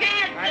canceled.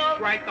 Canceled?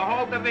 That's right. The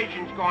whole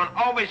division's going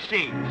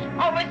overseas.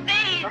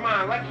 Overseas? Come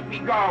on, let's be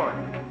going.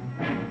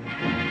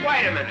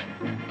 Wait a minute.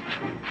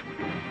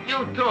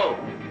 You too.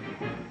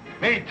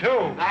 Me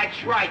too.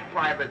 That's right,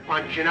 Private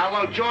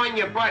Punchinello. Join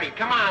your buddy.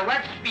 Come on,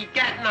 let's be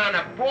getting on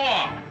a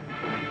ball.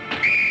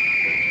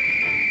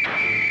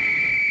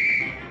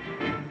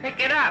 Pick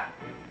it up.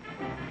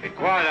 Pick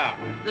what up?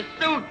 The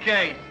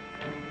suitcase.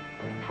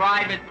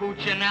 Private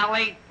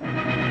Puccinelli.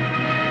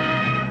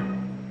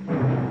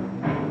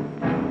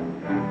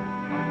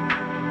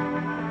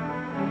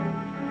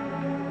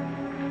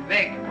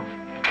 Vic.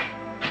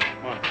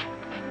 What?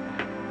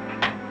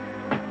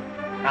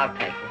 I'll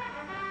take it.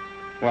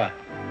 What?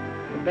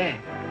 The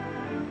bag.